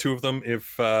the two of them.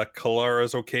 If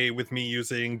Kalara's okay with me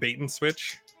using bait and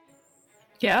switch.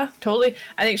 Yeah, totally.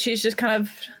 I think she's just kind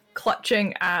of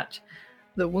clutching at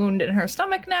the wound in her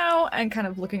stomach now and kind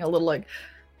of looking a little like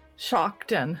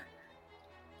shocked and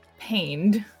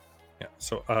pained. Yeah,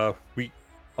 so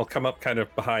I'll come up kind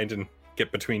of behind and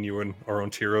get between you and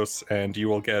Orontiros, and you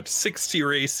will get 60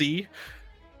 your AC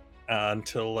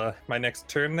until my next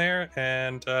turn there.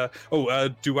 And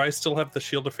do I still have the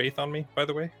Shield of Faith on me, by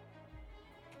the way?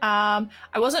 I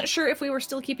wasn't sure if we were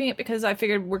still keeping it because I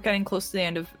figured we're getting close to the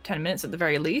end of 10 minutes at the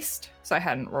very least, so I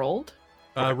hadn't rolled.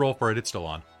 Roll for it. It's still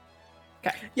on.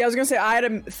 Okay. Yeah, I was gonna say I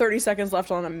had 30 seconds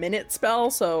left on a minute spell,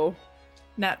 so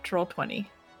Natural 20.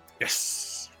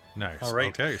 Yes. Nice. All right.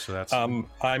 Okay, so that's...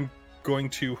 I'm going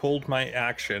to hold my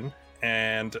action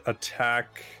and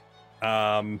attack.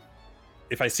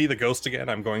 If I see the ghost again,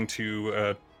 I'm going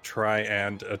to try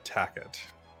and attack it.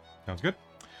 Sounds good.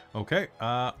 Okay,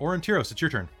 Orontiros, it's your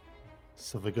turn.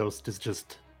 So the ghost is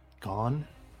just gone?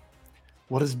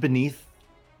 What is beneath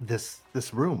this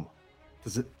room?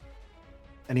 Does it...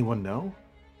 anyone know?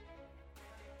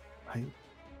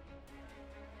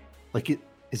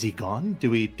 Is he gone? Do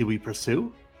we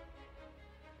pursue?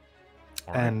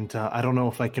 All right. And I don't know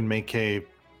if I can make a...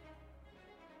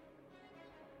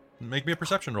 Make me a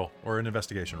perception roll or an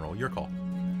investigation roll. Your call.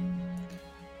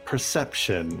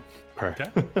 perception.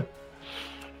 Okay.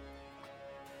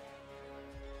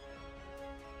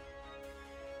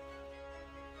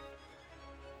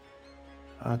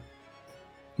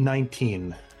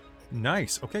 19.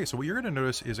 Nice. Okay, so what you're going to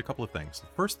notice is a couple of things. The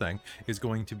first thing is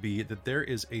going to be that there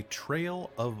is a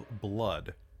trail of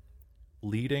blood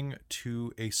leading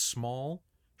to a small,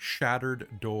 shattered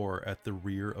door at the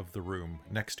rear of the room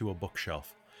next to a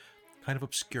bookshelf. Kind of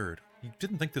obscured. You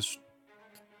didn't think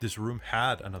this room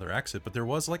had another exit, but there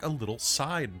was like a little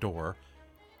side door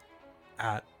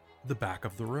at the back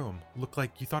of the room. Looked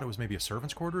like you thought it was maybe a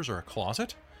servant's quarters or a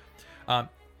closet.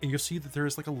 And you'll see that there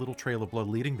is like a little trail of blood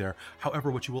leading there.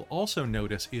 However, what you will also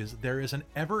notice is there is an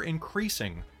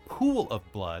ever-increasing pool of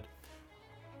blood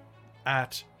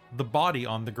at the body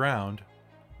on the ground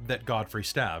that Godfrey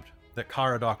stabbed, that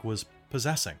Caradoc was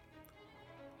possessing.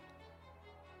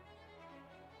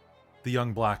 The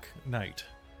young Black Knight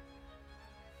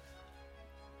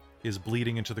is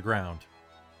bleeding into the ground.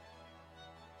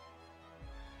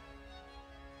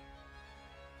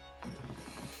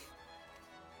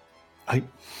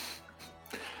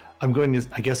 I'm going to,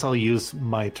 I guess I'll use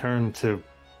my turn to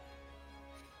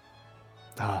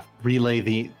relay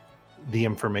the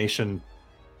information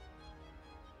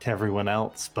to everyone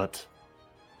else, but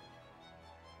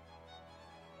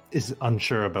is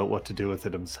unsure about what to do with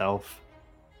it himself.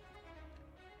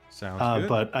 Sounds good.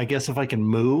 But I guess if I can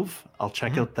move, I'll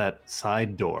check out that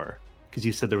side door, because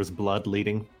you said there was blood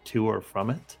leading to or from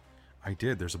it. I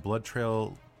did. There's a blood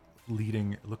trail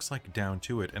leading, it looks like, down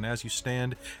to it. And as you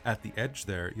stand at the edge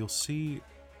there, you'll see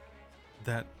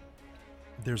that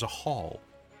there's a hall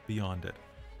beyond it,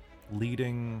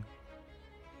 leading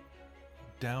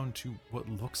down to what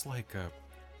looks like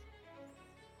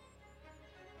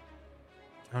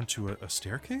a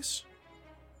staircase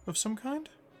of some kind.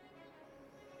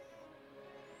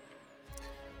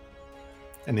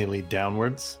 And they lead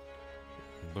downwards.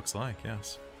 Looks like,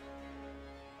 yes.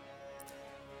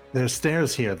 There's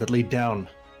stairs here that lead down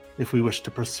if we wish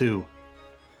to pursue.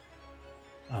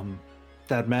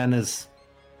 That man that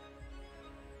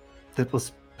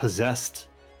was possessed.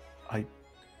 I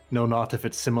know not if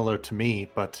it's similar to me,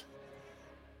 but...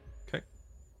 Okay.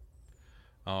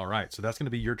 All right, so that's going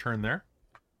to be your turn there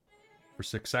for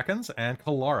 6 seconds. And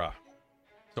Kalara.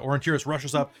 So Orontiros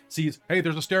rushes up, sees, hey,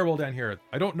 there's a stairwell down here.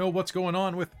 I don't know what's going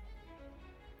on with...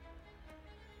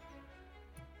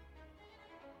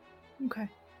 Okay.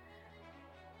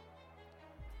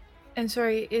 And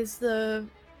sorry, is the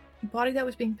body that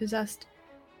was being possessed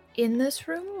in this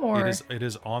room, or It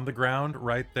is on the ground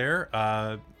right there.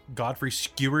 Godfrey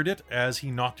skewered it as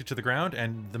he knocked it to the ground,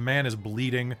 and the man is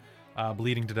bleeding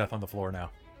to death on the floor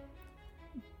now.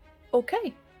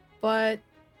 okay? But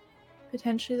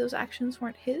potentially those actions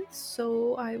weren't his,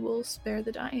 so I will spare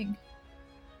the dying.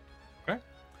 Okay.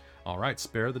 All right,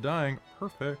 spare the dying.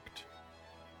 Perfect.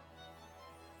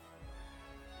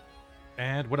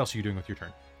 And what else are you doing with your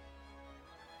turn?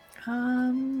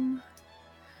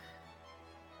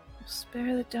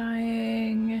 Spare the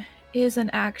dying is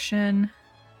an action.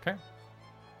 Okay.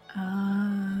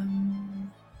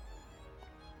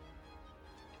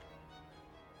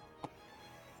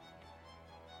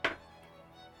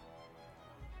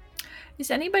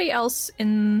 Is anybody else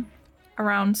in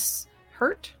around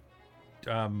hurt?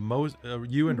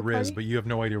 You and The Riz, party? but you have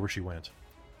no idea where she went.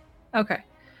 Okay.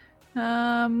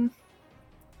 I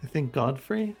think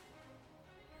Godfrey?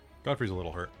 Godfrey's a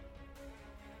little hurt.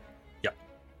 Yep.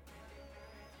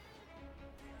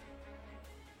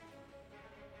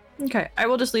 Okay, I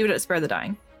will just leave it at spare the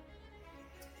dying.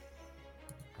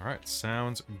 All right,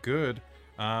 sounds good.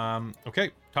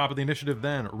 Okay, top of the initiative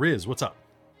then. Riz, what's up?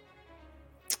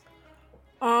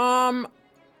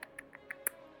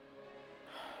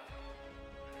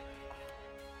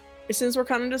 Since we're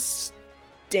kind of just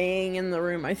staying in the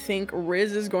room. I think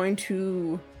Riz is going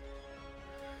to...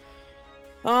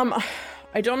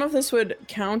 I don't know if this would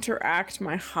counteract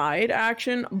my hide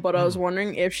action, but I was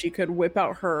wondering if she could whip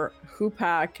out her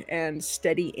hoopak and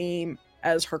steady aim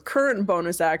as her current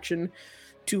bonus action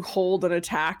to hold an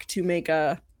attack to make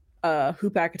a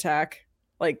hoopak attack,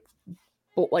 like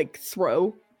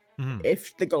throw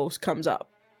if the ghost comes up.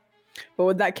 But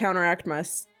would that counteract my...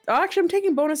 Oh, actually, I'm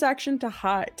taking bonus action to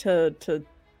hide to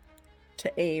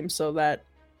aim so that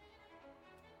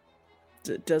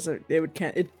it doesn't. It would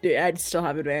can't. I'd still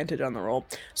have advantage on the roll.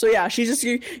 So yeah, you're just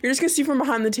gonna see from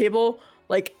behind the table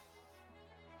like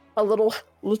a little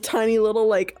tiny little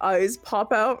like eyes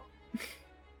pop out,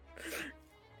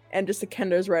 and just a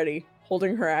Kenda's ready,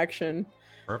 holding her action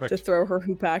to throw her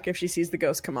hoopak if she sees the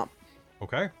ghost come up.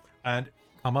 Okay, and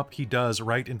come up he does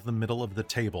right into the middle of the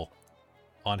table.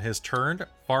 On his turn,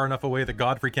 far enough away that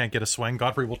Godfrey can't get a swing.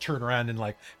 Godfrey will turn around and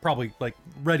probably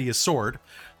ready his sword,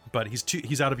 but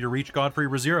he's out of your reach. Godfrey,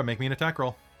 Razira, make me an attack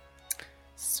roll.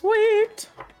 Sweet.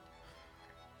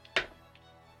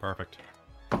 Perfect.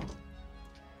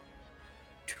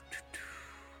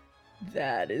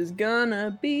 That is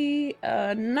gonna be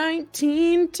a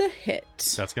 19 to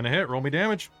hit. That's gonna hit. Roll me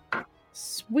damage.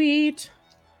 Sweet.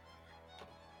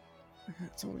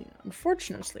 That's only,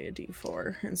 unfortunately, a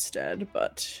d4 instead,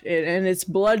 but it's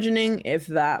bludgeoning if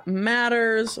that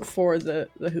matters for the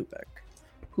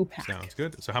hoopak. Sounds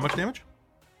good. So how much damage?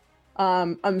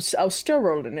 I was still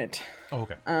rolling it. Oh,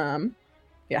 okay.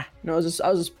 Yeah. No, I was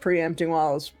just preempting while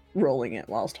I was rolling it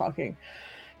while I was talking.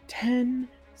 10,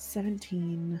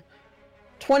 17,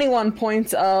 21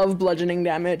 points of bludgeoning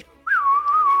damage.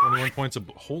 21 points of...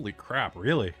 Holy crap,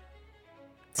 really?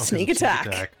 Okay, Sneak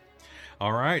attack.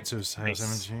 All right, so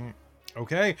 17.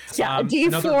 Okay. Yeah, a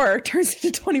d4 turns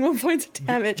into 21 points of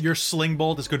damage. Your sling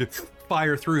bolt is going to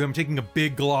fire through him, taking a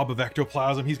big glob of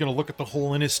ectoplasm. He's going to look at the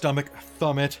hole in his stomach,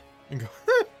 thumb it, and go,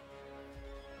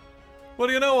 what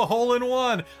do you know, a hole in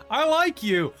one. I like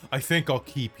you. I think I'll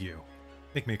keep you.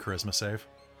 Make me a charisma save.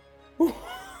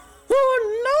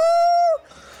 Oh,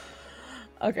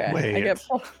 no! Okay, Wait. I get...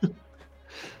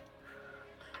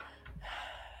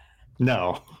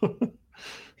 No.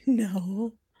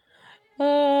 No.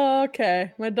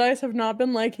 Okay. My dice have not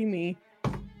been liking me.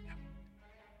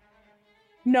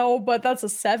 No, but that's a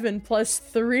 7 plus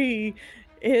 3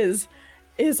 is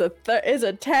a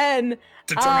 10.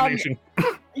 Determination.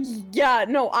 Yeah,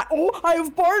 no. I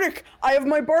have Bardic. I have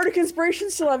my Bardic inspiration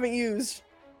still haven't used.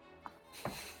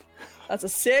 That's a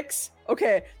 6.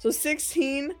 Okay, so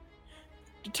 16.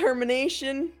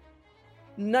 Determination.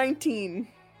 19.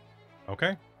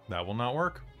 Okay, that will not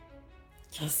work.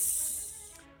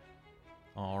 Yes.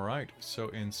 All right, so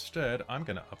instead, I'm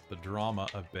going to up the drama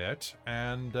a bit,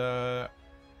 and, let's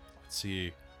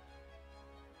see.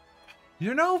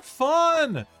 You're no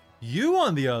fun! You,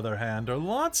 on the other hand, are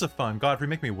lots of fun. Godfrey,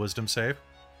 make me a wisdom save.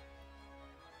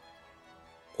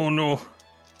 Oh no.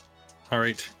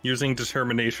 Alright, using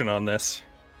determination on this.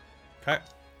 Okay.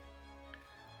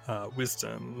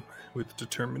 Wisdom with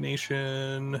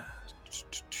determination.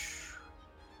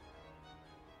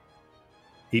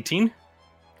 18?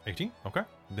 18? Okay.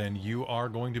 Then you are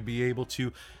going to be able to...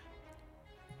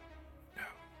 No,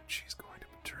 she's going to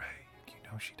betray. You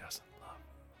know she doesn't love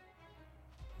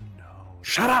you. No.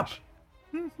 Shut up!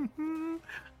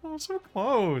 Oh, so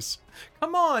close.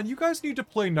 Come on, you guys need to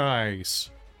play nice.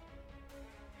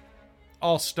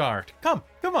 I'll start. Come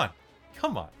on.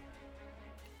 Come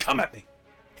at me.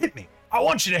 Hit me. I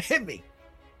want you to hit me.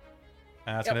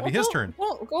 That's going to be his turn.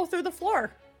 We'll go through the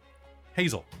floor.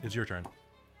 Hazel, it's your turn.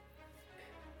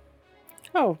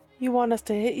 Oh, you want us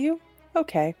to hit you?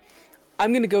 Okay.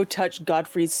 I'm gonna go touch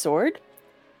Godfrey's sword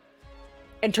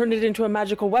and turn it into a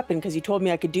magical weapon because you told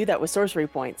me I could do that with sorcery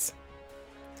points.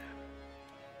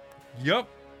 Yep.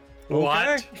 What?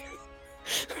 Okay.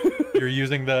 You're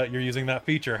using that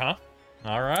feature, huh?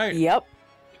 All right. Yep.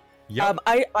 Yep.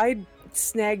 I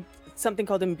snagged something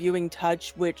called imbuing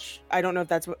touch, which I don't know if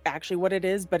that's actually what it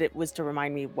is, but it was to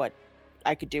remind me what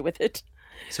I could do with it.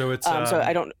 So it's so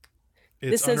I don't.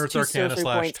 It's This says Unearth's 2 Arcana sorcery /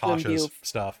 points to Tasha's imbue.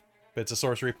 stuff. It's a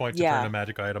sorcery point to Yeah. turn a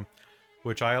magic item,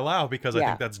 which I allow because I Yeah.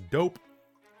 think that's dope.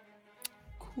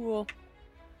 Cool.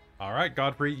 All right,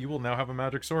 Godfrey, you will now have a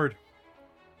magic sword.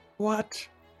 What?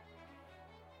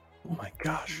 Oh my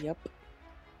gosh. Yep.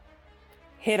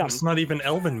 Hit him. It's not even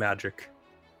elven magic.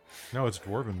 No, it's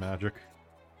dwarven magic.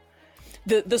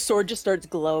 The sword just starts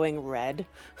glowing red.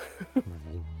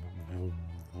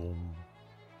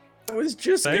 I was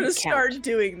just Thank gonna you. start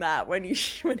doing that when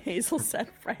Hazel said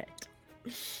red.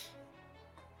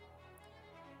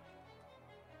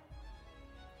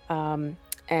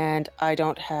 And I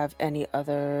don't have any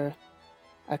other,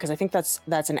 because I think that's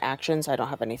an action, so I don't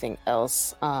have anything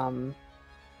else. And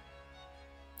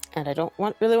I don't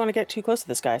really want to get too close to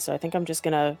this guy, so I think I'm just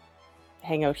gonna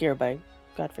hang out here by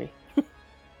Godfrey.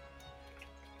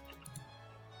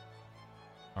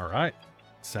 All right.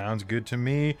 Sounds good to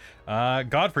me.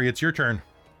 Godfrey, it's your turn.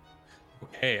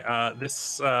 Okay,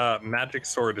 this magic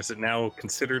sword, is it now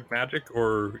considered magic,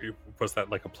 or was that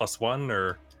like a +1,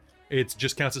 or? It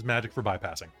just counts as magic for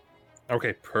bypassing.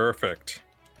 Okay, perfect.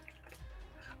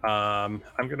 I'm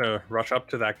gonna rush up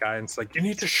to that guy and it's like, you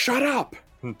need to shut up!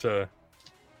 And to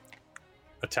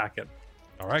attack it.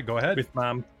 All right, go ahead. With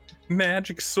my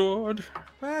magic sword.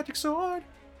 Magic sword.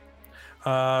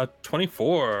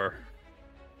 24.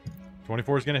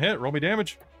 24 is going to hit. Roll me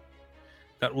damage.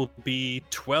 That will be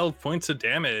 12 points of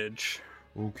damage.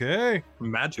 Okay.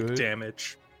 Magic Good.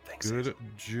 damage. Thanks. Good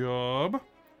job.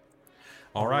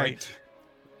 All All right.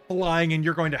 Flying, and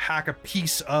you're going to hack a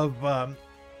piece of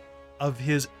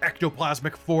his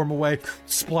ectoplasmic form away,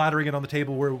 splattering it on the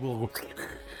table where it will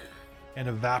and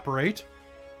evaporate.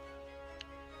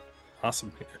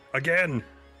 Awesome. Again.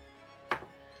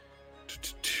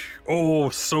 Oh,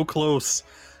 so close.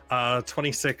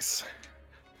 26.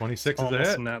 26 is a Almost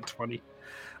hit. not 20.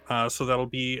 So that'll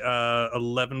be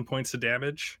 11 points of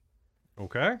damage.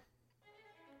 Okay.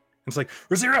 It's like,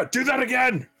 Razira, do that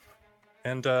again!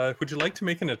 And would you like to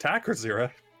make an attack, Razira?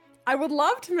 I would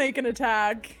love to make an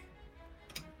attack.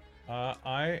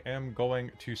 I am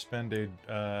going to spend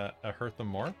a hurt them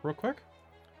more real quick.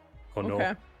 Oh no.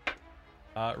 Okay.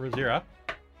 Razira,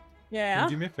 can Yeah. you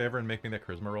do me a favor and make me that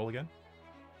charisma roll again?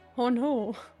 Oh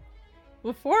no.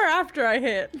 Before or after I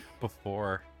hit?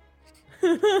 Before.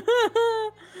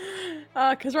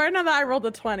 Because right now that I rolled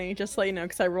a 20, just so you know,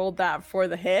 because I rolled that for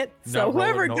the hit. So No, roll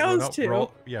whoever it, no, goes no, to.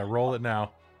 roll it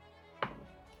now.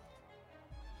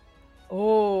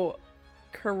 Oh,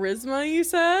 charisma, you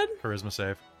said? Charisma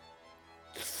save.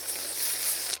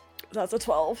 That's a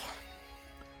 12.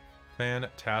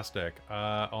 Fantastic.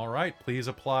 All right, please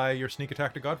apply your sneak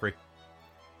attack to Godfrey.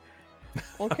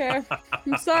 Okay.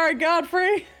 I'm sorry,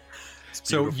 Godfrey.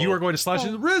 So you are going to slash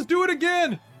it. Riz, do it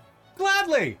again!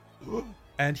 Gladly!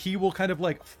 And he will kind of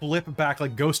like flip back,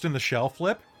 like Ghost in the Shell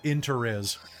flip, into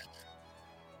Riz.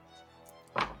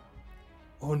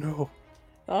 Oh no.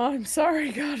 Oh, I'm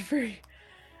sorry, Godfrey.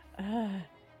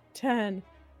 10,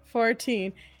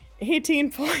 14,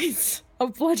 18 points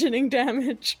of bludgeoning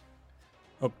damage.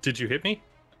 Oh, did you hit me?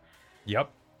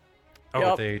 Yep.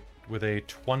 Oh, Yep. With a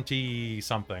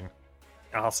 20-something.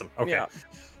 awesome. Okay. Yeah.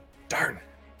 Darn.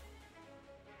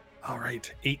 All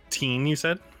right. 18, you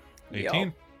said?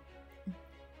 18.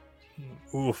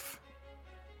 Oof.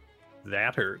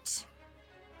 That hurts.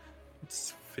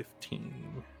 It's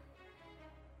 15.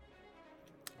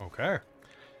 Okay.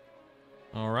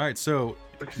 All right, so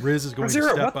Riz is going to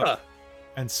Razira, step what up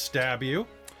and stab you.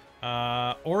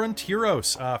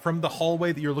 Orontiros, from the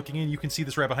hallway that you're looking in, you can see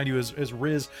this right behind you as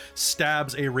Riz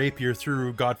stabs a rapier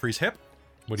through Godfrey's hip.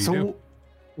 What do you do?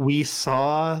 We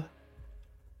saw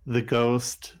the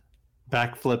ghost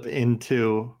backflip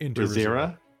into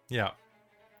Razira. Yeah.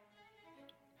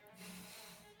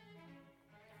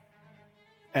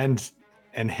 And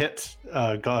hit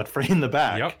Godfrey in the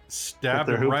back. Yep. Stabbed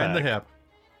their him hoop right in the back. hip.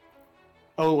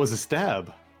 Oh, it was a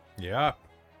stab. Yeah.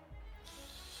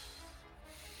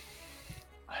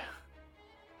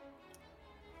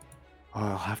 Oh,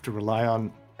 I'll have to rely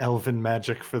on elven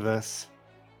magic for this.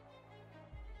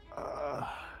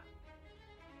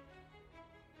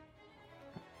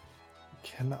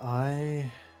 Can I...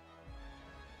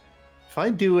 If I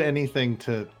do anything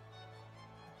to...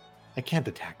 I can't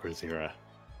attack Razira.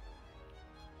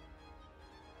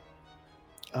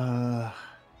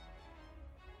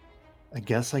 I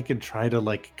guess I could try to,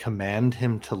 like, command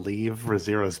him to leave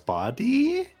Razira's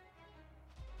body?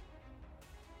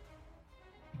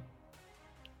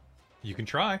 You can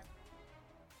try.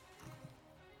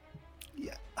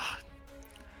 Yeah.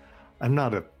 I'm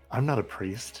not a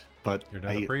priest, but You're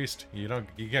not a priest. You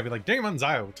can't be like, demons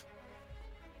out.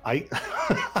 I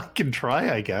can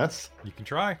try, I guess. You can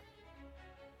try.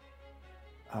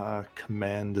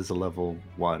 Command is a level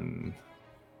 1.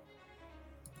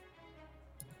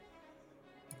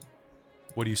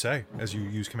 What do you say as you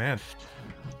use command?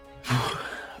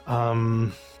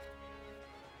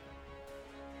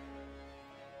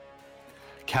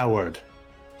 Coward,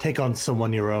 take on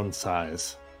someone your own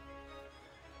size.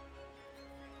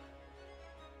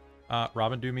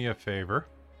 Robin, do me a favor.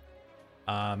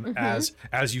 As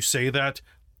you say that,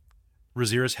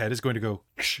 Razira's head is going to go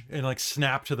and like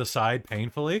snap to the side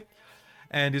painfully,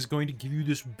 and is going to give you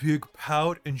this big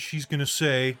pout, and she's going to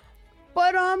say,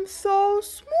 But I'm so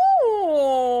small.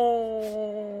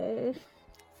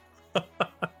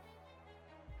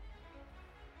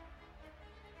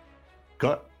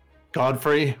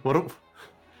 Godfrey,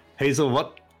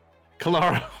 Hazel,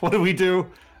 Kalara, what do we do?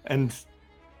 And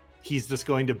he's just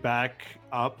going to back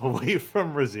up away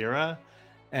from Razira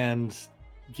and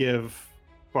give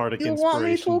Bardic You inspiration. want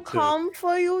me to come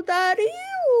for you, Daddy?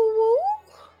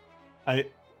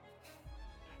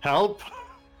 Help!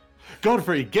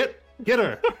 Godfrey, get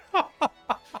her!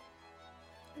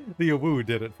 The Awoo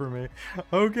did it for me.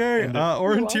 Okay, And,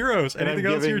 Orintiros, and I'm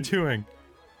anything else you're giving-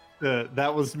 doing?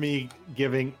 That was me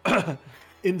giving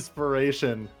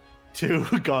inspiration to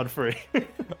Godfrey.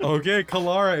 Okay,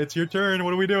 Kalara, it's your turn.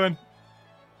 What are we doing?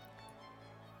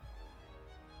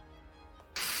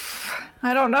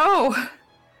 I don't know.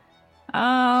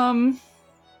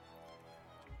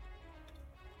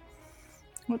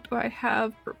 What do I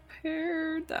have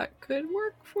prepared that could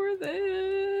work for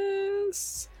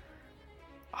this?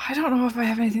 I don't know if I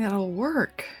have anything that'll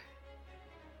work.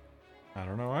 I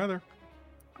don't know either.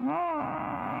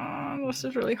 This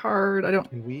is really hard. I don't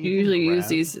Can we usually use grab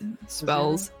these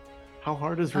spells. How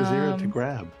hard is Razira to Um,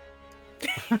 grab?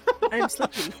 I'm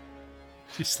slippery.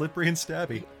 She's slippery and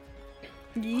stabby.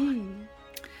 Yee.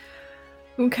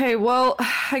 Okay, well,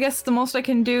 I guess the most I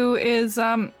can do is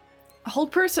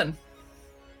hold person.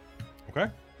 Okay.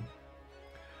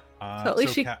 So at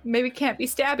least she maybe can't be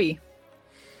stabby.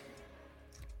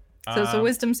 So it's a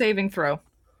wisdom saving throw.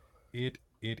 It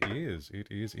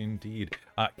is indeed.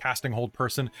 Casting hold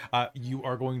person, you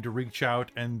are going to reach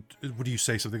out and what do you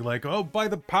say? Something like, "Oh, by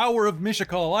the power of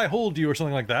Mishakal, I hold you," or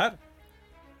something like that.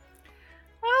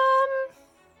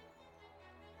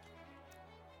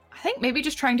 I think maybe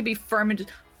just trying to be firm and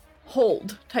just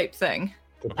hold type thing.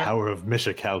 The power of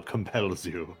Mishakal compels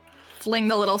you. Fling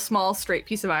the little small straight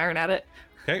piece of iron at it.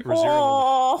 Okay, Razira.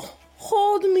 Oh,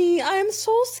 hold me. I'm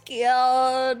so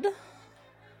scared.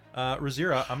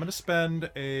 Razira, I'm gonna spend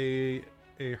a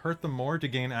hurt them more to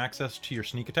gain access to your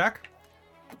sneak attack,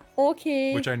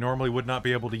 Okay. which I normally would not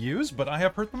be able to use, but I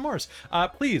have hurt them more.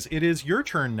 Please, it is your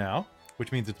turn now,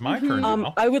 which means it's my turn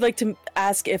now. I would like to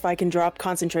ask if I can drop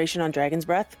concentration on Dragon's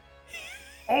Breath.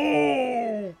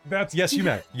 Oh, yes, you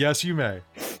may. Yes, you may.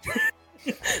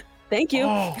 Thank you.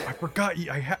 Oh, I forgot.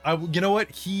 You know what?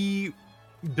 He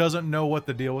doesn't know what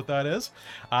the deal with that is.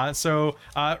 So,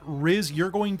 Riz,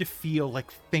 you're going to feel like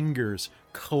fingers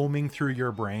combing through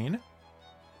your brain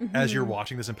as you're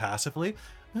watching this impassively.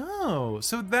 Oh,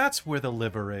 so that's where the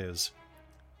liver is.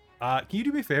 Can you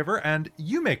do me a favor and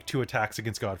you make 2 attacks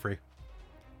against Godfrey?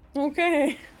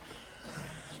 Okay.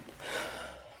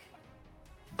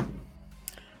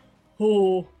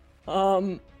 Oh,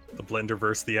 The blender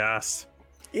versus the ass.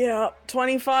 yeah,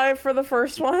 25 for the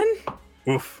first one,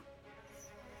 Oof.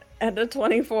 and a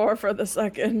 24 for the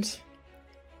second.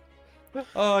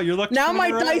 Oh, you're lucky. Now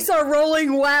my dice are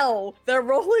rolling well. They're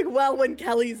rolling well when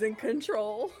Kelly's in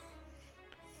control.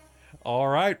 All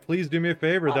right, please do me a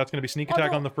favor. That's going to be sneak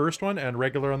attack no. on the first one and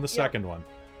regular on the second one.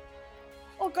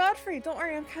 Oh, Godfrey, don't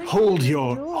worry, I'm kind of Hold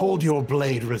your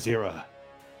blade, Razira.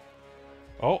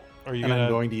 Oh, are you And I'm gonna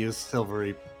going to use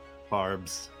silvery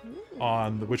barbs.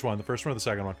 on which one? The first one or the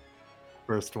second one?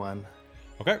 First one.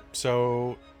 Okay,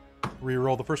 so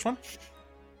re-roll the first one.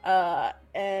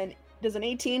 And does an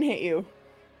 18 hit you?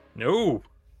 No.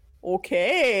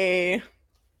 Okay.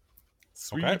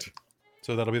 Sweet. Okay.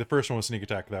 So that'll be the first one with sneak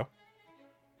attack, though.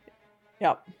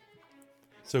 Yep.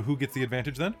 So who gets the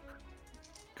advantage then?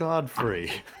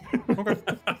 Godfrey. Okay.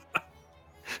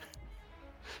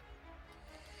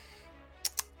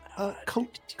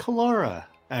 Kalara,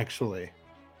 actually.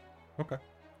 Okay.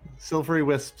 Silvery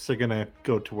wisps are gonna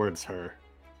go towards her.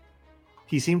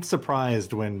 He seemed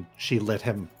surprised when she lit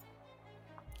him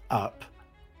up.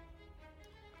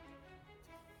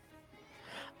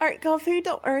 Alright, Godfrey,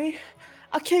 don't worry.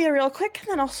 I'll kill you real quick and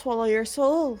then I'll swallow your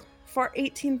soul for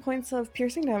 18 points of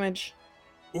piercing damage.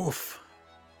 Oof.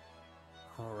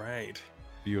 All right.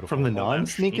 Beautiful. From the Hold on,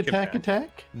 non-sneak sneak attack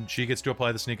attack. attack? She gets to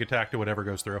apply the sneak attack to whatever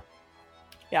goes through.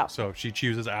 Yeah. So she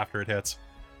chooses after it hits.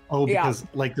 Oh, Yeah. because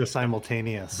like they're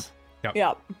simultaneous.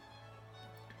 Yep.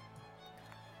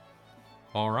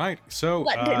 All right. So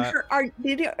What didn't hurt?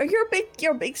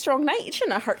 You're a big, strong knight. It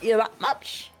shouldn't have hurt you that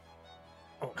much.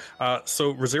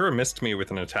 So Razira missed me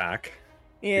with an attack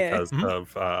Yeah. because Mhm.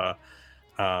 of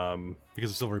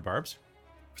because of silvery barbs.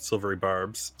 silvery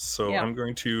barbs. So Yeah. I'm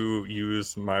going to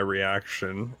use my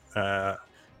reaction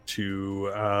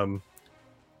to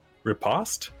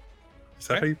riposte. Is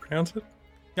that Okay. how you pronounce it?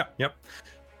 Yeah. Yep.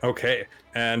 Okay.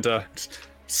 And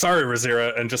sorry,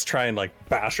 Razira, and just try and like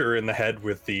bash her in the head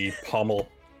with the pommel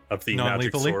of the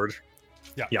magic Non-lethally? sword.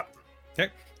 Yeah. Yeah.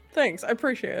 Okay. Thanks, I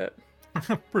appreciate it.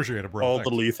 Appreciate it, bro. All Thanks.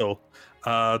 the lethal.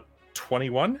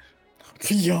 21.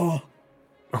 Yeah.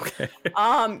 Okay.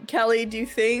 Kelly, do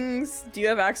you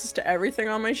have access to everything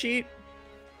on my sheet?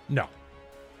 No.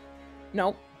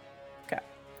 Nope.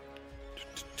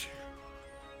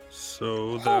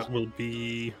 So that will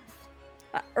be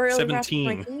That really wrapped 17.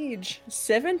 my gauge.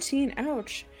 17.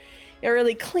 Ouch. It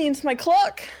really cleans my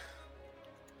clock.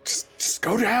 just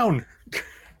go down.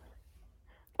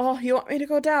 Oh, you want me to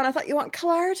go down? I thought you want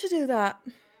Clara to do that.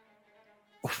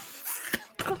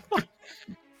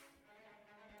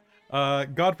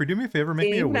 Godfrey, do me a favor,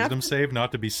 make me a Didn't have wisdom to- save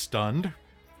not to be stunned.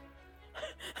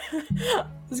 I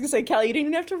was gonna say, Kelly, you didn't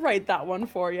even have to write that one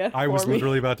for you. I was for me.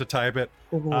 literally about to type it.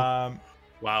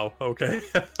 Wow. Okay.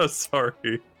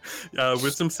 Sorry.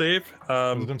 Wisdom save.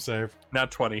 Wisdom save. Nat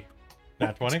 20.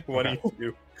 Nat 20?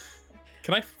 22.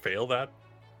 Can I fail that?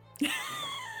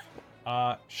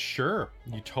 Sure.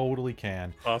 You totally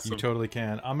can. Awesome. You totally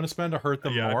can. I'm gonna spend to hurt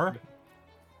them Yeah. more.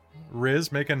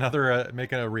 Riz, make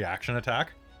make a reaction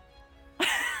attack.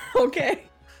 Okay.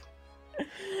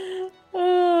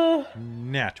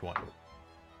 Nat 1.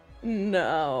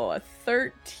 No, a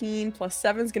 13 plus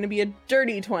 7 is gonna be a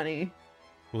dirty 20.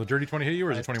 Will a dirty 20 hit you,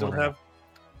 or is I it 21? still right have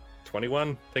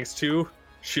 21. Thanks to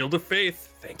Shield of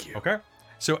Faith. Thank you. now? Okay.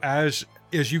 So as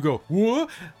you go, whoa,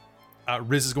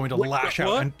 Riz is going to lash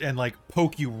out and like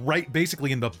poke you right,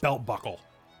 basically in the belt buckle,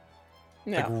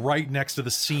 like No. right next to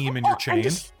the seam in your I'm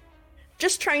chain.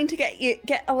 just trying to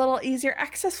get a little easier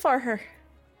access for her.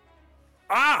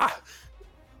 Ah!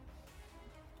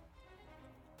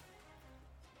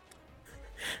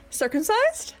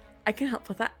 Circumcised? I can help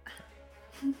with that.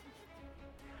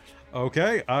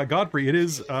 Okay, Godfrey, it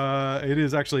is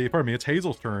actually, pardon me, it's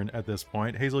Hazel's turn at this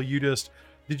point. Hazel, you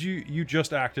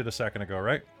just acted a second ago,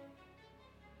 right?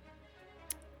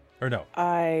 Or no?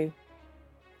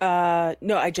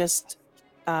 No, I just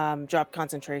dropped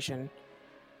concentration.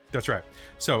 That's right.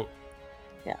 So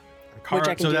Yeah. Kara, Which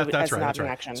I can so do that's as right. an That's right.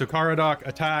 action. So Karadok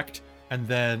attacked and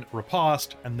then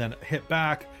riposte and then hit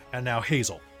back, and now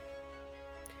Hazel.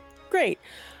 Great.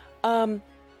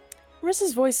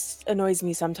 Marissa's voice annoys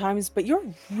me sometimes, but you're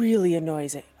really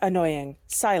annoying.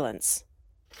 Silence.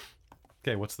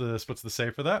 Okay, what's the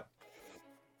save for that?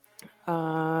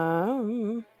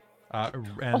 Um,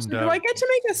 And Also, do I get to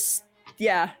make a...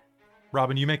 Yeah.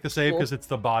 Robin, you make the save Cool. because it's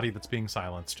the body that's being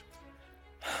silenced.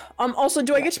 Also,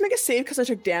 do I get to make a save because I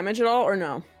took damage at all, or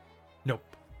no? Nope.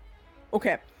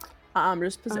 Okay.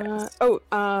 Just possessed.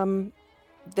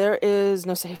 there is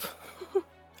no save.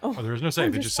 Oh, there is no save.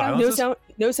 It just just sound- silences.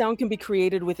 No sound can be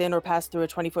created within or pass through a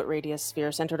 20-foot radius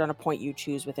sphere centered on a point you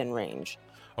choose within range.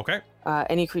 Okay.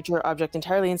 Any creature or object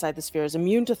entirely inside the sphere is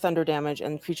immune to thunder damage,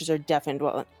 and creatures are deafened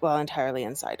while entirely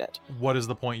inside it. What is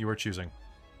the point you are choosing?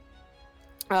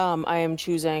 I am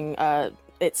choosing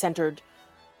it centered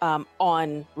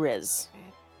on Riz,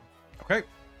 Okay.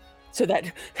 so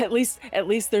that at least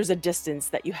there's a distance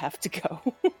that you have to go.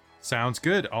 Sounds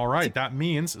good. All right. That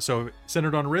means, so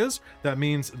centered on Riz, that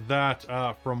means that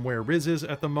from where Riz is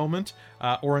at the moment,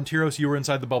 Orontiros, you are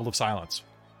inside the bubble of silence.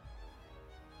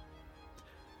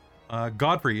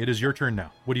 Godfrey, it is your turn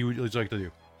now. What would you like to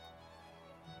do?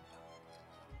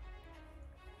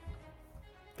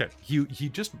 Okay. He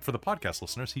just, for the podcast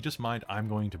listeners, he just mined, I'm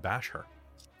going to bash her.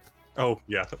 Oh,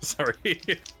 yeah. Sorry.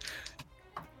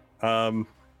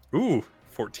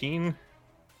 14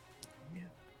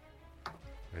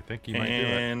 I think he might do it.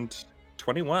 and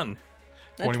 21.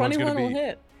 That 21's 21 gonna will be-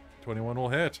 hit. 21 will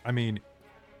hit. I mean,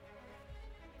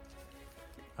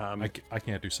 Um, I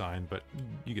can't do sign, but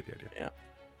you get the idea.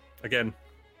 again,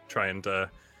 trying to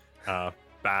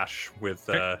bash with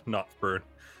Okay. not for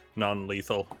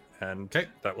non-lethal, and Okay.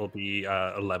 that will be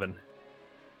 11.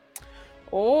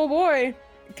 Oh boy.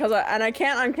 I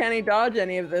can't uncanny dodge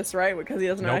any of this, right? Because he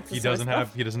doesn't have Nope, access he to my doesn't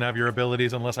stuff. have your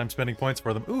abilities unless I'm spending points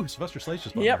for them. Ooh, Sylvester Slade's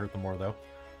just Yep. hurt them more though.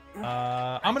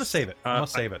 I'm gonna save it. I'm gonna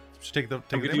save it. Just take the I'm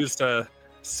damage. going to use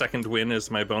second win as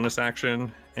my bonus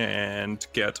action and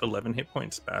get 11 hit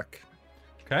points back.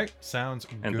 Okay, sounds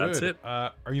And good. that's it.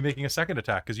 Are you making a second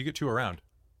attack? Because you get 2 around.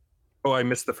 Oh, I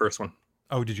missed the first one.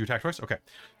 Oh, did you attack twice? Okay,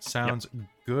 sounds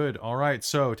good. All right,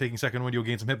 so taking second wind, you'll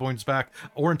gain some hit points back.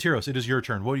 Orontiros, it is your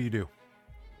turn. What do you do?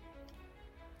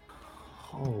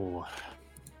 Oh.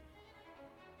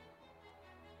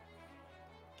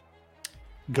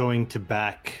 Going to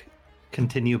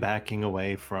continue backing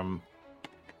away from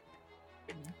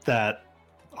that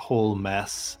whole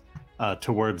mess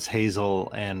towards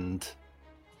Hazel and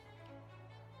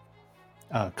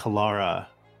Kalara,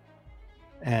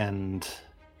 and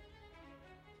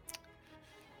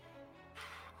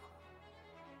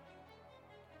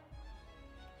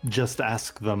just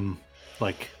ask them,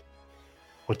 like,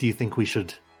 what do you think we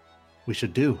should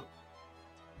do?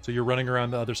 So you're running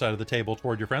around the other side of the table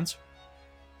toward your friends?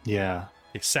 Yeah.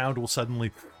 A sound will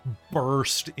suddenly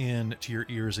burst into your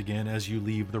ears again as you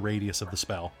leave the radius of the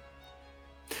spell.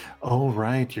 Oh,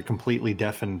 right. You're completely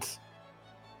deafened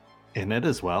in it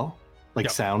as well? Like,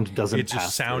 Yep. sound doesn't It pass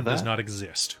just sound through does that? not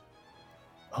exist.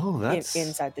 Oh, that's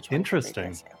inside the 20 interesting.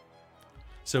 radius, yeah.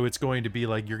 So it's going to be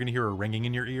like you're going to hear a ringing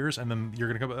in your ears, and then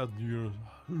you're going to come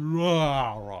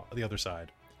the other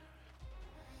side.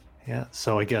 Yeah,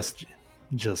 so I guess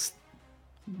just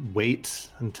wait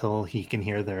until he can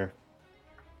hear their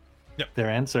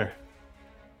answer.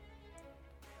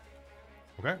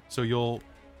 Okay, so you'll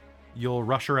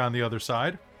rush around the other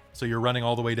side. So you're running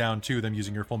all the way down to them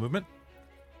using your full movement.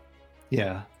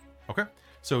 Yeah. Okay,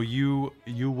 so you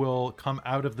will come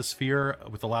out of the sphere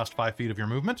with the last 5 feet of your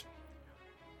movement.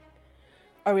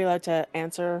 Are we allowed to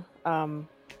answer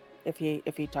if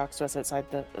he talks to us outside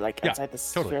the outside the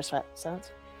totally. sphere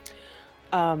sounds?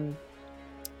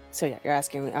 So yeah, you're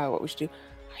asking what we should do.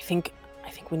 I think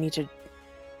we need to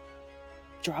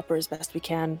drop her as best we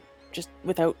can, just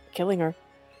without killing her.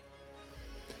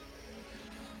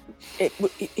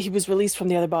 He was released from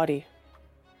the other body.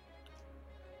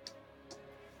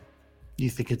 You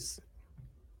think it's...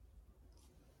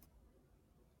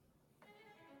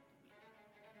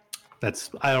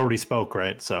 I already spoke,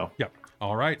 right? So... Yep.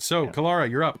 All right, so Yeah. Kalara,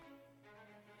 you're up.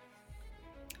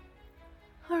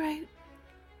 All right.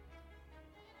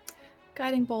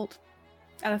 Guiding bolt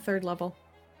at a 3rd level.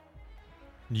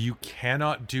 You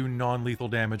cannot do non-lethal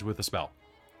damage with a spell.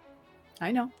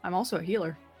 I know. I'm also a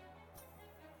healer.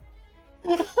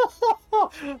 Okay.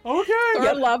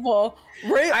 Third level.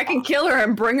 I can kill her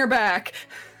and bring her back.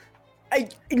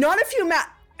 Not if you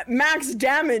max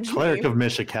damage Cleric me. of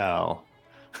Mishakal.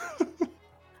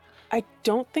 I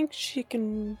don't think she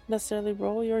can necessarily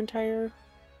roll your entire...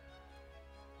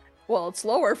 Well, it's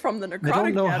lower from the necrotic I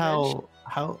don't know damage.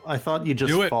 how... I thought you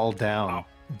just Do it. fall down. Oh,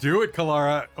 do it,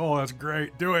 Kalara. Oh, that's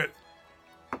great. Do it.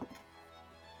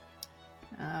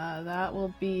 That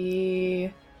will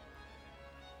be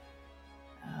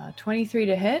 23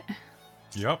 to hit.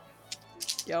 Yep.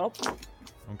 Yup.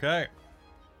 Okay.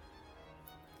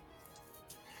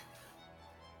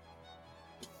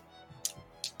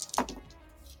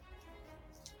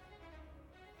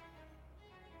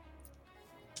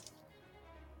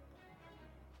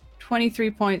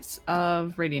 $23 points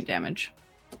of radiant damage.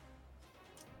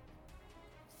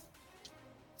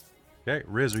 Okay,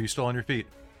 Riz, are you still on your feet?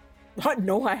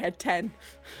 No, I had 10.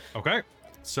 Okay.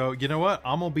 So, you know what?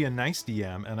 I'm going to be a nice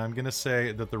DM, and I'm going to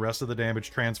say that the rest of the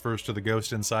damage transfers to the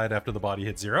ghost inside after the body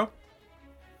hits 0.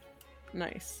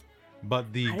 Nice.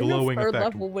 But the I didn't know if glowing third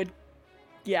effect... level would.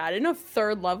 Yeah, I didn't know if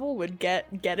 3rd level would get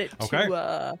it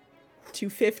Okay. to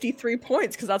 53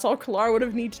 points, because that's all Kalara would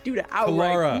have needed to do to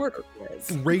outright Kalara, murder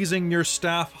Riz. Raising your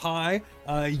staff high,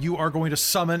 you are going to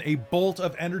summon a bolt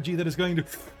of energy that is going to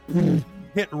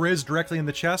hit Riz directly in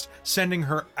the chest, sending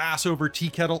her ass over tea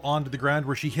kettle onto the ground,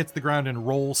 where she hits the ground and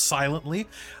rolls silently.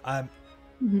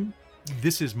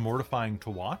 This is mortifying to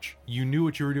watch. You knew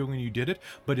what you were doing when you did it,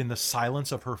 but in the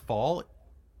silence of her fall,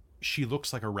 she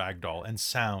looks like a rag doll and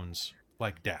sounds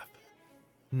like death.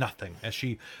 Nothing, as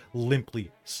she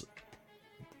limply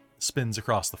spins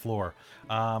across the floor.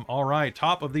 All right,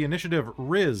 top of the initiative,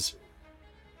 Riz.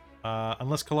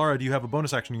 Unless Kalara, do you have a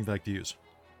bonus action you'd like to use?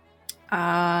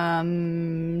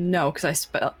 No, because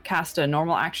I cast a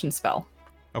normal action spell.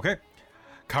 Okay.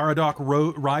 Caradoc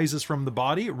rises from the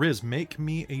body. Riz, make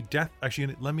me a death...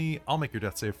 Actually, I'll make your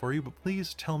death save for you, but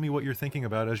please tell me what you're thinking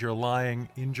about as you're lying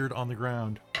injured on the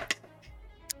ground.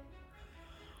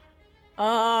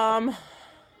 I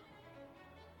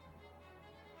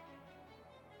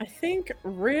think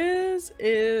Riz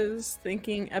is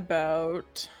thinking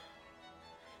about...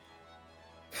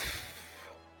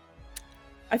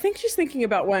 I think she's thinking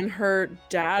about when her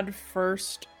dad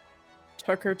first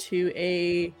took her to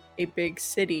a big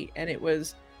city, and it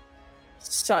was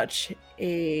such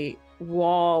a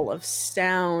wall of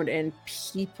sound and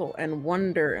people and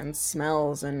wonder and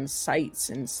smells and sights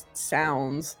and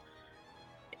sounds.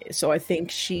 So I think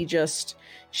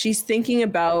she's thinking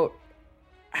about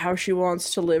how she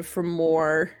wants to live for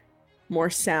more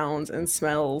sounds and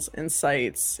smells and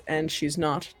sights, and she's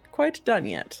not quite done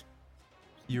yet.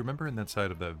 You remember in that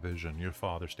side of that vision, your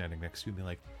father standing next to you being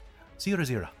like, Zira,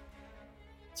 Zira,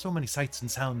 so many sights and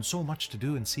sounds, so much to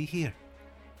do and see here.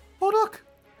 Oh, look,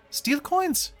 steel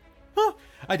coins. Huh,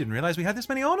 I didn't realize we had this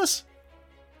many on us.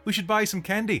 We should buy some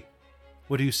candy.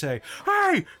 What do you say?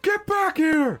 Hey, get back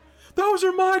here! Those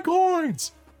are my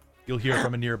coins! You'll hear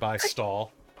from a nearby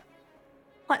stall.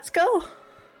 Let's go.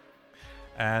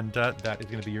 And that is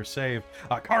going to be your save.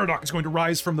 Caradoc is going to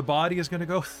rise from the body, is going to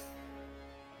go...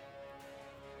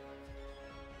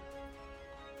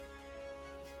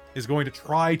 is going to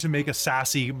try to make a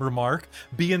sassy remark,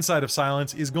 be inside of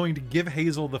silence, is going to give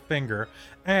Hazel the finger,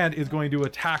 and is going to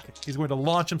attack. He's going to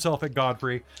launch himself at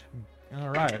Godfrey. All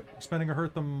right, spending a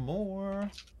hurt them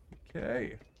more.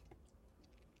 Okay.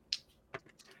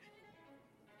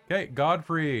 Okay,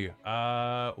 Godfrey,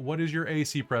 what is your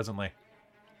AC presently?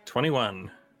 21.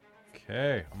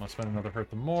 Okay, I'm gonna spend another hurt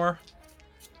them more.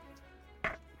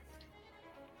 God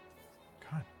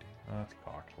damn, that's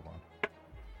cocked. Hold on.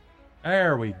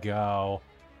 There we go.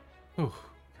 Ooh,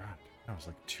 God, that was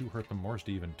like 2 hurt them mores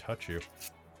to even touch you.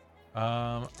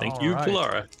 Thank you, right.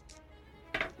 Kalara.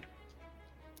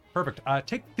 Perfect.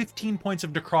 Take 15 points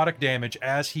of necrotic damage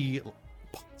as he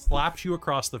slaps you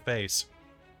across the face.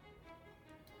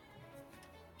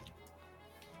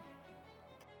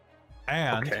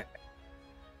 And... Okay.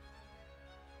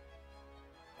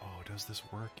 Oh, does this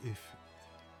work if...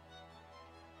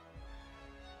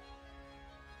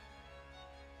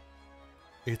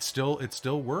 It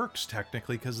still works,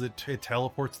 technically, because it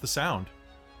teleports the sound.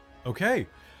 Okay.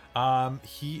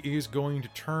 He is going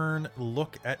to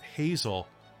look at Hazel.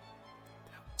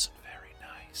 That wasn't very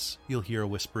nice. You'll hear a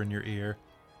whisper in your ear.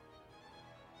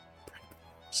 Bring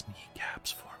those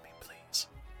kneecaps for me, please.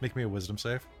 Make me a wisdom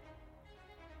save.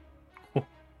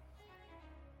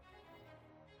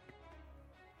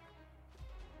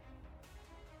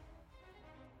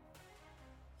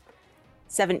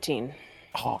 17.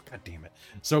 Oh, god damn it.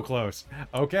 So close.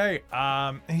 Okay,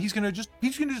 and he's gonna just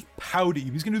pout at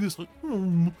you. He's gonna do this like,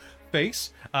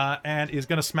 face, and is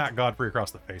gonna smack Godfrey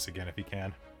across the face again if he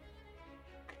can.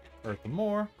 Hurt them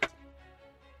more.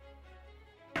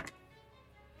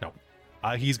 No.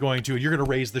 He's going to, you're gonna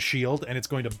raise the shield, and it's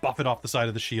going to buff it off the side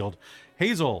of the shield.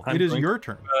 Hazel, it is your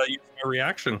turn. Use my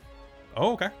reaction.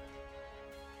 Oh, okay.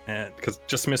 And because it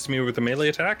just missed me with the melee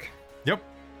attack. Yep.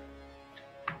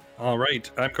 All right,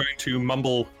 I'm going to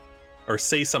mumble or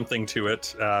say something to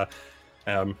it that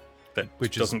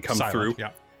Which doesn't come silent, through. Yeah.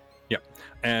 Yep.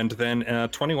 And then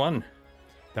 21.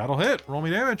 That'll hit. Roll me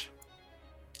damage.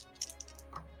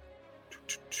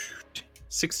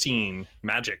 16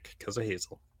 magic because of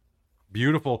Hazel.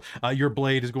 Beautiful. Your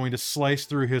blade is going to slice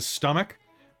through his stomach.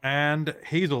 And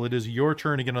Hazel, it is your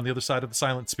turn again on the other side of the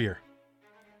silent spear.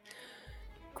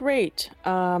 Great.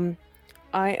 I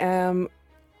am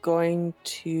going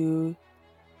to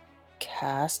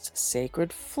cast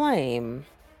Sacred Flame.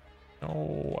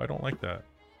 No, I don't like that.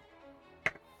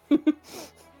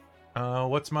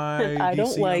 What's my I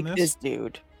don't DC like on this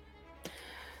dude.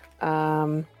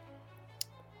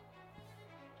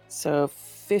 So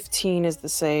 15 is the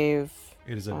save.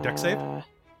 It is a dex save.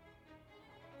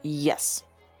 Yes.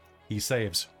 He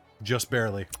saves. Just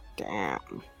barely.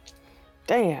 Damn.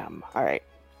 All right.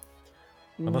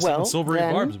 Unless well, someone silvery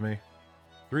then... barbs me.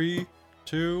 3,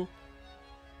 2.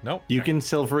 Nope. You can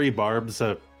silvery barbs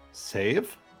a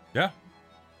save? Yeah.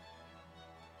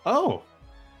 Oh.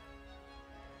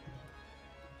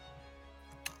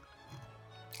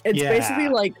 It's basically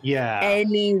like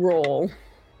any roll.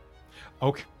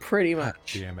 Okay. Pretty God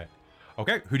much. damn it.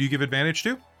 Okay, who do you give advantage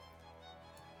to?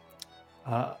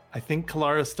 I think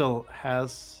Kalara still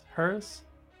has hers.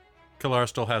 Kalara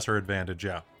still has her advantage,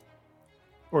 yeah.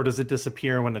 Or does it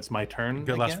disappear when it's my turn?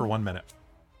 It lasts again? for 1 minute.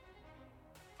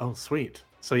 Oh, sweet.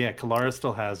 So yeah, Kalara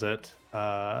still has it.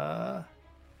 Razira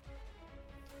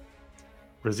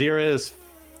is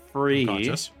free.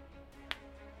 Unconscious.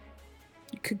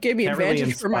 You could give me Can't really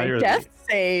advantage for my inspire death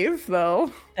save,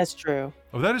 though. That's true.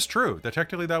 Oh, that is true. That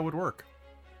technically that would work.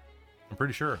 I'm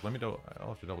pretty sure. I'll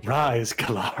have to double check. Rise,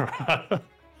 Kalara.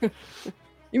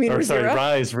 You mean or sorry, Razira?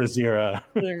 rise, Razira.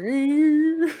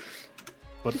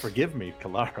 But forgive me,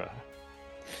 Kalara.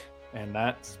 And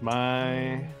that's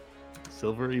my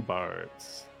silvery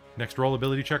bards. Next roll,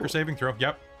 ability check or saving throw.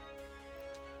 Yep.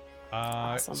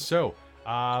 Awesome. So,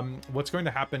 what's going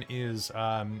to happen is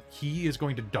he is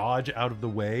going to dodge out of the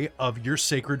way of your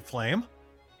sacred flame.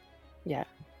 Yeah.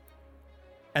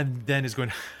 And then is going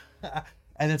to...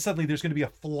 and then suddenly there's going to be a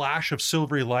flash of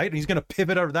silvery light, and he's going to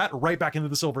pivot out of that right back into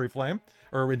the silvery flame,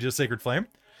 or into the sacred flame,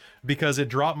 because it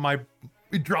dropped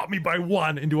me by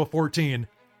 1 into a 14.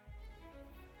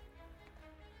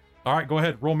 All right, go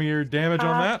ahead. Roll me your damage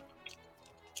on that.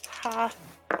 Ha.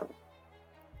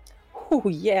 Oh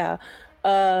yeah.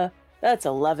 That's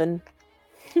 11.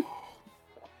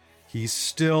 He's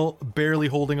still barely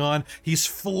holding on. He's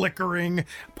flickering.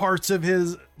 Parts of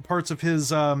his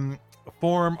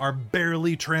form are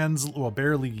barely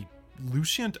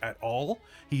lucent at all.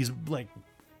 He's like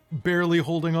barely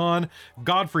holding on.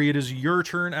 Godfrey, it is your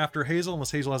turn after Hazel,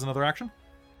 unless Hazel has another action.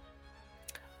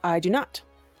 I do not.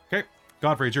 Okay,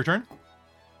 Godfrey, it's your turn.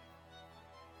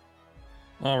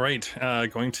 All right,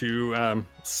 going to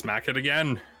smack it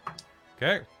again.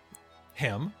 Okay,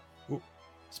 him. Ooh,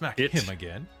 smack It. him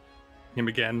again. Him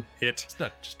again. Hit. It's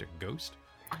not just a ghost.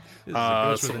 This is a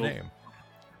ghost with a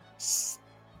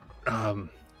so- name.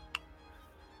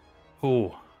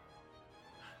 Oh.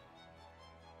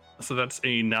 So that's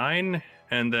a 9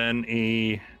 and then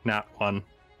a nat 1.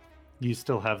 You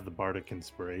still have the Bardic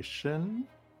Inspiration?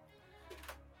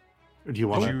 Or do you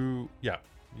want to? Yeah,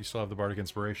 you still have the Bardic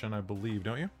Inspiration, I believe,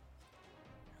 don't you?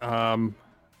 9,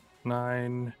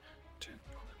 10,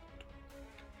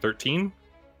 13.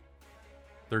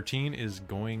 13 is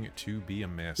going to be a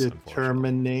miss, unfortunately.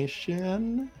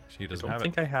 Determination? She I doesn't don't have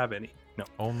think it. I have any. No.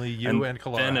 Only you and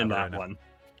Kalara Then a have it nat right now. 1.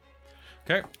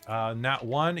 Okay, Nat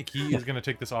 1, he is going to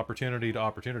take this opportunity to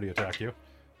opportunity attack you.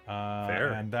 Fair.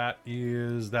 And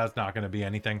that's not going to be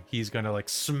anything. He's going to like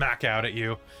smack out at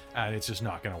you, and it's just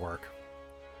not going to work.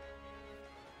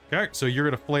 Okay, so you're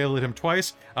going to flail at him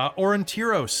twice.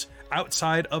 Orontiros,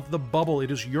 outside of the bubble,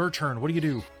 it is your turn. What do you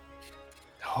do?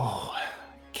 Oh,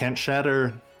 can't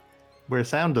shatter where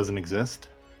sound doesn't exist.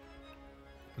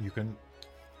 You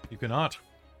cannot.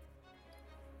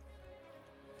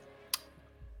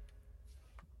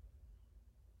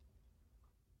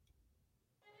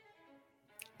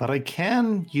 But I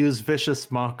can use vicious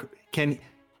mock. Can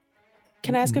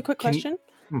I ask a quick Can you-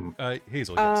 question?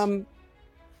 Hazel,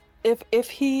 yes. If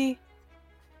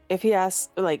he asks,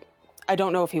 like, I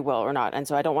don't know if he will or not, and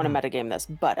so I don't want to metagame this,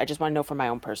 but I just want to know for my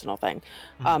own personal thing.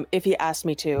 If he asked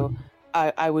me to,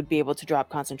 I would be able to drop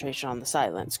concentration on the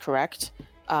silence, correct?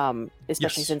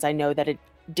 Especially Yes. since I know that it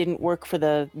didn't work for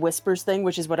the whispers thing,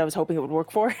 which is what I was hoping it would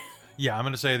work for. Yeah, I'm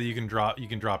going to say that you can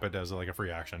drop it as like a free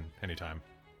action anytime.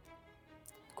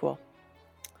 Cool.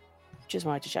 Just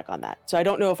wanted to check on that. So I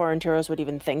don't know if Orontiros would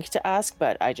even think to ask,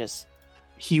 but I just...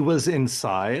 He was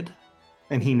inside,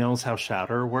 and he knows how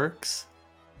shatter works,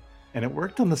 and it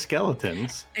worked on the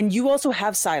skeletons. And you also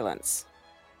have silence.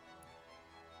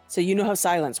 So you know how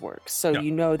silence works. So Yeah.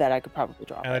 you know that I could probably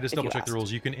drop And it I just if you double checked the asked.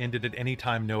 rules. You can end it at any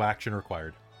time, no action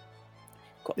required.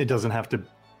 It doesn't have to.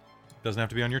 Doesn't have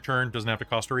to be on your turn. Doesn't have to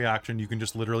cost a reaction. You can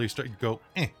just literally go.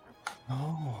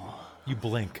 Oh. You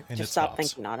blink and Just it stop stops.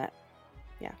 thinking on it.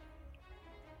 Yeah.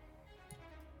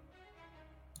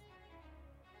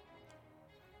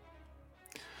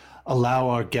 Allow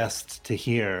our guests to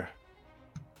hear.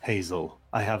 Hazel,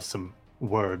 I have some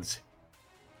words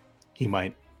he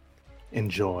might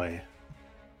enjoy.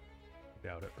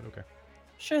 Doubt it, but okay.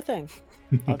 Sure thing.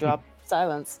 I'll drop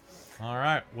silence. All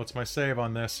right. What's my save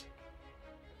on this?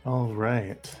 All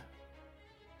right.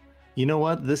 You know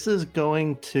what? This is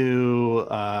going to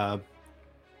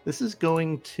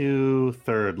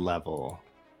third level.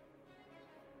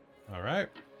 All right.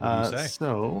 What do you say?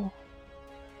 So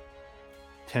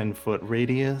 10-foot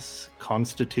radius,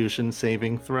 Constitution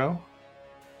saving throw.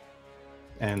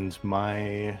 And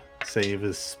my save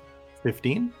is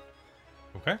 15.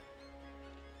 Okay.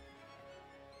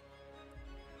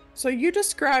 So you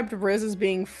described Riz as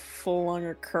being flung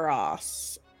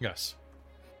across. Yes.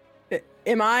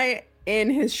 Am I in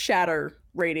his shatter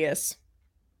radius?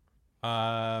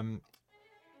 I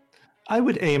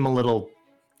would aim a little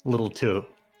too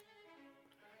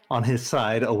on his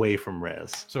side away from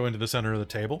Rez. So into the center of the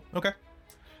table. Okay.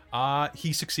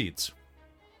 He succeeds.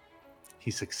 He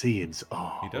succeeds.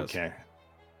 Oh, He does. okay.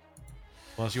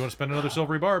 Unless you want to spend another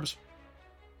silvery barbs.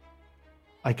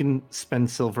 I can spend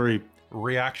silvery.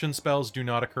 Reaction spells do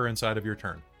not occur inside of your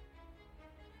turn.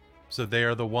 So they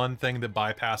are the one thing that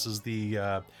bypasses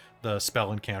the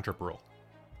spell and cantrip rule.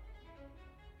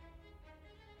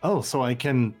 Oh, so I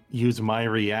can use my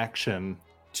reaction.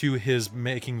 To his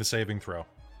making the saving throw.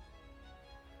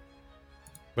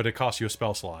 But it costs you a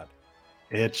spell slot.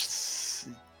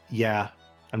 Yeah,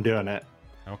 I'm doing it.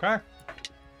 Okay.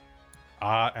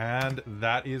 And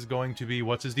that is going to be,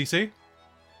 what's his DC?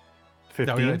 15.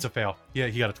 No, it's a fail. Yeah,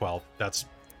 he got a 12. That's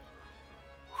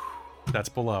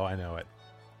below, I know it.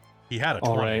 He had a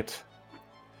 20. All right.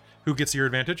 Who gets your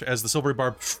advantage as the silvery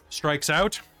barb strikes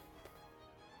out?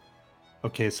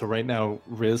 Okay, so right now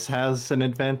Riz has an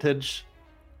advantage.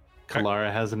 Okay.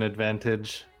 Kalara has an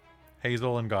advantage.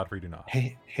 Hazel and Godfrey do not.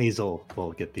 Hazel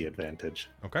will get the advantage.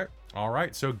 Okay. All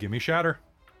right, so give me shatter.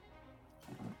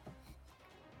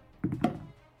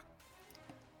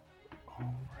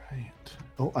 All right.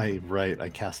 Oh, I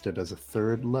cast it as a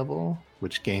third level,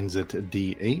 which gains it a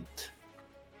D8.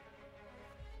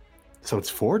 So it's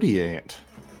 48.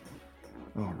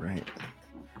 All right.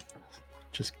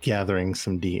 Just gathering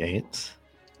some D8s.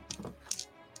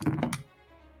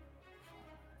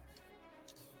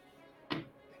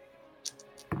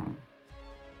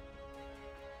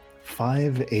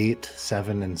 Five, 8,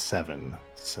 7, and 7.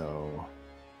 So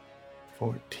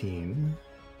 14,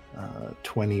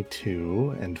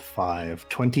 22, and 5,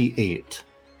 28.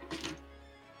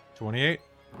 28.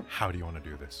 How do you want to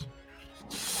do this?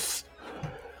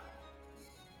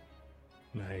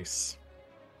 Nice.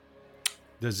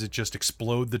 Does it just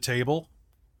explode the table?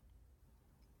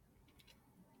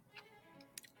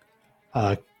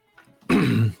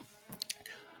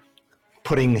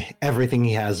 Putting everything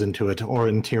he has into it,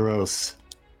 Orintiros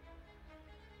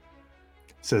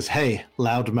says, "Hey,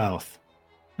 loudmouth,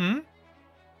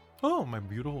 Oh, my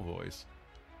beautiful voice.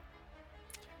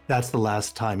 that's the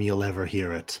last time you'll ever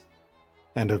hear it."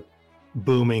 And a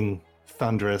booming,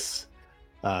 thunderous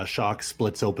shock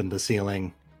splits open the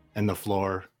ceiling and the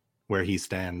floor where he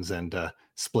stands, and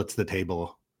splits the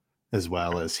table as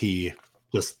well, as he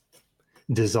just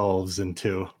dissolves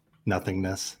into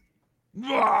nothingness.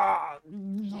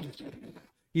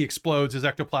 He explodes, his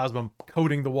ectoplasm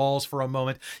coating the walls for a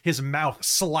moment. His mouth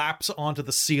slaps onto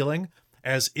the ceiling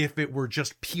as if it were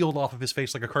just peeled off of his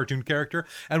face like a cartoon character,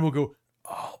 and will go,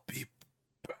 "I'll be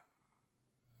back,"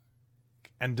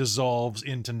 and dissolves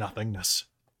into nothingness.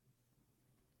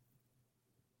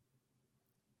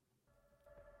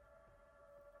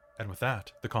 And with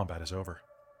that, the combat is over.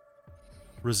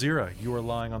 Razira, you are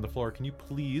lying on the floor. Can you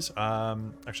please,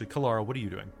 actually, Kalara, what are you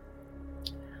doing?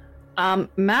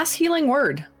 Mass healing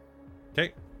word.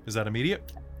 Okay, is that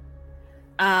immediate?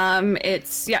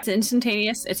 It's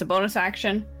instantaneous. It's a bonus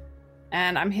action,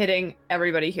 and I'm hitting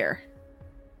everybody here.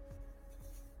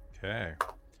 Okay.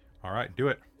 All right, do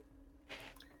it.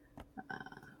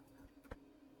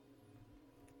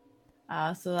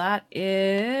 So that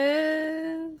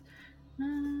is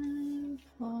 9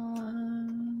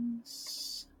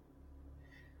 plus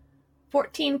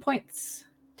 14 points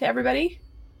to everybody.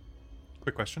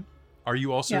 Quick question. Are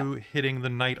you also hitting the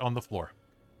knight on the floor?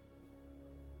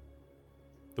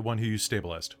 The one who you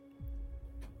stabilized?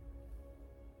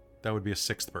 That would be a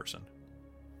sixth person.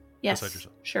 Yes, Beside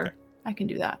yourself. sure. Okay. I can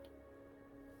do that.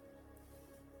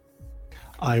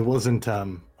 I wasn't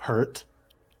hurt,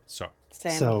 So,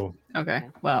 Same. so Okay,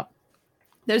 well,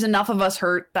 there's enough of us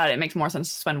hurt that it makes more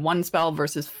sense to spend one spell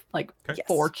versus like Okay.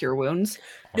 4 cure wounds.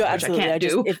 no, Okay. absolutely. can't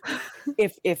do.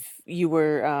 If you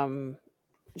were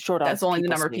short on, That's only the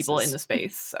people number of people in spaces. the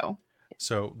space, so.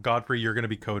 So Godfrey, you're going to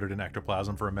be coated in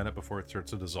ectoplasm for a minute before it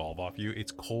starts to dissolve off you.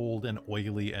 It's cold and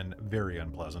oily and very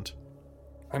unpleasant.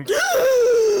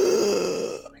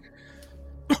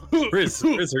 Riz,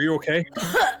 are you okay?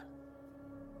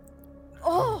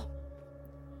 Oh,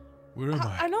 Where am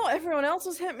I know everyone else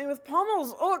has hit me with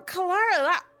pommels. Oh,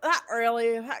 Kalara,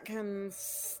 that can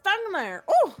stung there.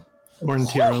 Oh,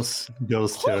 Orintiros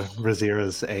goes to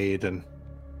Razira's aid and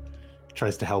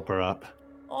tries to help her up.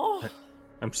 oh,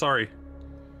 I'm sorry.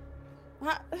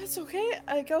 that's okay.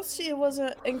 I guess he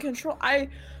wasn't in control. I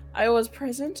was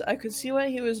present. I could see what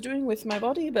he was doing with my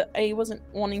body, but I wasn't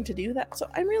wanting to do that. So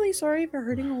I'm really sorry for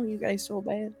hurting all you guys so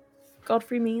bad.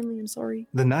 Godfrey mainly, I'm sorry.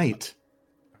 The knight,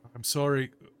 I'm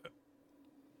sorry.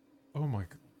 Oh my...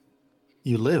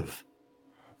 you live.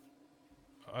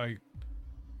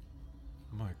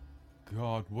 My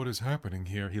God, what is happening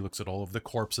here? He looks at all of the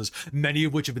corpses, many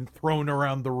of which have been thrown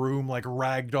around the room like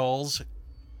rag dolls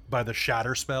by the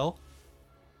shatter spell.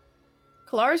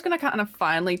 Kalara's gonna kind of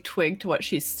finally twig to what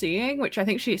she's seeing, which I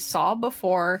think she saw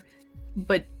before,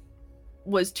 but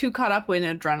was too caught up in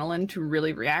adrenaline to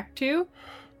really react to.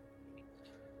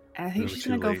 And I think Really she's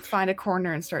gonna too go late. find a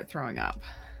corner and start throwing up.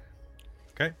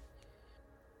 Okay.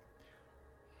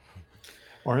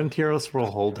 Orintiros will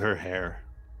hold her hair.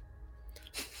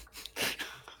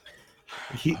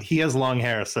 He has long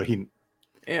hair, so he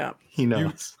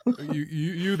knows.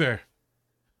 You there.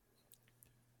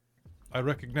 I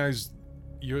recognize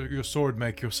your sword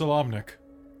make, your Salamnik.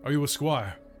 Are you a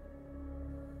squire?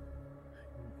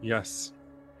 Yes.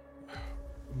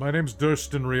 My name's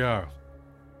Durston Rial.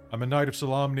 I'm a knight of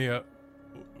Salamnia.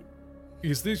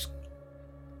 Is this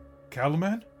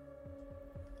Calaman?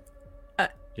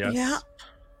 Yes. Yeah.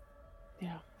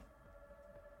 Yeah.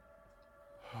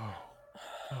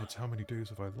 Oh, it's how many days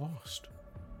have I lost?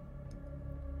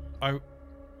 I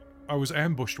was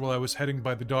ambushed while I was heading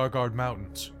by the Dargard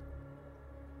Mountains.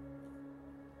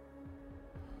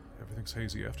 Everything's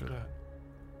hazy after that.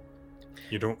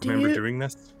 You don't Do remember you- doing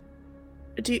this?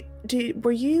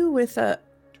 Were you with Doing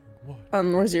what?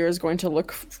 Razira's going to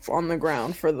look on the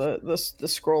ground for the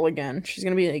scroll again. She's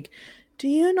gonna be like, "Do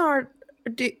you not?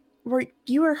 Were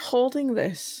you were holding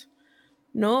this?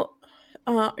 No.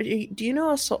 Do you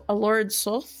know a Lord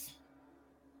Soth?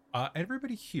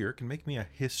 Everybody here can make me a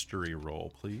history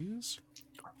roll, please.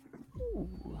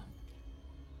 Ooh.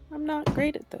 I'm not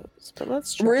great at those, but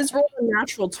let's try. Riz rolled a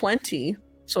natural 20,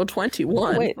 so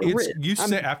 21. Oh, wait. for Riz. You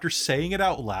say after saying it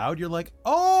out loud, you're like,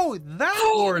 "Oh,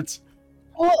 that Lord's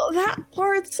Well, that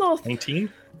Lord Soth.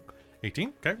 19?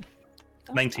 18." Okay,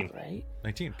 That's 19. not right.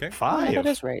 19. Okay, Oh, 5. that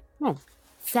is right. Oh,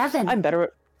 7. I'm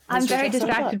better. I'm very Let's just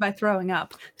distracted by throwing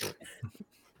up.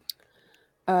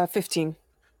 15.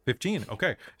 15.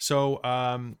 Okay, so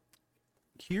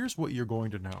here's what you're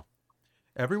going to know.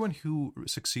 Everyone who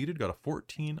succeeded got a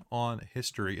 14 on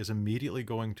history is immediately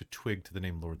going to twig to the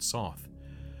name Lord Soth.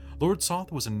 Lord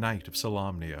Soth was a knight of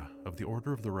Solamnia of the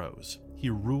Order of the Rose. He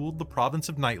ruled the province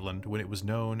of Nightland when it was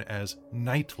known as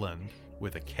Nightland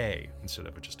with a K instead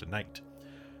of just a knight.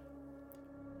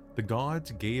 The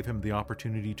gods gave him the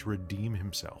opportunity to redeem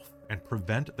himself and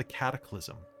prevent the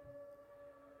cataclysm.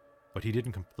 But he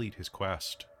didn't complete his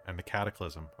quest, and the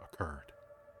cataclysm occurred.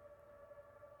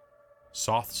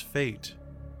 Soth's fate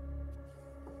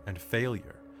and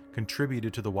failure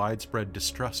contributed to the widespread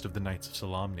distrust of the Knights of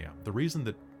Solamnia. The reason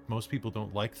that most people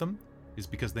don't like them is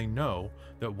because they know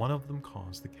that one of them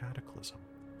caused the cataclysm.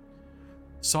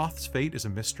 Soth's fate is a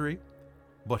mystery,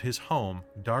 but his home,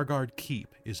 Dargard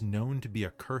Keep, is known to be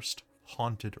a cursed,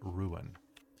 haunted ruin.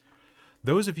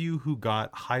 Those of you who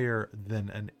got higher than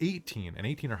an 18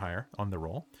 or higher on the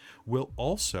roll, will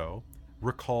also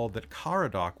recall that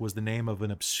Caradoc was the name of an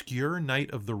obscure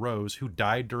Knight of the Rose who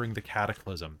died during the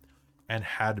cataclysm and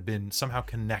had been somehow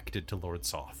connected to Lord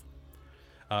Soth.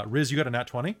 Riz, you got a nat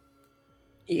 20?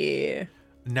 Yeah.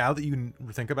 Now that you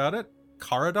think about it,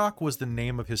 Caradoc was the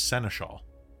name of his seneschal.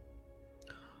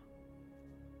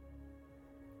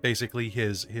 Basically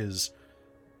his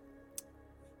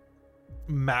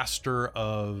master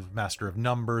of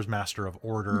numbers, master of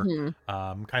order,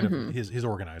 kind of his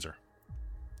organizer.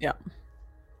 Yeah.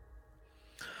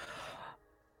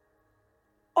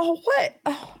 Oh, what?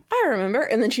 Oh, I remember.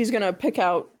 And then she's gonna pick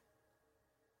out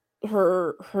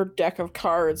her deck of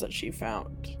cards that she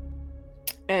found,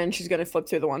 and she's gonna flip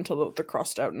through the one to the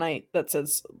crossed out knight that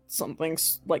says something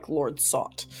like Lord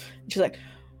Sought. And she's like,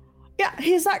 "Yeah,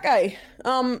 he's that guy.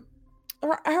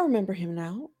 I remember him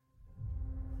now.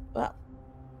 Well,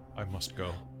 I must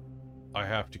go. I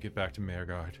have to get back to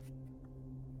Maergard.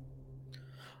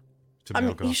 To I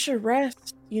mean, Melgoth. you should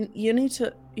rest. You need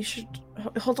to. You should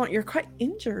hold on. You're quite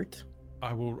injured."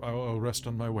 I will rest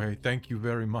on my way. Thank you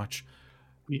very much.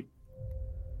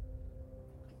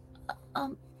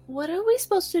 What are we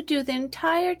supposed to do? The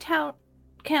entire town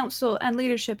council and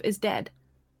leadership is dead.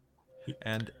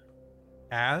 And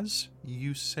as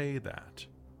you say that,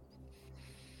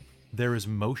 there is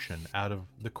motion out of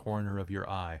the corner of your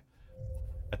eye.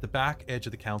 At the back edge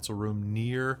of the council room,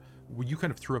 near where you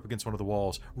kind of threw up against one of the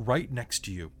walls, right next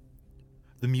to you,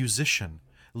 the musician,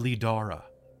 Lidara,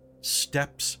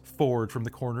 steps forward from the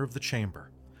corner of the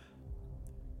chamber.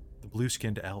 The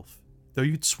blue-skinned elf, though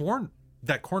you'd sworn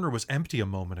that corner was empty a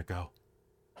moment ago.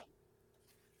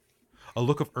 A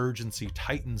look of urgency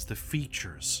tightens the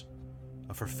features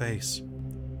of her face.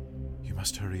 "You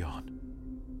must hurry on,"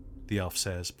 the elf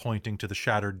says, pointing to the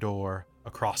shattered door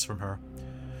across from her.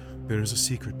 "There is a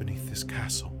secret beneath this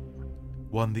castle,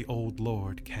 one the old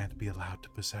lord can't be allowed to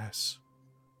possess."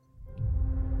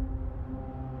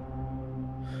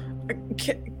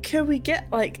 Can we get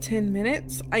like 10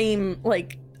 minutes? I'm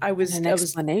like, I was An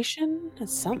explanation?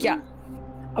 Something? Yeah.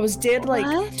 I was dead like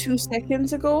What? 2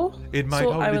 seconds ago. It might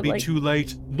So I already would be like- too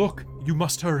late. Look, you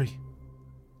must hurry.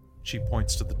 She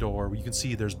points to the door where you can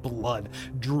see there's blood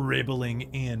dribbling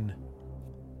in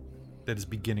that is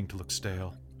beginning to look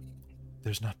stale.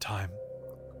 There's not time.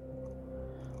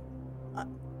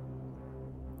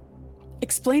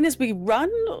 Explain as we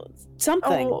run?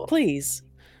 Something, Oh. please.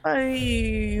 All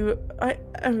right.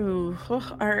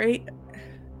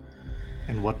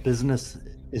 And what business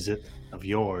is it of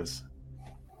yours?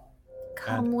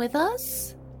 Come with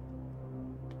us?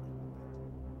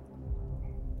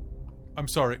 I'm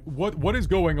sorry, what is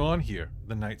going on here?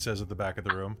 The knight says at the back of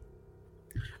the room.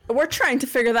 We're trying to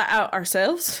figure that out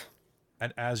ourselves.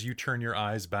 And as you turn your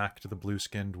eyes back to the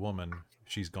blue-skinned woman,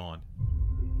 she's gone.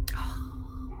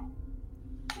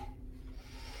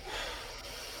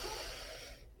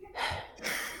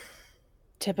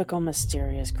 Typical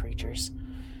mysterious creatures.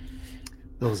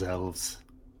 Those elves.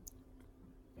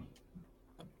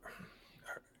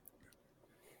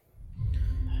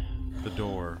 The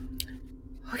door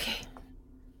Okay.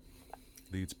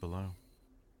 leads below.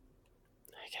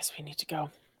 I guess we need to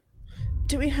go.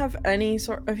 Do we have any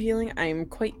sort of healing? I'm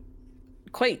quite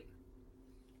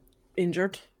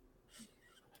injured.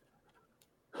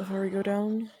 Before we go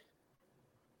down.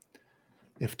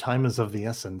 if time is of the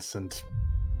essence and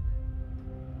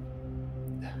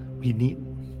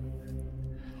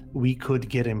we could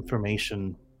get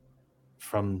information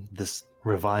from this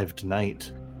revived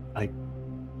knight.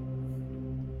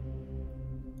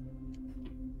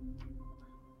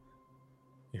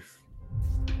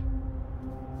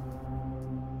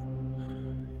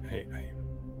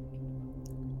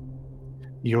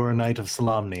 You're a knight of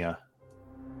Solamnia.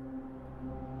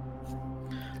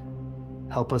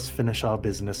 Help us finish our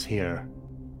business here,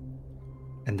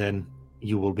 and then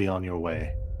you will be on your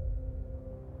way.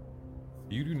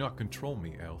 You do not control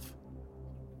me, elf.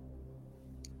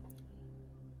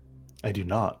 I do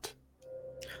not.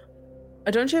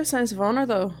 Don't you have sense of honor,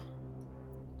 though?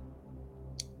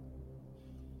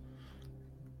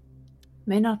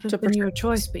 May not have To been your protect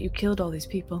choice, us. but you killed all these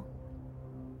people.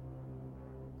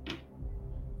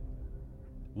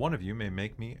 One of you may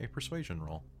make me a persuasion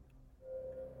roll.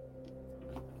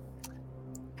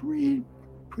 Pretty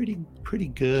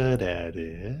good at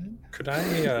it. Could I?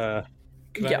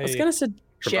 I was gonna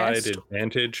provide suggest.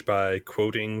 advantage by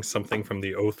quoting something from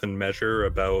the Oath and Measure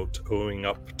about owing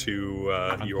up to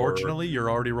Unfortunately, you're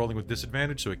already rolling with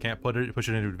disadvantage, so it can't push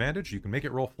it into advantage. You can make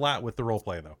it roll flat with the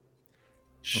roleplay, though.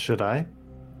 Should I?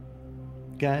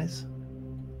 Guys?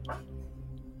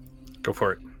 Go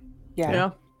for it.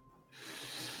 Yeah.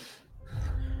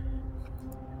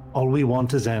 All we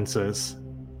want is answers,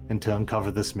 and to uncover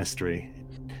this mystery.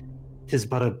 'Tis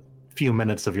but a few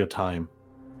minutes of your time.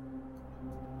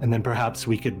 And then perhaps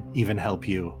we could even help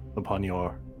you upon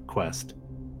your quest.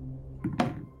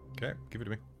 Okay, give it to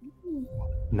me.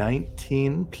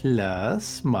 19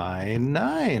 plus my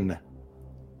 9.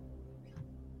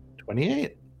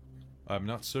 28. I'm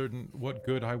not certain what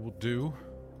good I will do.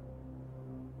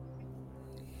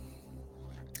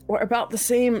 We're about the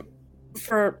same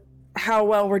for how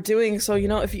well we're doing, so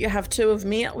if you have 2 of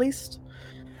me at least.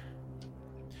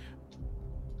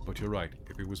 But you're right.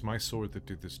 If it was my sword that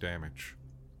did this damage,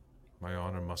 my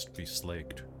honor must be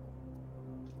slaked.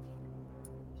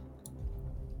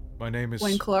 My name is...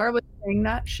 When Clara was saying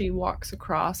that, she walks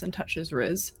across and touches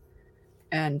Riz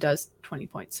and does 20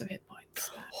 points of hit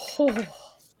points.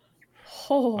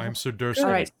 I'm Sir Durston.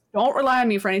 All right, don't rely on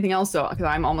me for anything else, though, because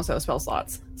I'm almost out of spell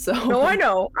slots. So No,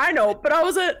 I know, but I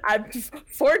was at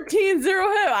 14-0 hit.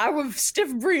 I would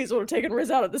stiff breeze would have taken Riz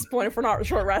out at this point if we're not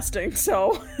short resting,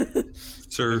 so.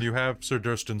 Sir, And you have Sir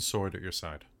Durston's sword at your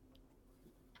side.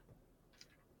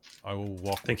 I will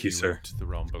walk Thank with you, sir. to the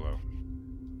realm below.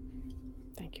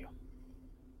 Thank you.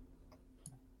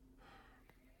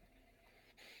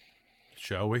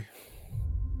 Shall we?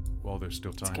 While there's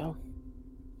still time. Let's go.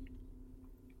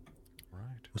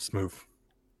 Right. let's move.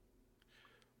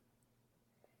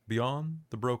 Beyond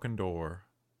the broken door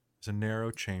is a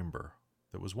narrow chamber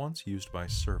that was once used by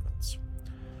servants.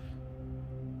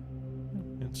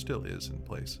 And still is in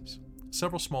places.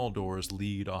 Several small doors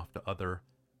lead off to other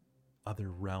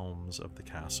realms of the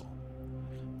castle.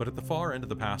 But at the far end of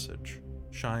the passage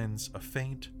shines a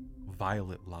faint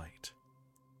violet light.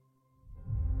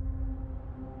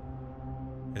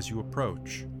 As you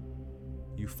approach,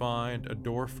 you find a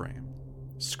doorframe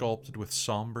sculpted with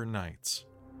somber knights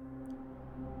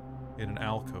in an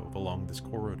alcove along this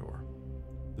corridor.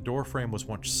 The doorframe was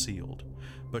once sealed,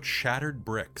 but shattered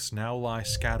bricks now lie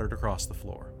scattered across the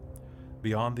floor.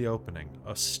 Beyond the opening,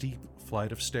 a steep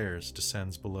flight of stairs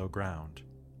descends below ground.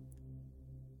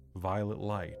 Violet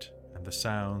light and the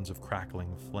sounds of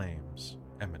crackling flames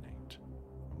emanate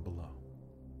from below.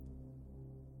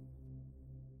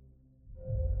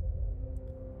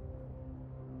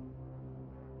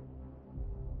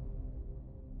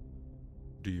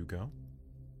 Do you go?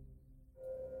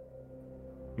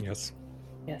 Yes.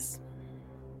 Yes.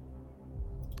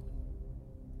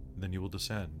 Then you will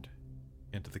descend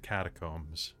into the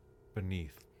catacombs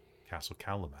beneath Castle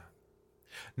Calaman.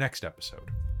 Next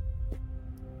episode.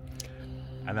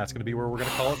 And that's going to be where we're going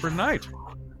to call it for tonight.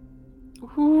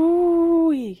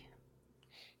 Ooh-wee.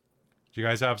 Do you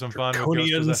guys have some fun with Ghost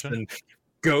Draconians Possession? and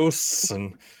ghosts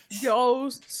and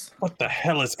Ghosts. what the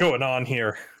hell is going on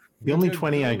here? The only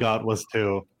 20 I got was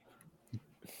to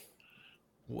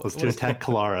What attack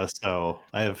Kalara, so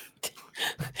I have...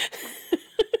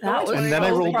 that was And then I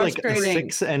so rolled like a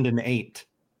frustrating. 6 and an 8.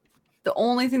 The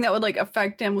only thing that would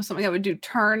affect him was something that would do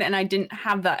turn, and I didn't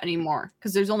have that anymore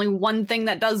because there's only one thing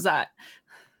that does that.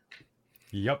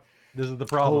 Yep. This is the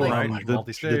problem, Oh, right? the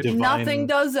Multi-stage. divine- Nothing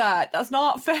does that. That's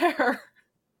not fair.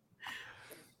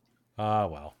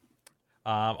 Well.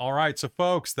 All right, so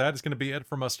folks, that is going to be it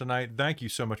from us tonight. Thank you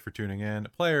so much for tuning in.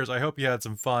 Players, I hope you had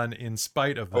some fun in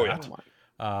spite of that.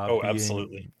 Oh, yeah. Being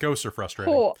absolutely. Ghosts are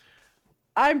frustrating. Oh,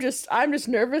 I'm just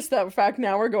nervous that in fact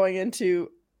now we're going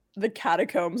into the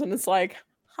catacombs and it's like,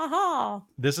 haha.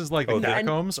 This is like the Oh,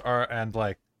 catacombs are, and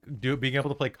like being able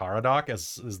to play Caradoc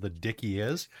as the dick he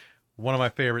is. One of my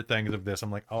favorite things of this.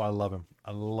 I'm like, oh, I love him.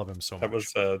 I love him so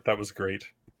much. That was great.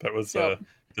 That was Yep.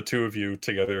 the two of you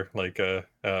together. Like Yeah,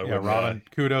 when, Robin,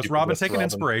 kudos. people Robin, list taking Robin.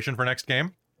 inspiration for next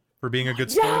game, for being a good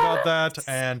sport about that, Yes!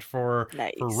 and for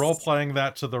Nice. role playing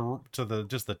that to the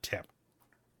just the tip.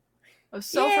 I was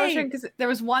so Yay! frustrated because there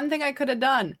was one thing I could have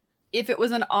done if it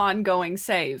was an ongoing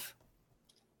save.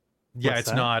 Yeah, What's it's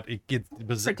that? not. It gets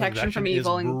Protection from is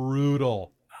evil and-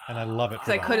 brutal, and I love it. Because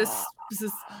For I that. could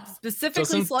have specifically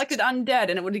Doesn't- selected undead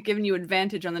and it would have given you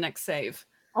advantage on the next save.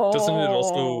 Doesn't it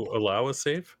also Oh. allow a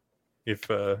save? If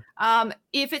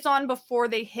If it's on before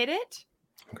they hit it,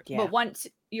 Yeah. but once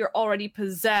you're already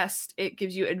possessed, it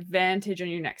gives you advantage on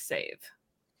your next save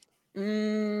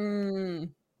Mm.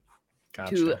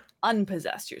 to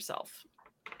unpossess yourself.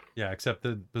 Yeah, except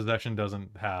the possession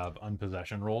doesn't have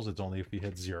unpossession rolls. It's only if you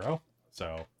hit 0.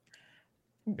 So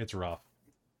it's rough.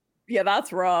 Yeah,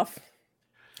 that's rough.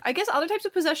 I guess other types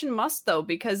of possession must though,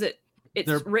 because They're it's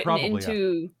written probably, yeah.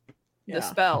 into Yeah. the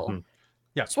spell. Mhm.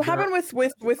 Yeah. So what there- happened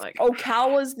with Like-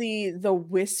 Okawa's the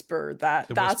whisper that's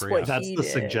whisper, what yeah. That's he the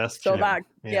did. suggestion. So that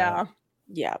Yeah.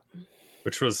 yeah.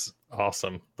 which was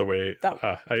awesome. The way That-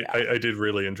 I did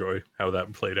really enjoy how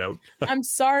that played out. I'm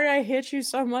sorry I hit you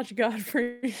so much,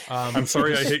 Godfrey. I'm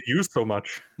sorry I hit you so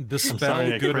much. The I'm spell,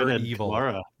 sorry I good or critted evil,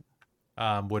 Clara.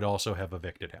 would also have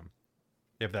evicted him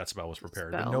if that spell was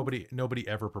prepared. But Spell? nobody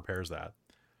ever prepares that.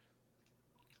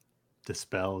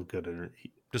 Dispel good and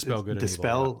Dispel good and evil.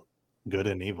 dispel good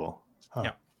and evil.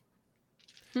 Huh.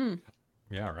 Yeah.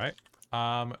 Yeah, right.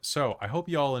 So I hope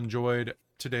y'all enjoyed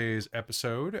today's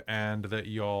episode and that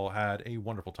y'all had a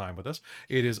wonderful time with us.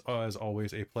 It is, as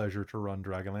always, a pleasure to run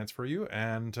Dragonlance for you,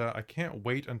 and I can't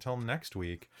wait until next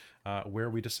week, where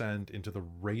we descend into the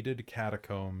raided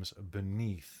catacombs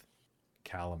beneath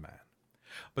Calaman.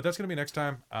 But that's going to be next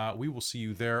time. We will see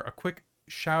you there. A quick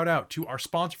shout out to our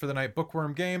sponsor for the night,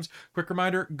 Bookworm Games. Quick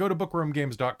reminder, go to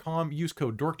bookwormgames.com, use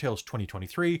code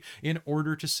DorkTales2023 in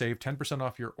order to save 10%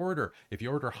 off your order. If you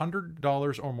order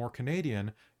 $100 or more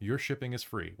Canadian, your shipping is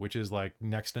free, which is like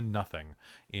next to nothing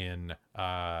in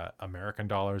American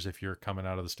dollars if you're coming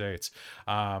out of the States.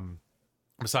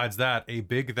 Besides that, a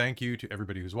big thank you to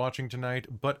everybody who's watching tonight,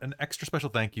 but an extra special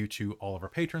thank you to all of our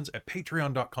patrons at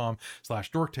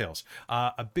patreon.com/dorktales.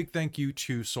 A big thank you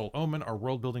to Soul Omen, our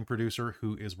world building producer,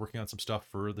 who is working on some stuff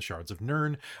for the Shards of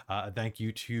Nirn. A thank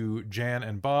you to Jan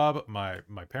and Bob, my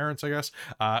parents, I guess,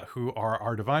 who are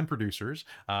our divine producers.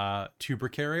 To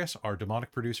Precarious, our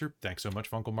demonic producer. Thanks so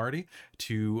much, Uncle Marty.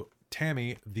 To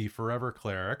Tammy, the forever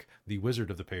cleric, the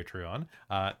wizard of the Patreon.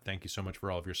 Thank you so much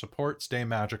for all of your support. Stay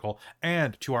magical.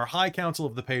 And to our high council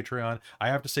of the Patreon, I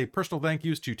have to say personal thank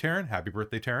yous to Taryn. Happy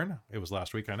birthday, Taryn. It was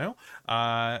last week, I know.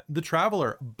 The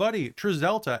Traveler, Buddy,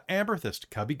 Trizelta, Amberthist,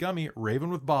 Cubby Gummy, Raven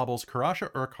with Baubles, Karasha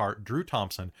Urquhart, Drew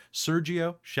Thompson,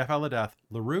 Sergio, Chef Aladeth,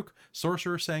 Larouk,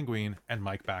 Sorcerer Sanguine, and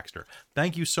Mike Baxter.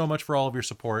 Thank you so much for all of your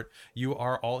support. You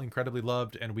are all incredibly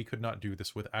loved, and we could not do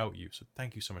this without you. So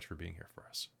thank you so much for being here for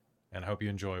us. And I hope you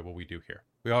enjoy what we do here.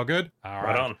 We all good? All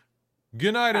Right on.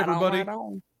 Good night, everybody. Right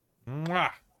on.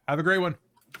 Mwah. Have a great one.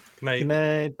 Good night. Good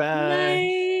night. Bye.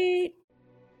 Night.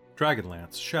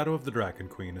 Dragonlance, Shadow of the Dragon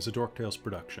Queen is a Dork Tales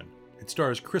production. It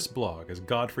stars Chris Blogg as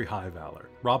Godfrey Highvalor,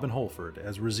 Robin Holford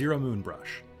as Razira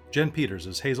Moonbrush, Jen Peters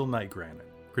as Hazel Nightgranite,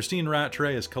 Christine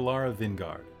Rattray as Kalara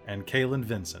Vingard, and Kaylin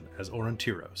Vincent as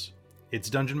Orontiros. Its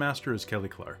Dungeon Master is Kelly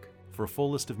Clark. For a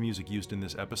full list of music used in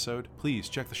this episode, please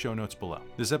check the show notes below.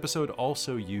 This episode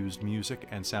also used music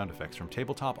and sound effects from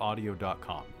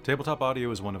tabletopaudio.com. Tabletop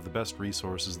Audio is one of the best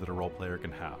resources that a role player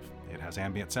can have. It has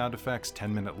ambient sound effects,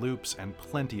 10-minute loops, and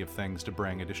plenty of things to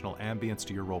bring additional ambience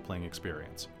to your role-playing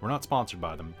experience. We're not sponsored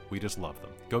by them, we just love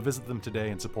them. Go visit them today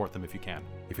and support them if you can.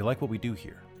 If you like what we do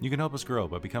here, you can help us grow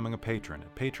by becoming a patron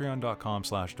at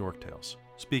patreon.com/dorktales.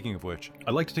 Speaking of which,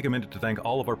 I'd like to take a minute to thank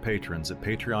all of our patrons at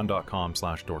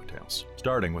patreon.com/dorktales,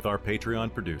 starting with our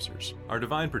Patreon producers. Our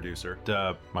divine producer,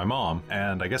 my mom,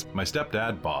 and I guess my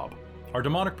stepdad, Bob. Our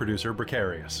demonic producer,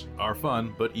 Precarious. Our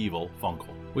fun but evil,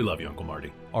 Funkle. We love you, Uncle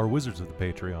Marty. Our wizards of the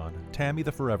Patreon, Tammy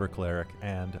the Forever Cleric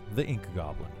and the Ink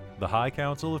Goblin. The High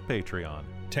Council of Patreon,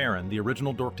 Taryn, the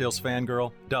original Dorktales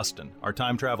fangirl, Dustin, our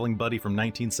time-traveling buddy from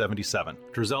 1977,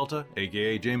 Trizelta,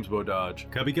 aka James Bododge,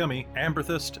 Cubby Gummy,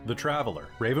 Amberthist, the Traveler,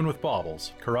 Raven with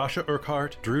Baubles, Karasha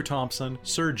Urquhart, Drew Thompson,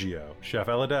 Sergio, Chef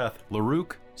Aladeth,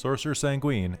 Larouk, Sorcerer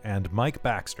Sanguine, and Mike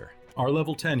Baxter. Our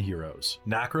level 10 heroes: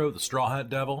 Nacro, the Straw Hat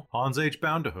Devil, Hans H.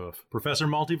 Boundahoof, Professor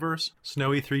Multiverse,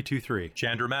 Snowy323,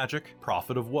 Chandra Magic,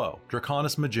 Prophet of Woe,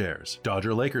 Draconis Majers,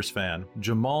 Dodger Lakers fan,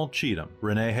 Jamal Cheatham,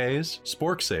 Renee Hayes,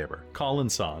 Spork Saber, Colin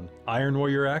Son, Iron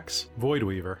Warrior X,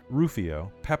 Voidweaver,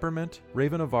 Rufio, Peppermint,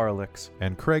 Raven of Arlix,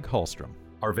 and Craig Hallstrom.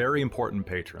 Our very important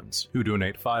patrons, who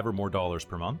donate $5 or more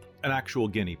per month: an actual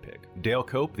guinea pig, Dale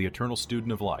Cope, the eternal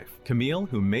student of life, Camille,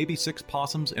 who may be 6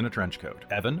 possums in a trench coat,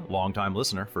 Evan, longtime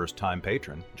listener, first-time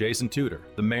patron, Jason Tudor,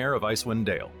 the mayor of Icewind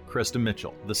Dale, Krista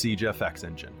Mitchell, the Siege FX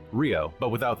engine, Rio, but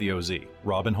without the OZ,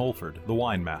 Robin Holford, the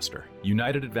wine master,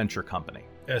 United Adventure Company,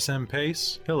 SM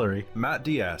Pace, Hillary, Matt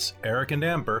Diaz, Eric and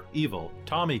Amber, Evil,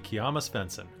 Tommy Kiyama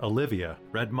Svensson, Olivia,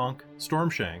 Red Monk,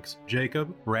 Stormshanks,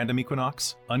 Jacob, Random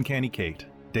Equinox, Uncanny Kate,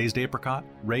 Dazed Apricot,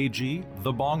 Ray G,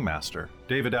 The Bong Master,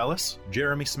 David Ellis,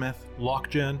 Jeremy Smith,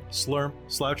 Lockgen, Slurm,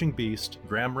 Slouching Beast,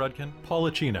 Graham Rudkin,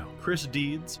 Policino, Chris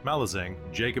Deeds, Malazing,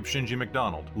 Jacob Shinji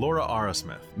McDonald, Laura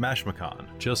Arasmith, Mashmakan,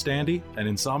 Just Andy, an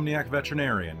Insomniac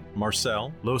Veterinarian,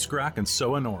 Marcel, Losgrak and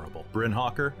So Honorable, Bryn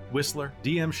Hawker, Whistler,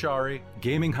 DM Shari,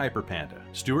 Gaming Hyperpanda,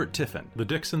 Stuart Tiffin, The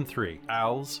Dixon 3,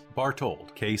 Owls,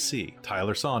 Bartold, KC,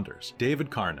 Tyler Saunders, David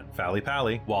Carnan, Fally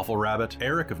Pally, Waffle Rabbit,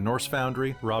 Eric of Norse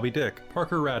Foundry, Robbie Dick,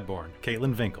 Parker Radborn,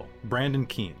 Caitlin Vinkel, Brandon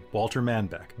Keene, Walter Manbeck,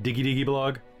 Diggy Diggy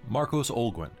Blog, Marcos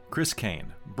Olguin, Chris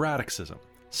Kane, Braddoxism,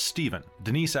 Stephen,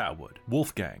 Denise Atwood,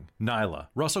 Wolfgang, Nyla,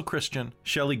 Russell Christian,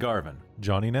 Shelley Garvin,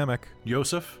 Johnny Nemec,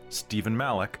 Yosef, Stephen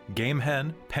Malik, Game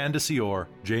Hen, Panda Sior,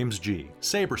 James G,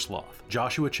 Sabersloth,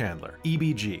 Joshua Chandler,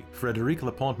 EBG, Frederic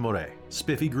Laponte Moret,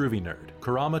 Spiffy Groovy Nerd,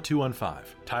 Karama 215,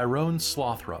 Tyrone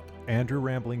Slothrup, Andrew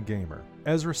Rambling Gamer,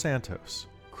 Ezra Santos,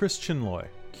 Chris Chinloy,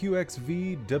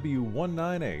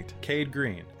 QXVW198, Cade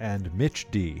Green, and Mitch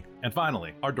D. And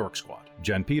finally, our Dork Squad: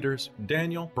 Jen Peters,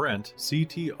 Daniel, Brent,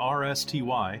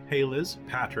 CTRSTY, Hayliz,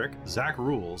 Patrick, Zach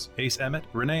Rules, Ace Emmett,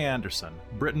 Renee Anderson,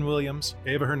 Britton Williams,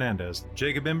 Ava Hernandez,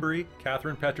 Jacob Embry,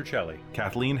 Catherine Petricelli,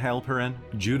 Kathleen Halperin,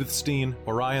 Judith Steen,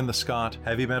 Orion the Scott,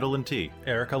 Heavy Metal and Tea,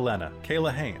 Erica Lena,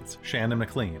 Kayla Haynes, Shannon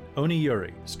McLean, Oni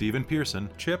Yuri, Stephen Pearson,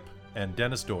 Chip, and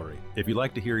Dennis Dory. If you'd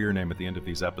like to hear your name at the end of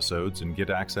these episodes and get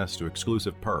access to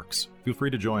exclusive perks, feel free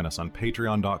to join us on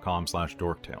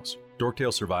patreon.com/dorktales.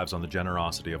 Dorktales survives on the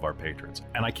generosity of our patrons,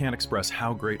 and I can't express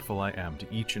how grateful I am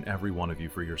to each and every one of you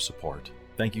for your support.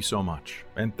 Thank you so much,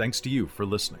 and thanks to you for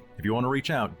listening. If you want to reach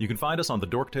out, you can find us on the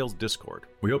Dorktales Discord.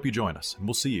 We hope you join us, and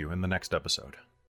we'll see you in the next episode.